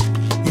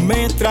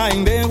 Me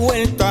traen de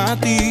vuelta a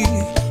ti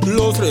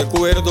los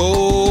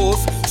recuerdos.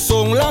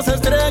 Son las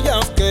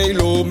estrellas que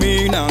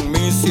iluminan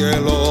mi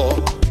cielo.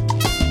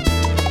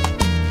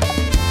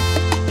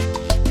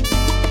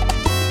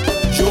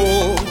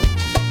 Yo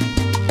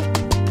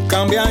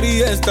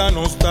cambiaría esta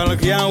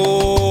nostalgia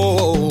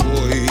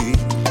hoy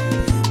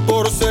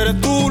por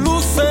ser tu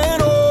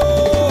lucero.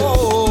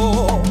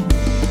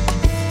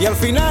 Y al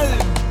final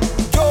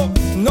yo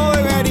no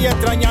debería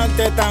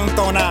extrañarte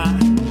tanto, nada.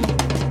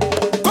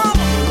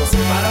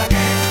 ¿Para qué?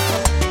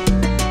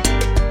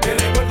 Te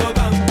recuerdo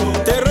tanto.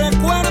 Te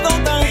recuerdo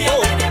tanto. Y yo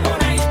tenemos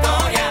una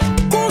historia.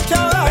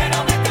 Escúchala.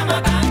 Pero me está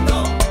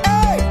matando.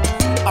 ¡Ey!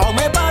 Aún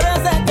me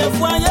parece que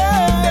fue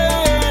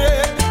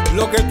ayer.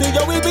 Lo que tú y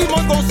yo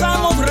vivimos,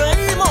 gozamos,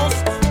 reímos.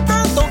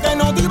 Tanto que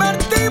nos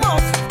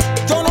divertimos.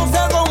 Yo no sé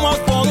cómo has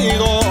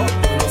podido.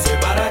 No sé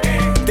para qué.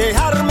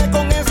 Dejarme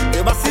con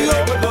este vacío. Te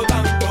recuerdo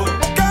tanto.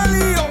 ¡Qué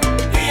lío!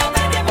 Y yo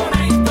tenemos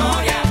una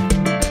historia.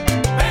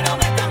 Pero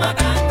me está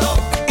matando.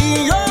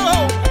 Y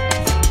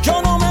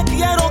yo no me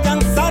quiero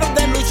cansar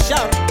de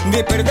luchar,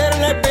 ni perder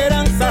la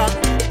esperanza.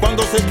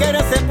 Cuando se quiere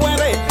se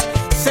puede,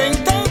 se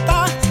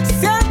intenta,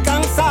 se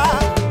alcanza.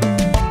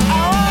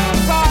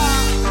 Avanza.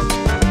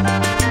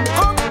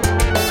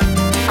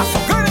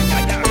 Azúcar en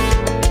caña.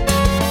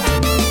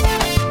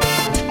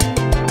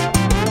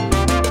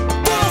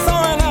 Tú no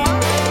sabes nada.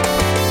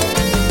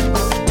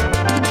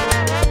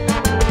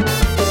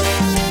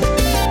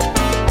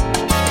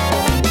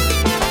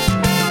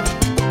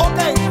 Ok,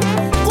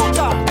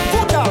 escucha.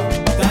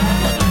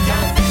 Dame otra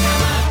chance nada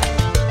más.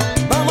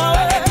 Vamos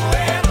a ver. Tú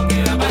veas lo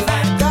que va a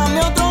pasar. Dame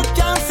otro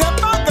chance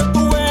para que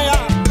tú veas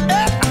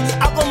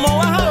a cómo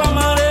baja la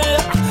marea.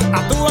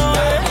 A tú vas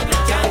a ver, Dame otra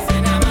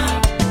chance nada más.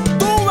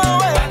 tú vas a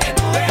ver. Para que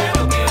tú veas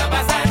lo que va a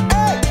pasar.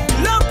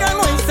 Lo que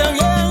no hice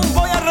bien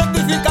voy a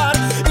rectificar.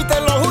 Y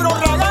te lo juro,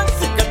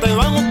 ragazzi, que te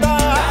va a gustar.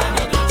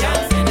 Dame otra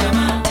chance nada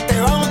más.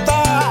 Te va a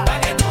gustar.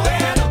 Para que tú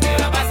veas lo que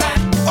va a pasar.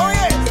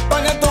 Oye,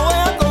 para que tú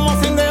veas como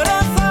se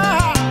endereza.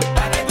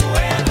 Para que tú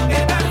veas lo que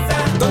pasa.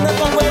 Donde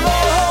pongo el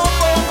ojo,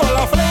 pongo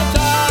la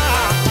flecha.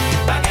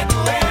 Para que tú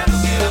veas lo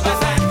que va a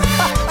pasar.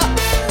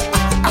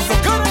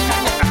 Azúcar en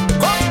caña.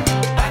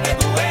 Para que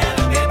tú veas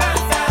lo que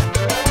pasa.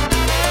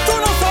 Tú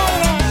no sabes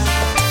nada.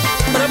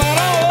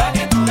 Preparado. Para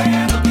que tú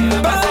veas lo que va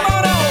a pasar.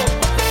 ¡Preparado!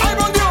 ¡Ay,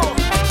 por Dios!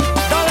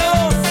 ¡Dale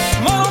dos!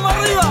 ¡Mano más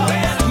arriba!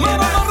 ¡Mano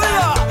más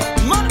arriba!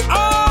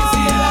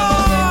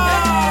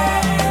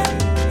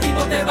 Y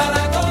ponte pa'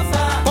 la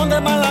cosa. ¡Ponte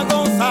mal la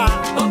cosa!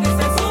 Porque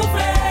se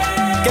sufre.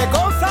 ¿Qué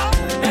cosa?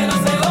 Pero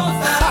se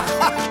goza.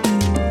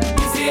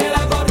 Y sigue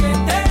la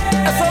corriente.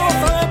 Eso lo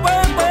sabe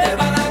Ponte Pepe.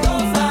 pa' la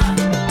cosa.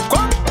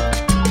 ¿Cuál?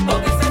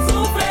 Porque se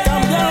sufre.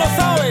 También lo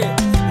sabe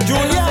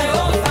Julián,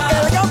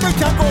 el gato y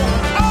Chaco.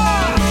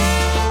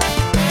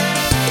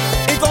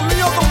 Y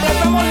conmigo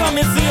completamos la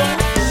misión.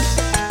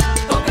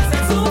 Porque se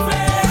sufre.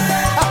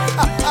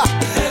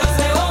 Pero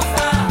se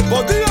goza.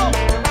 ¡Por Dios!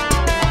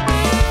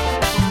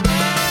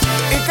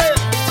 ¿Y qué?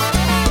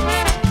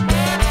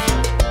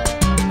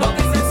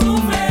 Porque se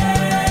sufre.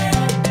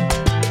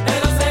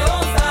 Pero se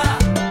goza.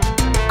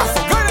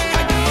 ¡Azúcar en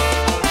caña!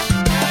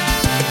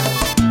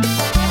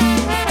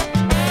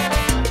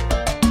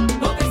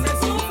 Porque se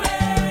sufre.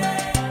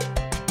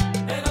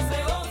 Pero se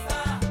goza.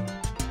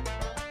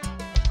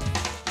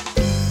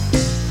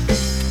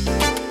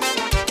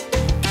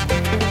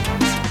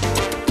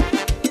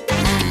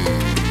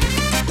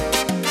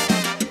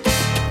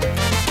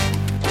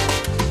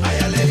 A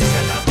ella le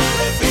dicen la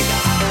maléfica,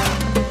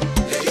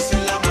 le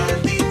dicen la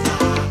maldita.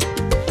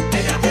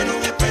 Ella tiene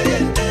un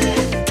expediente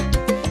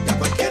que a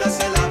cualquiera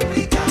se la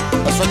aplica.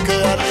 Eso hay que A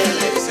darle ella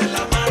le dicen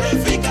la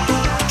maléfica,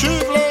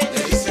 chifle.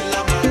 le dicen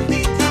la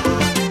maldita.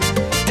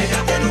 Ella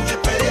tiene un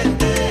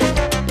expediente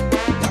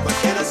que a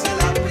cualquiera se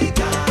la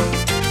aplica.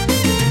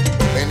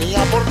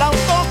 Venía por la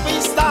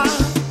autopista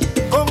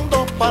con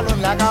dos palos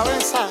en la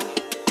cabeza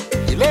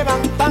y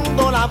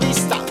levantando la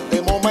vista,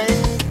 de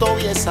momento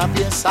vi esa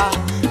pieza.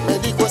 Me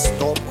dijo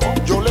stop,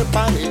 yo le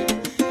paré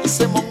y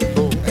se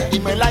montó y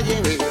me la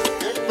llevé.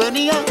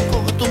 Venía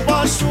con tu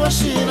paso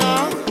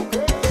vecina,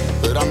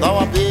 pero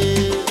andaba a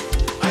pie.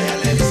 A ella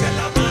le dicen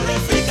la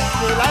maléfica,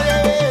 Me la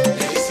llevé,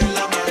 le dicen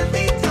la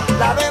maldita.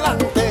 la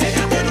adelanté.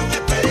 Ella tiene un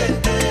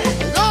expediente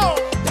No,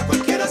 que a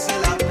cualquiera se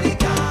la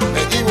aplica.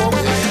 me equivoqué.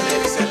 A ella le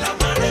dicen la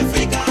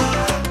maléfica,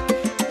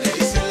 le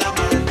dicen la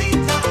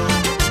maldita.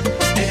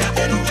 Ella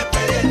tiene un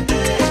expediente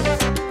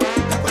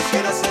que a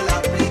cualquiera se la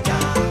aplica.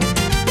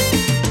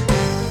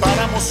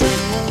 Paramos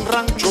en un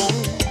rancho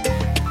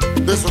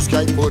de esos que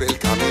hay por el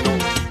camino.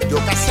 Yo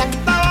casi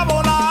andaba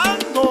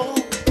volando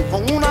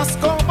con unas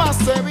copas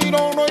de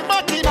vino, no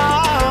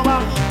imaginaba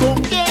con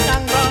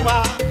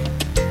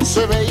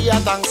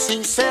tan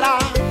sincera.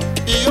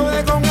 Y yo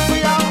de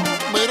confiado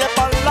miré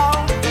para el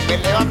lado y me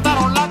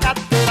levantaron la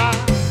cartera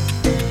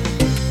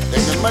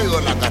en el medio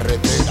de la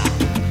carretera.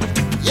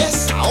 Y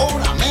esa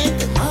hora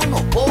mete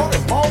mano por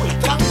el móvil,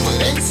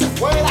 transferencia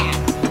fuera.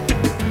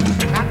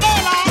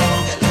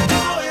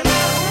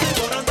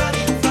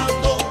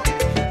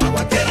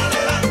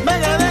 Me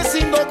quedé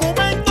sin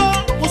documento,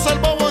 puse el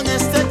bobo en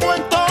este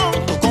cuento.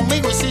 Tú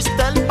conmigo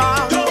hiciste el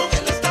pan. Yo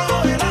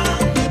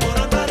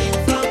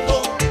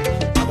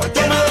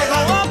me dejo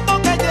dando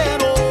que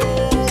quiero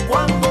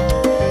cuando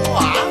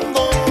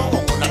ando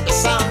con una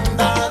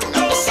pesanda,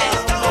 una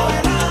pesanda.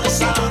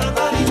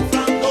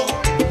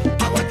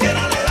 A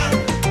cualquiera le dan.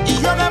 Y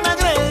yo que me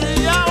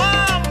creía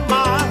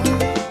Batman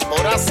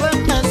por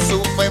hacerme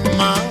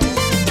Superman.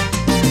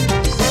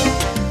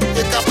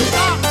 El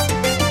capitán.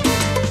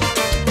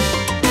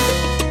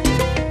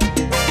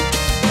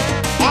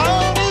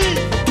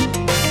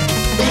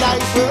 Y la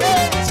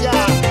diferencia.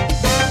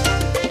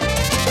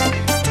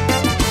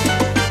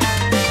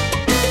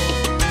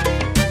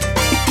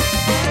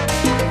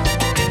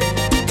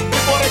 Y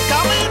por el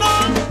camino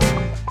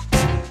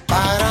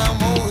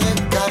paramos el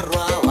carro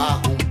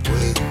abajo un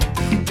puente.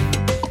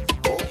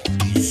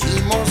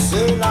 Hicimos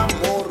el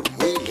amor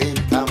muy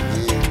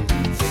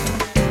lentamente.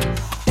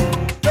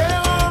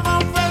 Debo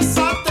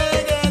confesarte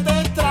que te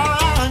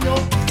extraño.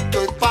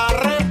 Estoy para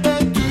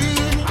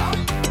repetir,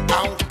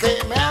 aunque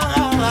me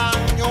haga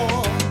daño.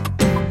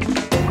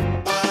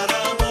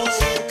 Paramos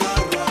el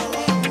carro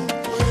abajo un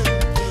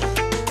puente.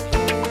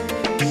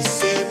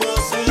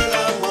 Hicimos el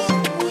amor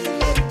muy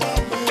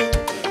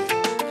lentamente.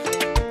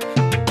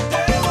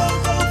 Debo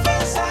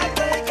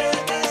confesarte que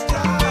te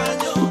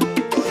extraño.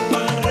 Estoy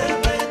para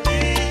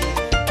repetir,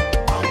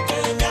 aunque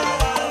me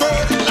haga daño. Tú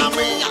eres la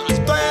mía,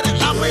 tú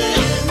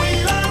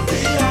eres la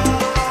mía.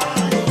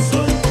 Yo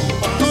soy tu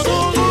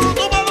paciente.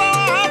 Tú me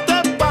lavaste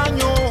el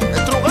baño, me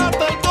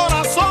estrujaste el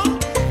corazón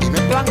y me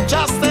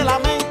planchaste la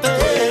mente.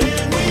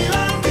 Eres mi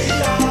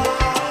bandida,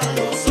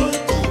 yo soy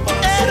tu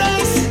paciente.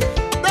 Eres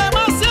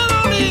demasiado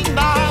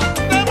linda,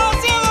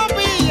 demasiado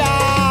bella,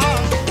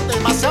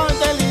 demasiado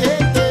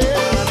inteligente.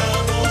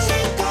 Paramos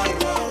el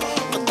carro abajo.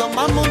 Nos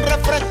tomamos un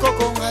refresco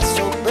con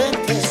esos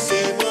 20.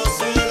 Hicimos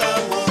el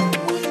amor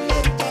muy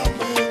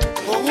lentamente.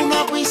 Con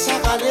una pizza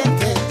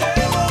caliente.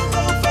 Debo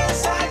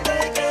confesarte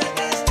que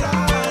te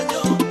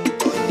extraño.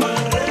 Estoy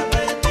para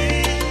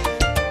repetir,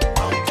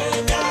 aunque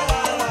me haga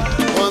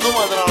daño. Cuando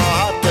me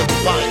trabajaste en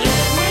baño.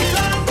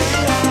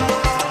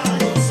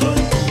 Yo soy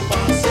tu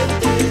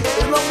paciente.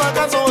 Y no me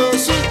canso de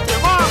decirte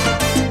más.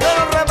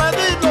 Quiero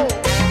repetirlo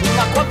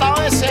unas cuantas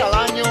veces al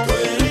año.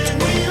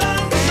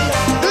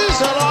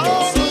 Díselo a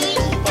Oni.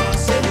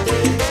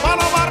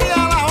 Para barrer a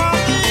las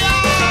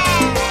bandillas,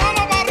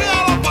 para barrer a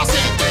los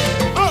pacientes.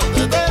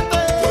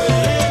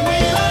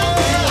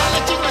 Dale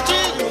chinga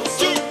chinga,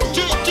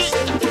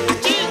 a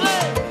Chile.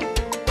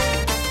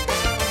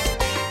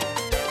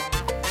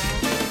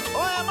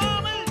 Oye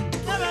mami,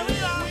 que me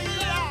vida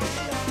mía.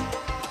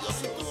 Yo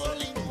soy tu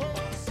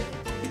delincuente.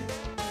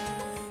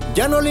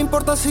 Ya no le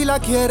importa si la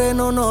quieren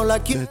o no la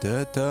quieren.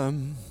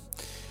 Da-da-dum.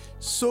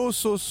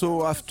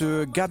 So,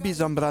 after Gabi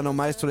Zambrano,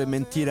 Maestro de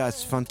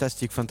Mentiras,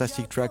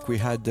 fantastic track, we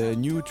had a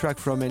new track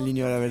from El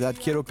Niño de la Verdad,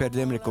 Quiero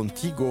Perderme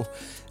Contigo,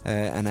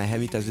 and I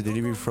have it as a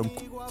delivery from.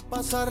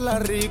 Pasarla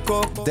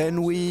rico.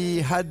 Then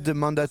we had the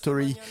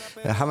mandatory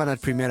Havana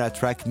Primera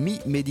track, Mi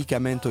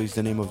Medicamento is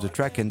the name of the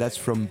track, and that's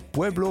from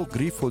Pueblo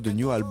Grifo, the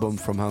new album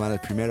from Havana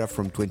Primera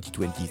from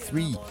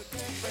 2023.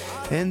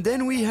 And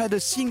then we had a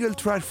single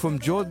track from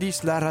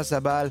Jordis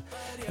Larrazabal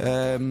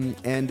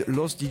and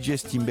Los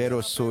DJs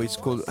Timberos. So it's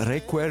called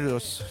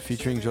Recuerdos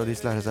featuring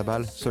Jordis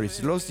Larrazabal. Sorry,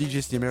 it's Los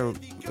DJs Timberos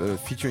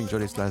featuring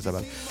Jordis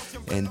Larrazabal.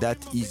 And that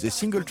is a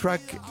single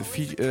track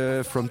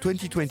from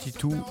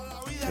 2022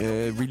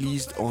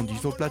 released on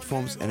digital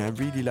platforms, and I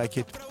really like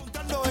it.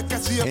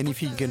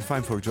 Anything you can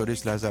find for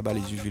Jordis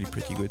Larrazabal is usually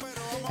pretty good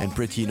and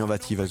pretty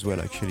innovative as well,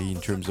 actually, in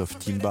terms of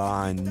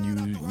timba and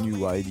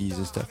new ideas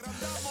and stuff.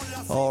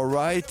 All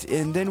right,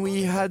 and then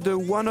we had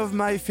one of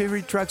my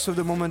favorite tracks of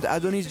the moment,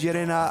 Adonis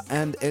Llerena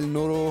and El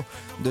Noro.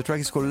 The track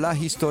is called La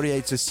Historia.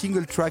 It's a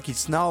single track.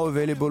 It's now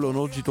available on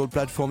all digital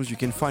platforms. You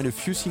can find a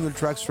few single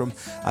tracks from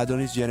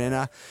Adonis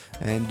Llerena,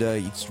 and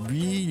it's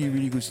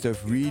really good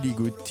stuff, really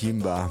good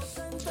timba.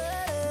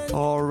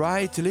 All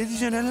right,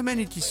 ladies and gentlemen,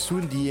 it is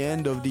soon the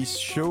end of this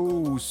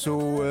show.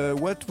 So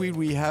what will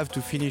we have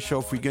to finish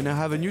off? We're going to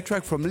have a new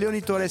track from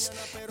Leoni Torres,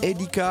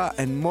 Edica,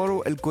 and Moro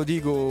El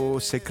Código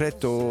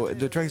Secreto.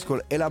 The track is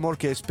called El Amor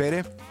que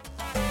Espere.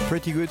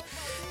 Pretty good.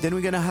 Then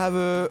we're going to have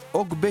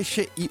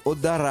Ogbeshe y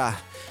Odara.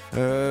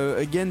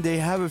 Again, they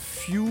have a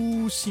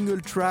few single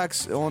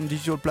tracks on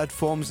digital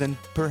platforms and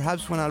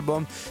perhaps one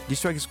album. This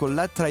track is called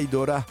La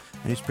Traidora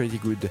and it's pretty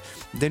good.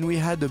 Then we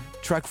had a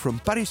track from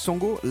Paris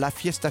Songo, La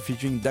Fiesta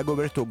featuring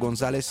Dagoberto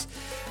Gonzalez.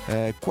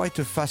 Quite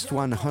a fast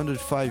one,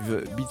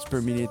 105 beats per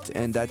minute,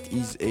 and that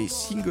is a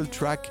single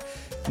track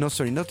No,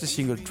 sorry, not a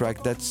single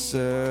track. That's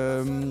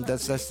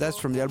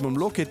from the album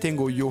Lo Que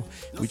Tengo Yo,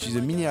 which is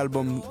a mini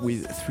album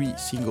with 3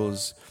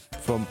 singles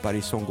from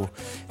Parisongo.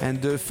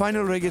 And the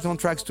final reggaeton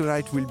tracks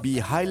tonight will be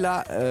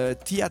Haila,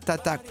 Tia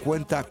Tata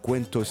Cuenta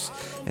Cuentos,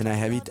 and I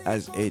have it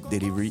as a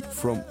delivery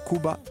from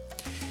Cuba.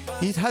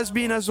 It has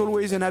been, as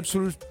always, an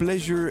absolute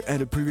pleasure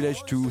and a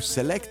privilege to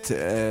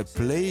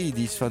play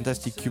these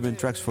fantastic Cuban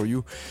tracks for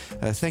you.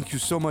 Thank you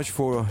so much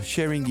for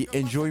sharing the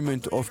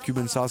enjoyment of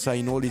Cuban salsa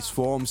in all its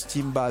forms,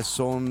 timba,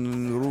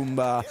 son,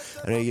 rumba,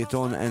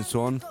 reggaeton, and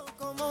so on.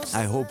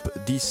 I hope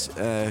this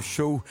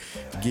show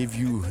gave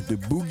you the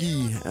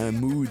boogie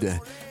mood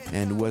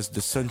and was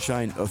the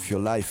sunshine of your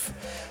life.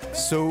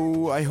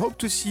 So I hope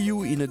to see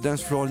you in a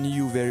dance floor near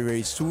you very,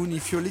 very soon.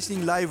 If you're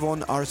listening live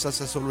on our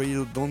Salsa Soul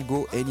Radio, don't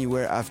go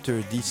anywhere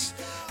after this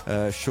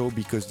show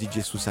because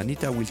DJ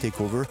Susanita will take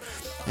over.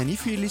 And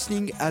if you're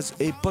listening as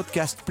a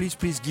podcast,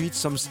 please give it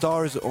some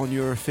stars on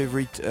your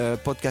favorite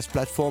podcast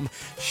platform.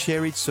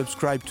 Share it,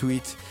 subscribe to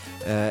it,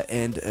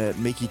 and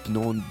make it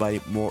known by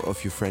more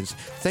of your friends.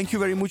 Thank you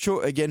very much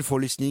again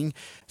for listening.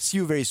 See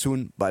you very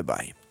soon. Bye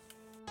bye.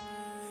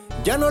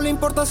 Ya no le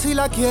importa si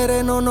la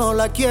quieren o no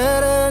la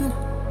quieren.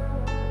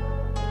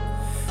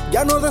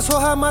 Ya no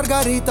deshoja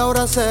margarita,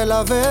 ahora se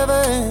la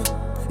bebe.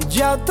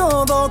 Ya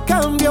todo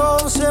cambió,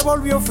 se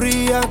volvió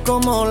fría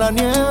como la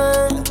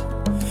nieve.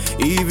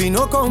 Y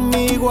vino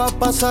conmigo a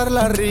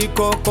pasarla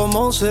rico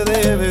como se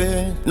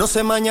debe. No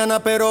sé mañana,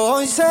 pero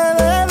hoy se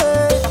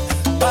debe.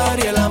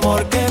 Pari el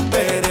amor que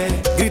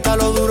espere. Grita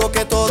lo duro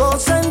que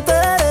todos se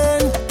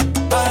enteren.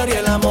 Pari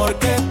el amor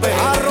que espere.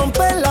 A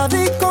romper la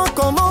disco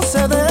como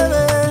se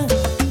debe.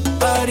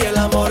 Pari el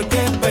amor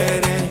que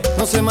espere.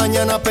 No sé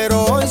mañana,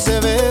 pero hoy se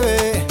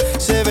bebe.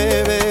 Se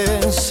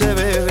bebe, se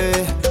bebe.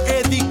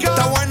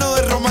 Está bueno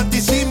de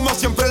romanticismo,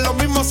 siempre es lo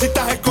mismo si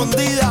estás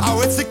escondida. A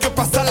veces hay que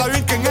pasarla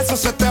bien, que en eso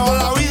se te va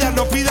la vida.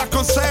 No pidas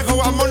consejo,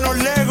 vámonos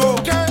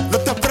lejos. No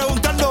estés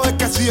preguntando de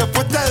que si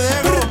después te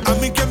dejo. A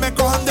mí que me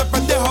cojan de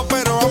pendejo,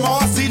 pero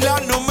vamos a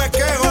vacilar, no me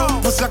quejo.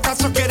 Por si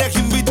acaso quieres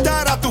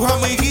invitar a tus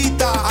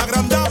amiguitas,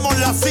 agrandamos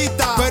la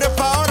cita. Pero es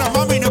pa' ahora,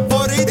 mami, no es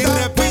por ahorita. Y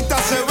repita,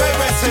 se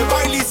bebe, se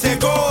baila y se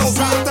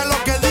goza. Fíjate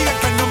lo que digan,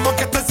 que no más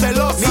que estés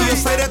celosa. Ni yo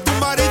seré tu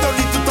marido,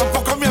 ni tú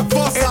tampoco mi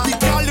esposa.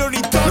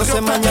 No sé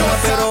mañana,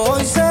 pero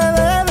hoy se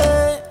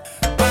debe.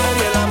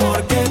 Pari el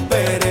amor que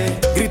espere.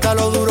 Grita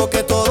lo duro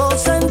que todos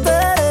se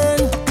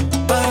enteren.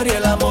 Pari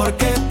el amor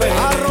que espere.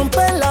 A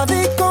romper la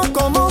disco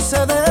como se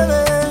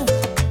debe.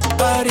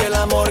 Pari el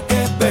amor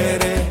que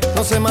espere.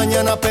 No sé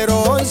mañana,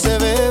 pero hoy se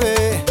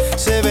bebe.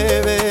 Se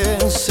bebe,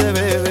 se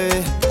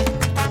bebe.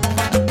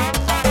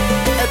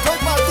 Estoy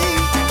pa' ti.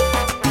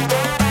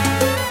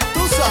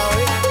 Tú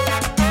sabes.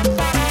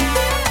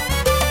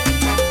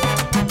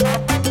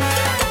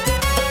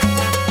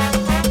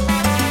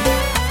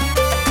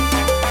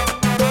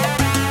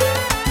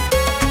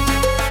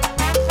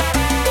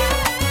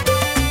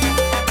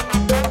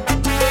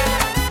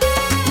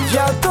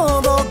 Ya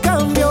todo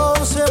cambió,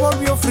 se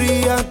volvió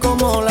fría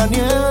como la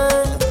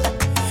nieve.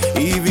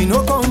 Y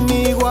vino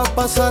conmigo a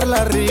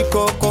pasarla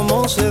rico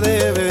como se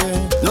debe.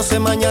 No sé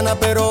mañana,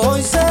 pero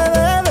hoy se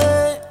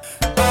debe.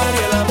 Pari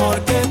el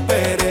amor que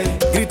espere.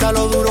 Grita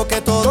lo duro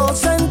que todos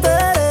se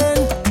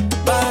enteren.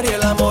 Pari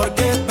el amor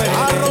que espere.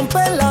 A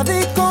romper la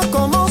disco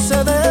como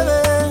se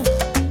debe.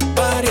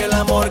 Pari el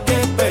amor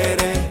que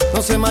espere.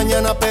 No sé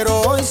mañana,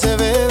 pero hoy se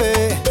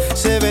bebe.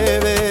 Se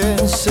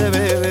bebe, se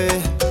bebe.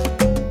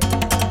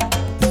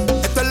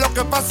 Esto es lo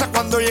que pasa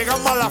cuando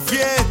llegamos a la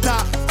fiesta.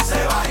 Se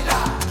baila,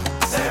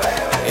 se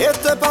bebe.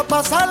 Esto es pa'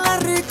 pasarla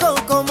rico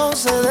como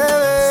se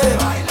debe. Se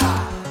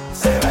baila,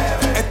 se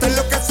bebe. Esto es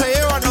lo que se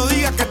lleva, no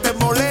digas que te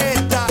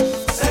molesta.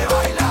 Se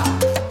baila,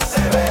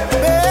 se bebe.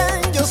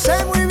 Ven, yo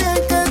sé muy bien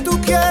que tú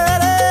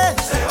quieres.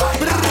 Se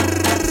baila,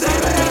 se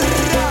bebe.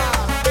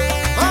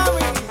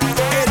 Mami,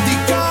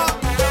 Ética,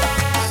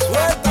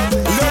 suéltate.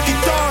 Loni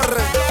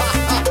Torres,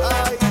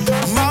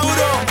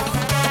 Mauro,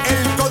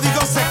 el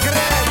código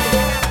secreto.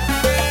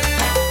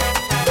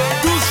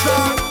 Tusa.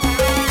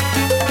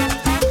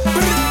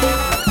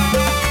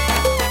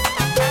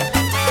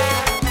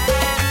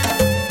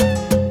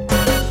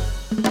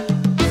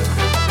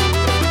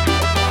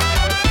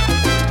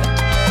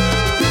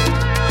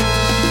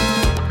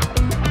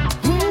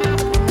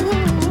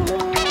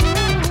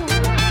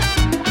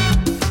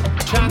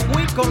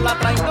 Changui con la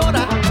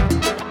traidora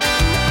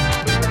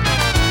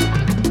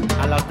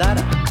a la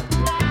Dara.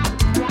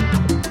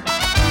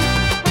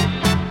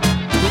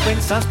 Tú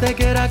pensaste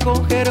que era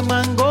coger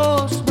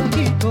mangos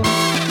bajitos.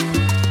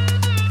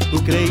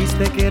 Tú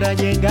creíste que era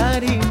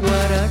llegar y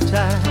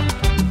guarachar.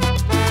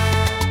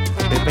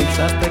 Te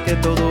pensaste que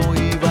todo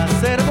iba a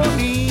ser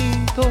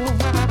bonito,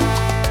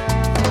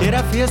 que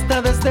era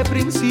fiesta desde el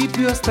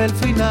principio hasta el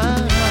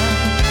final.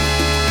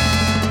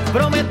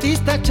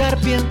 Prometiste echar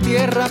pie en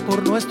tierra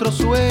por nuestros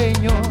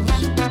sueños,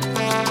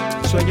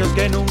 sueños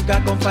que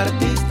nunca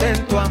compartiste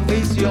en tu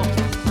ambición.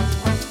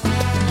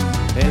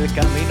 El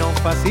camino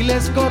fácil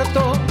es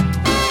corto,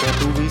 que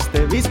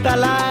tuviste vista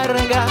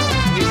larga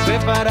y fe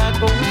para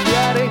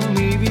confiar en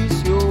mi visión.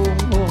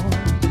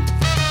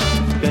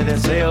 te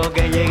deseo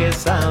que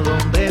llegues a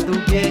donde tú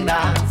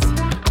quieras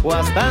o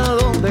hasta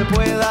donde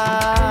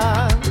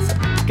puedas,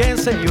 qué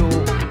sé yo.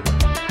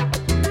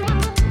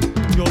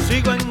 Yo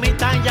sigo en mi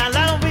talla,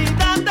 la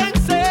vida te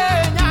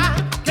enseña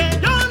que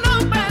yo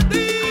no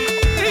perdí,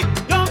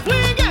 yo fui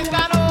quien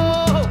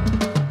ganó.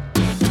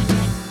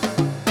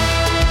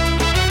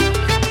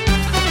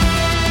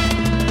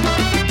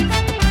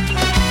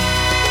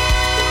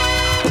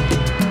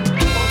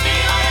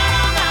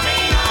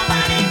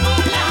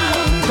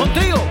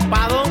 Contigo,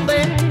 ¿pa'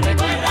 dónde?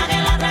 Recuerda que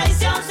la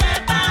traición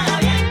se paga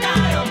bien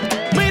caro.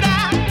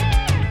 Mira,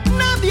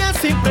 nadie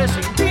es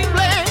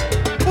imprescindible.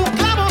 Un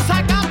clavo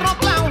saca otro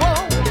clavo.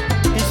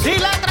 Y si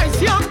la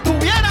traición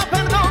tuviera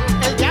perdón,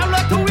 el diablo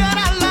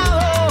estuviera al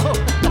lado.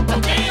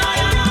 Contigo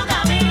yo no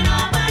camino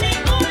pa'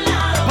 ningún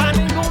lado. Pa'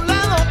 ningún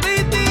lado,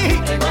 Titi.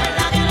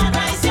 Recuerda que la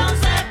traición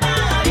se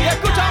paga Y bien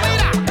escucha, caro.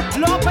 mira,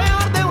 lo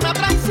peor de una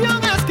traición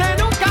es que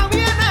nunca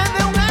viene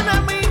de un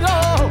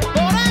enemigo.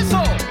 Por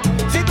eso,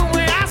 si tú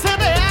me haces,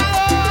 te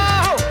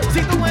hago.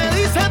 Si tú me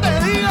dices, te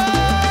digo.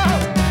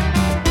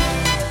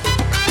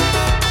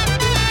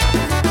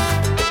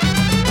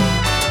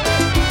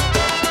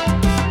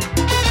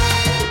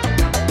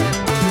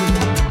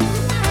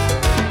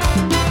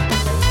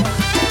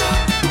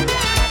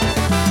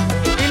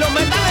 Y los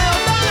metales de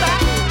Ondara.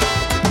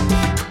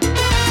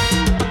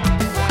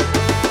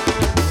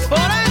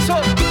 Por eso,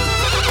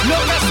 lo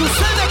que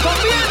sucede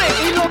conviene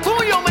y lo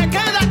tuyo me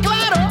queda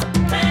claro.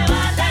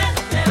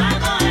 Te va a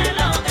coger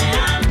lo que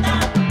anda.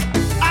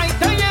 Ahí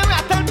te lleve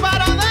hasta el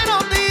paradero,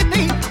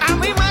 Titi. A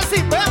mí me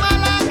sirve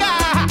malanga.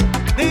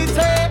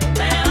 Dice,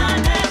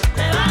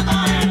 Te va a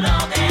coger lo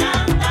que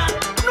anda.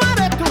 no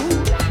eres tú,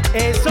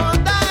 es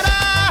Ondara,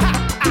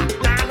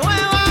 la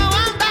nueva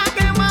banda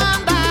que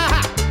manda.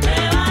 Te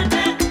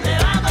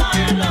va a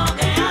coger lo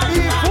que Y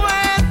anda.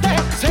 fuerte,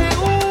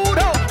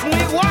 seguro,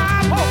 muy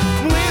guapo,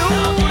 muy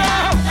duro.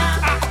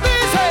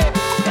 Dice,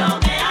 Lo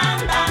que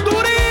anda.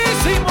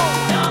 durísimo.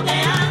 Lo que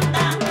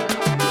anda.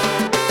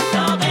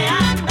 Lo que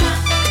anda.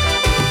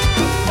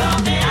 Lo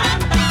que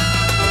anda.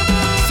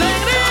 Se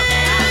Lo que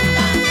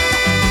anda.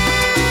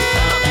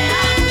 Lo que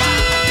anda.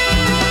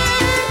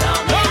 Lo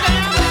que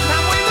anda. está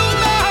muy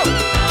duro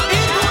y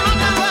tú no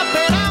te lo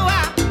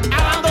esperabas.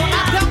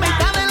 Abandonaste a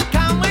mitad del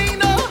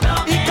camino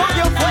y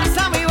cogió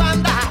fuerza mi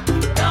banda.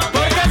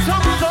 Porque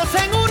somos dos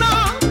en uno,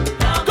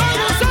 con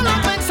un solo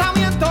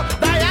pensamiento.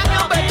 Dayan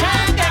y Beche,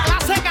 que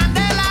clase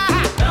candela,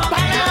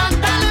 para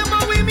levantar el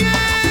movimiento.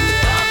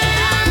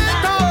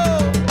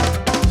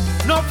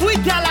 No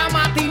fuiste a la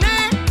matiné,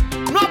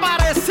 no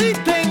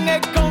apareciste en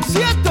el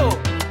concierto.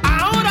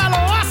 Ahora lo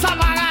vas a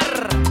pagar.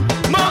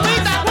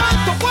 Mamita,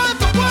 ¿cuánto?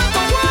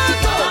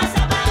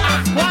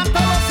 ¿Cuánto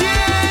lo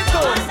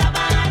siento?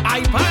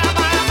 Ay, paga.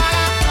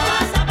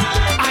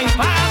 Ay,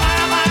 paga.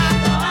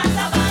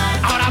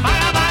 Ahora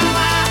paga.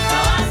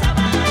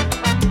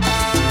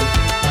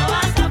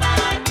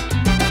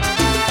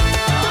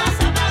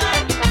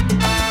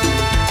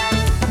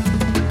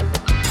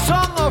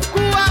 Son of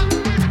Cuba,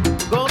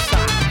 goza.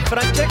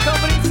 Francesco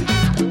Brizzi,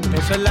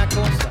 eso es la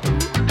cosa.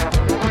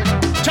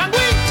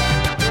 ¡Changui!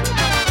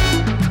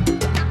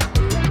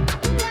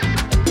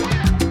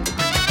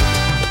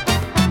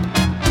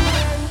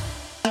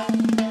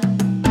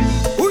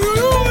 ¡Uy,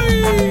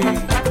 uy, uy!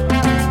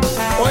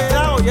 Oye,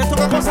 Dao, ¿y esto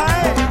qué cosa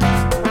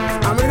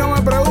es? A mí no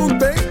me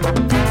pregunten,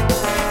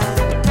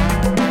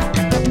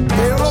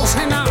 que yo no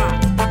sé nada.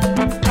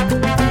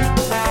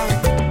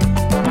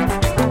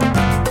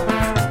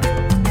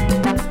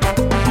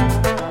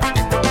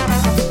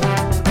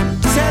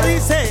 Se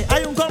dice,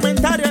 hay un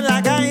comentario en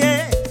la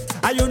calle,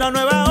 hay una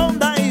nueva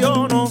onda y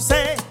yo no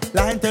sé.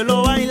 La gente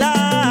lo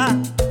baila,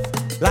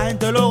 la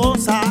gente lo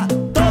goza,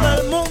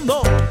 todo el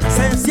mundo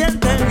se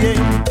siente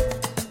bien.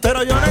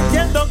 Pero yo no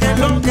entiendo qué es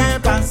lo que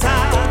pasa,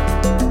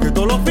 que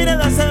todos los fines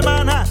de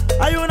semana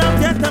hay una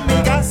fiesta en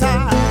mi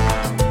casa.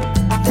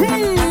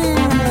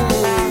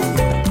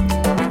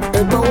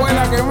 Esto huele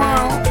a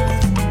quemado,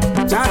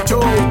 chacho.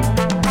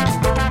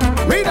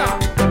 Mira,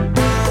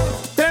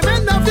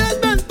 tremenda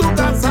fiesta en tu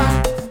casa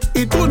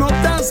y tú no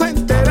te has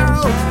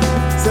enterado.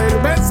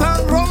 Cerveza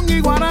roja.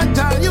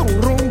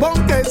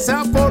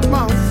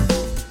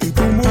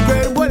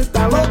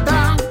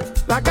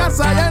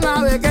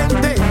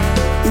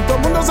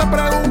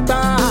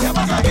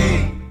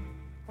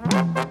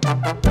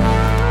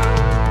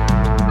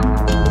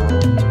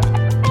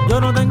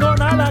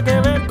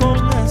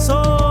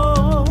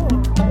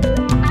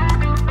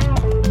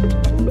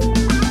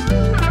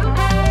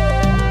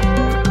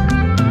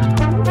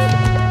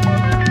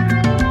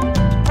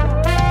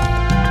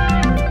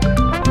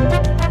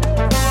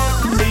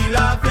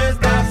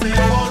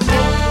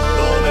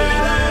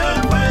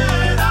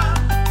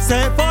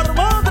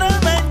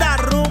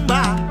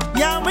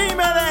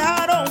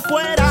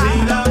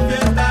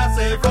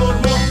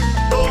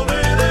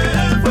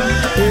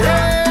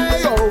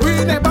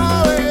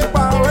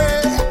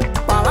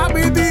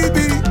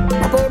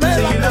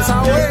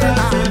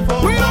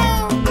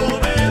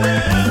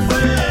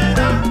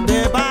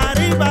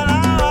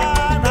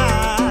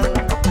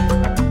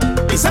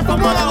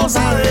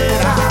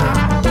 gozadera.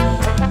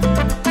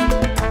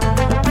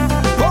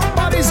 Con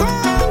Parizongo.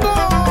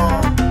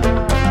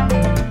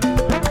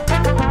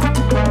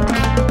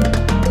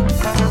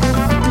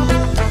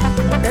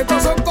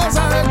 Estas son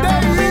cosas del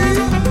David.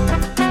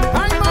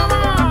 Ay,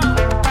 mamá,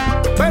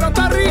 pero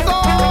está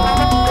rico,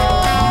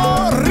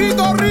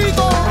 rico,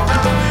 rico.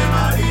 Ave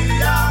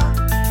María,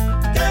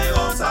 qué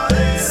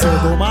gozadera. Se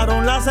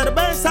tomaron la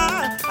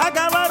cerveza,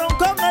 acabaron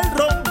con el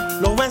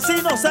ron. Los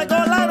vecinos se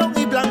colaron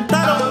y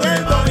plantaron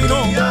el dominó.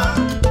 María,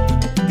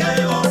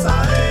 qué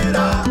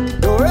gozadera.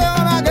 Yo veo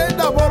a la que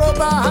está por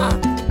otra,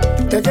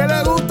 que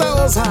le gusta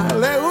gozar,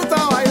 le gusta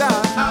bailar.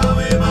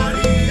 Ave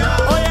María,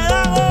 Oye,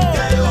 Dago,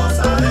 qué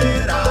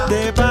gozadera.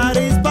 de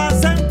París pa'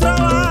 Centro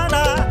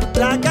Habana,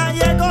 la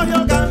calle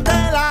cogió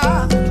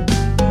candela.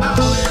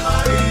 Ave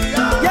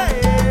María, Yeah.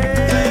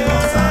 qué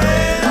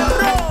gozadera.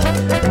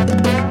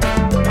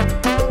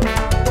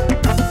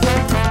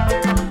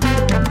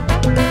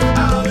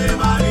 Ave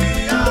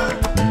María,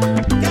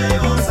 qué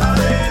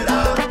gozadera.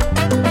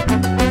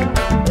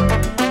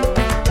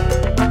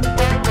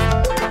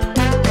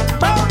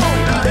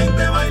 La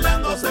gente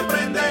bailando se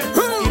prende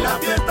y la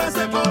fiesta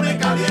se pone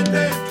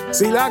caliente.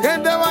 Si la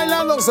gente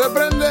bailando se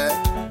prende,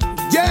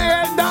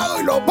 llega el Dago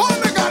y lo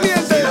pone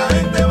caliente. La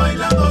gente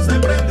bailando se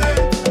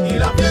prende y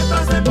la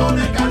fiesta se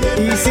pone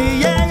caliente. Y si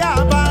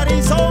llega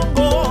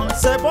Parizongo,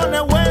 se pone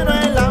bueno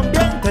el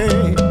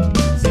ambiente.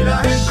 Si la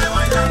gente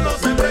bailando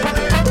se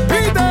prende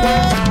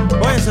 ¡Pite!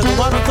 Oye, se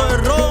tomaron todo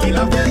el ron, y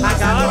la fiesta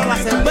acabaron la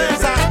se pone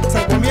cerveza,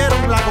 se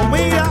comieron la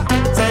comida,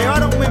 se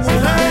llevaron mi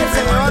mujer,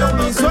 se llevaron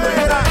mi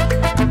suegra,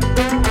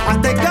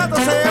 hasta el gato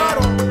se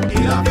llevaron,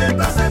 y la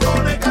fiesta se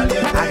pone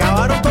caliente.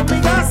 acabaron con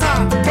mi casa.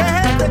 ¡Qué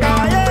gente,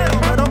 caballero!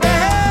 ¡Pero qué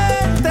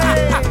gente!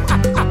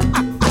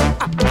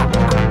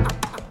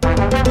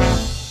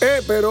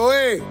 Pero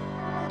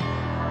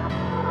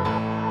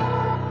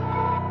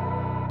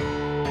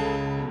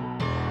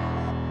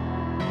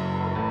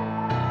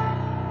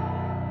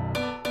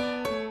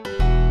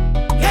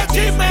 ¡Qué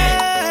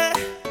chisme!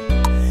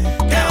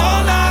 ¡Qué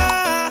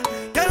hola!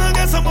 ¡Qué lo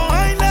que somos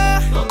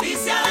baila!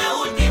 Noticia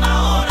de última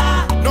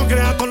hora. No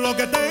creas con lo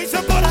que te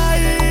dicen por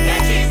ahí. ¡Qué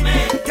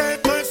chisme! Que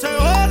esto es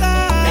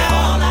hola. ¡Qué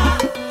hola!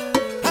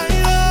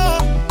 Ay,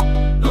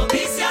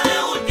 Noticia de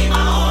última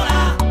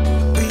hora.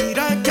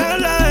 mira que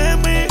habla de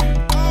mí.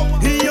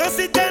 Y yo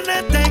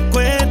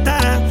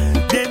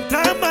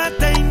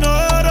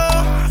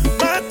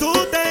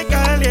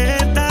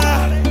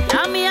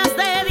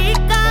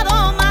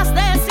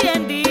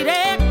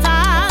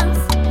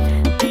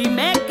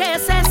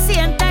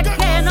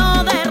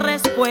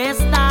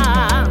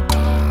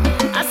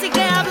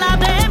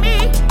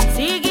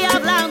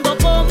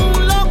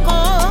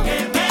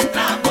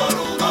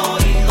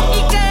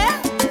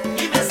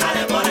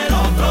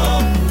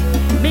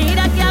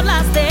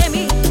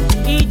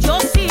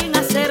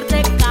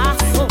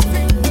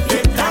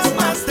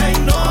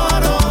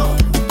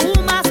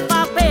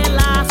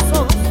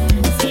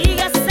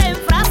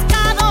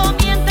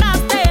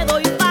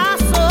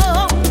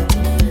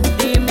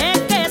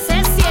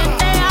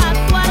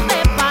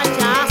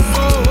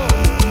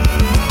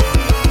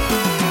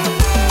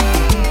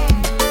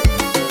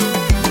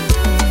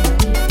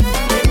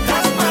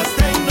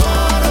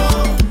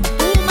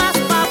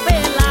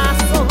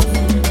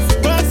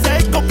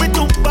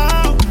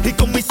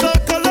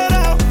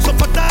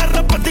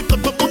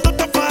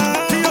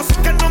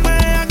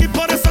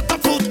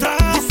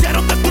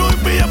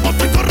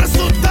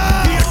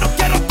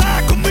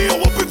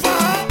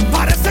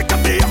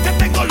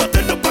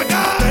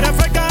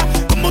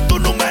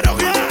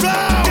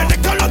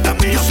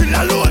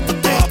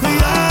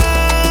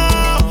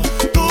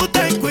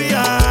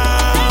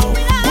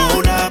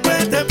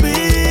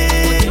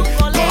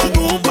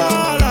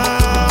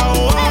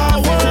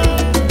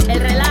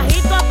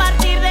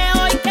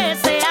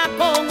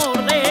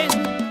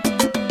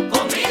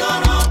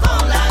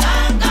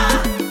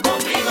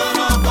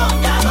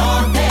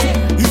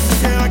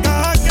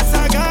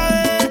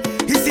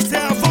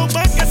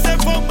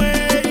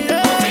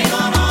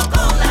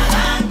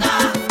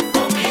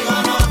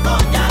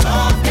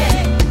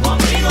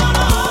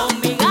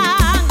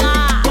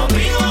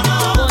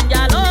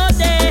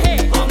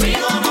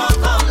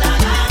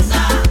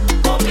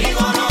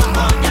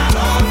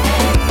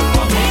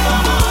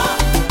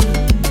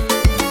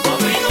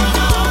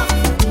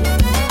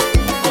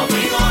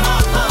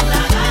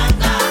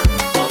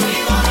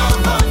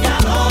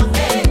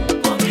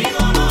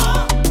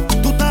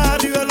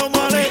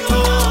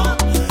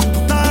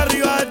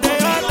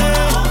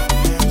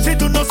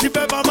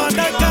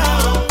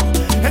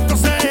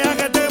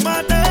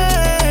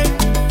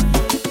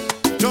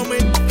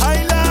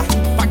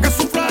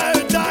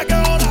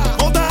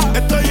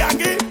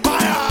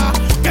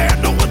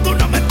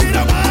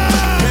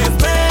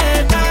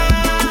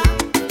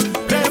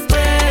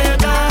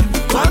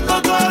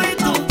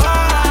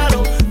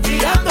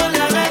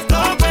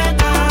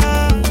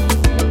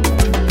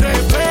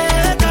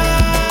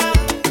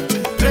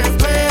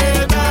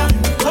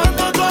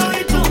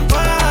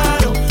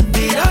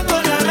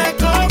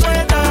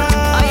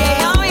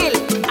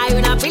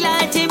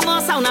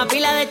una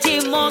pila de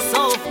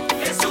chismosos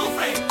que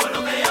sufren por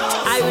lo que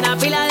yo. Hay una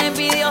pila de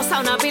envidiosa,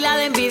 una pila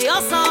de envidiosa